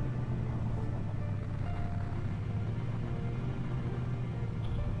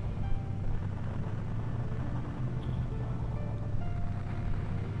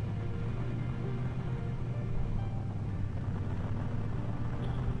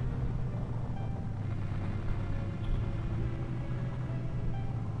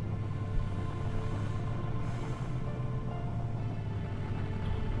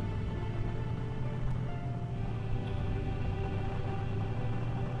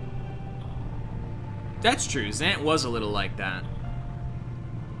 That's true, Zant was a little like that.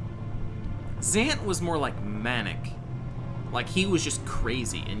 Zant was more like manic. Like, he was just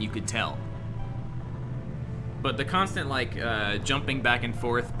crazy, and you could tell. But the constant, like, jumping back and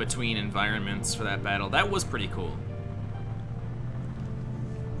forth between environments for that battle, that was pretty cool.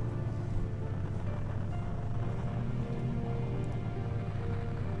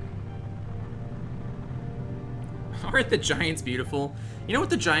 Aren't the giants beautiful? You know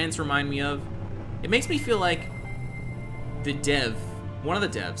what the giants remind me of? It makes me feel like the dev, one of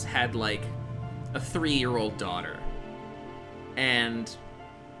the devs, had like a 3-year-old daughter. And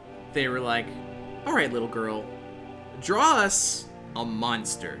they were like, all right, little girl, draw us a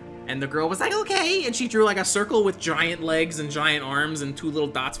monster. And the girl was like, okay. And she drew like a circle with giant legs and giant arms and 2 little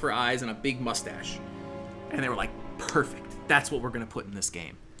dots for eyes and a big mustache. And they were like, perfect. That's what we're going to put in this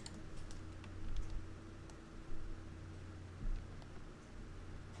game.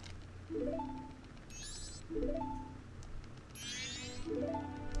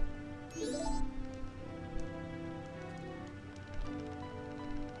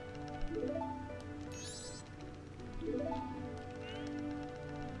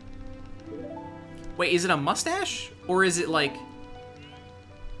 Wait, is it a mustache? Or is it like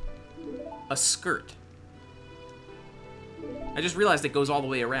a skirt? I just realized it goes all the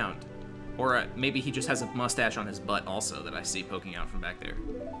way around. Or maybe he just has a mustache on his butt also that I see poking out from back there.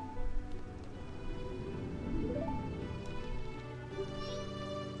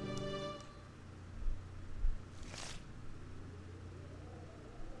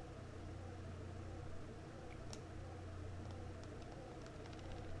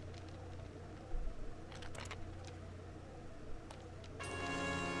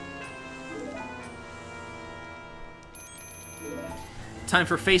 Time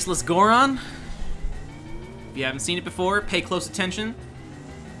for Faceless Goron. If you haven't seen it before, pay close attention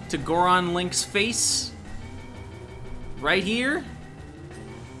to Goron Link's face. Right here.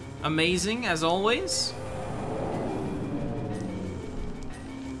 Amazing, as always.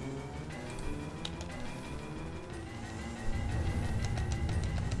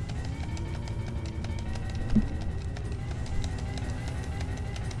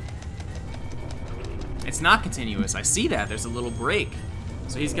 It's not continuous. I see that. There's a little break.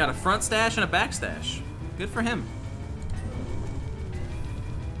 So he's got a front stash and a back stash. Good for him.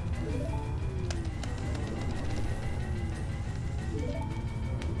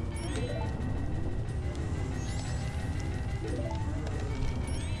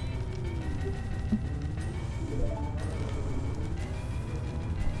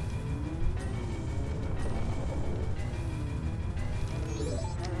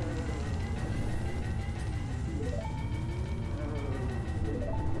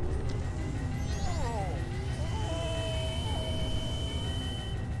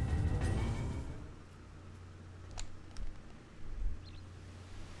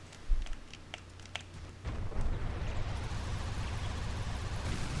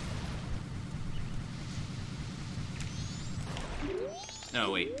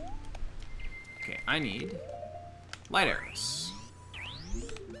 No, wait. Okay, I need light arrows.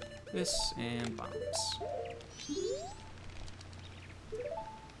 This and bombs.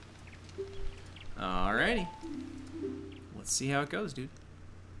 Alrighty. Let's see how it goes, dude.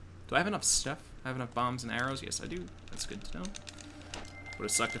 Do I have enough stuff? I have enough bombs and arrows? Yes, I do. That's good to know. Would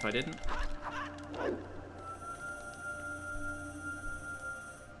have sucked if I didn't.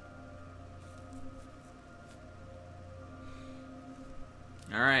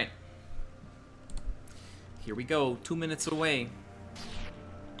 Alright. Here we go. 2 minutes away.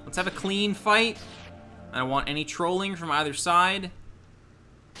 Let's have a clean fight. I don't want any trolling from either side.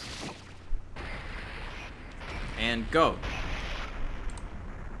 And go.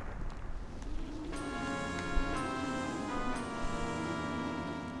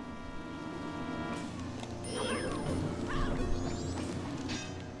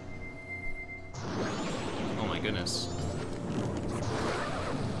 Oh my goodness.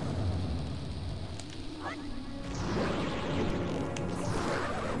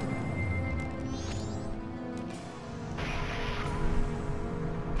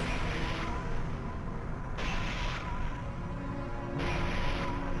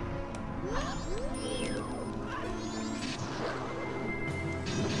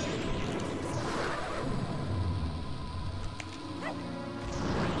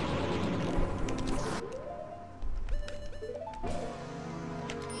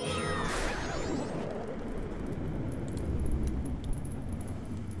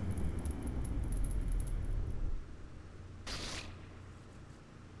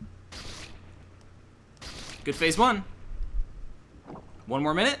 Good phase one. One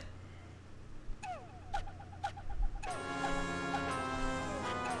more minute.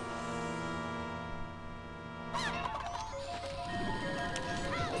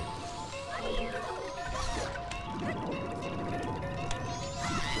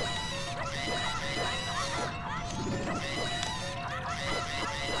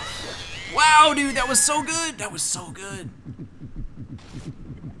 Wow, dude, that was so good. That was so good.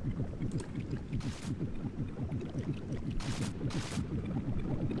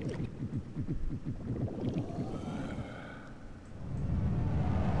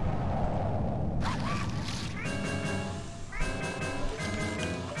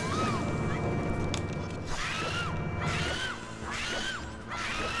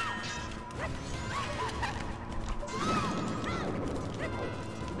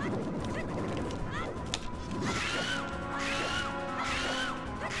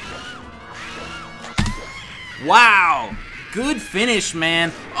 Wow! Good finish,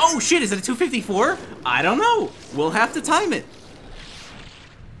 man. Oh, shit, is it a 254? I don't know. We'll have to time it.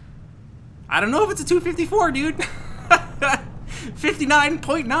 I don't know if it's a 254, dude.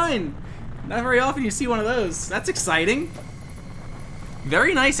 59.9. Not very often you see one of those. That's exciting.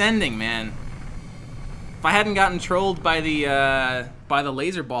 Very nice ending, man. If I hadn't gotten trolled by the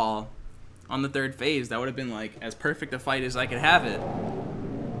laser ball on the third phase, that would have been like as perfect a fight as I could have it.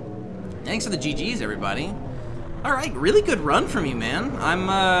 Thanks for the GGs, everybody. All right, really good run from you, man.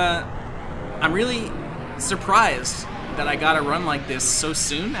 I'm really surprised that I got a run like this so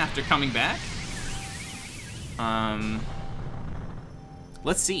soon after coming back.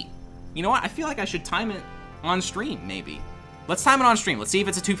 Let's see. You know what? I feel like I should time it on stream, maybe. Let's time it on stream. Let's see if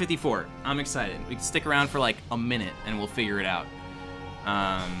it's a 254. I'm excited. We can stick around for like a minute and we'll figure it out.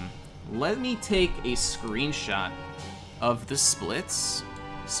 Let me take a screenshot of the splits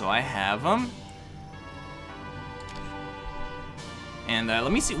so I have them. And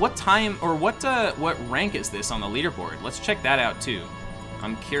let me see what time or what rank is this on the leaderboard. Let's check that out too.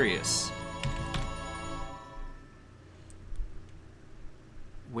 I'm curious.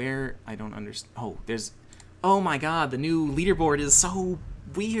 Where I don't understand. Oh, there's. Oh my God, the new leaderboard is so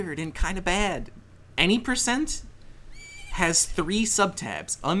weird and kind of bad. Any percent has 3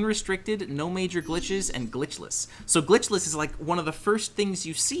 subtabs: unrestricted, no major glitches, and glitchless. So glitchless is like one of the first things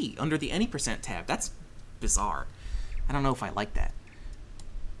you see under the any percent tab. That's bizarre. I don't know if I like that.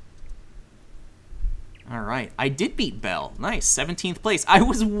 All right, I did beat Bell. Nice, 17th place. I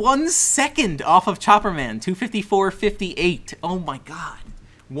was 1 second off of Chopperman, 254.58. Oh my God,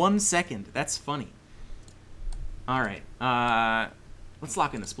 1 second. That's funny. All right, let's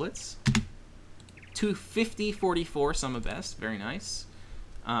lock in the splits. 250.44, sum of best. Very nice.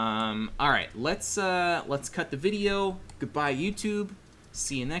 All right, let's cut the video. Goodbye, YouTube.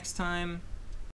 See you next time.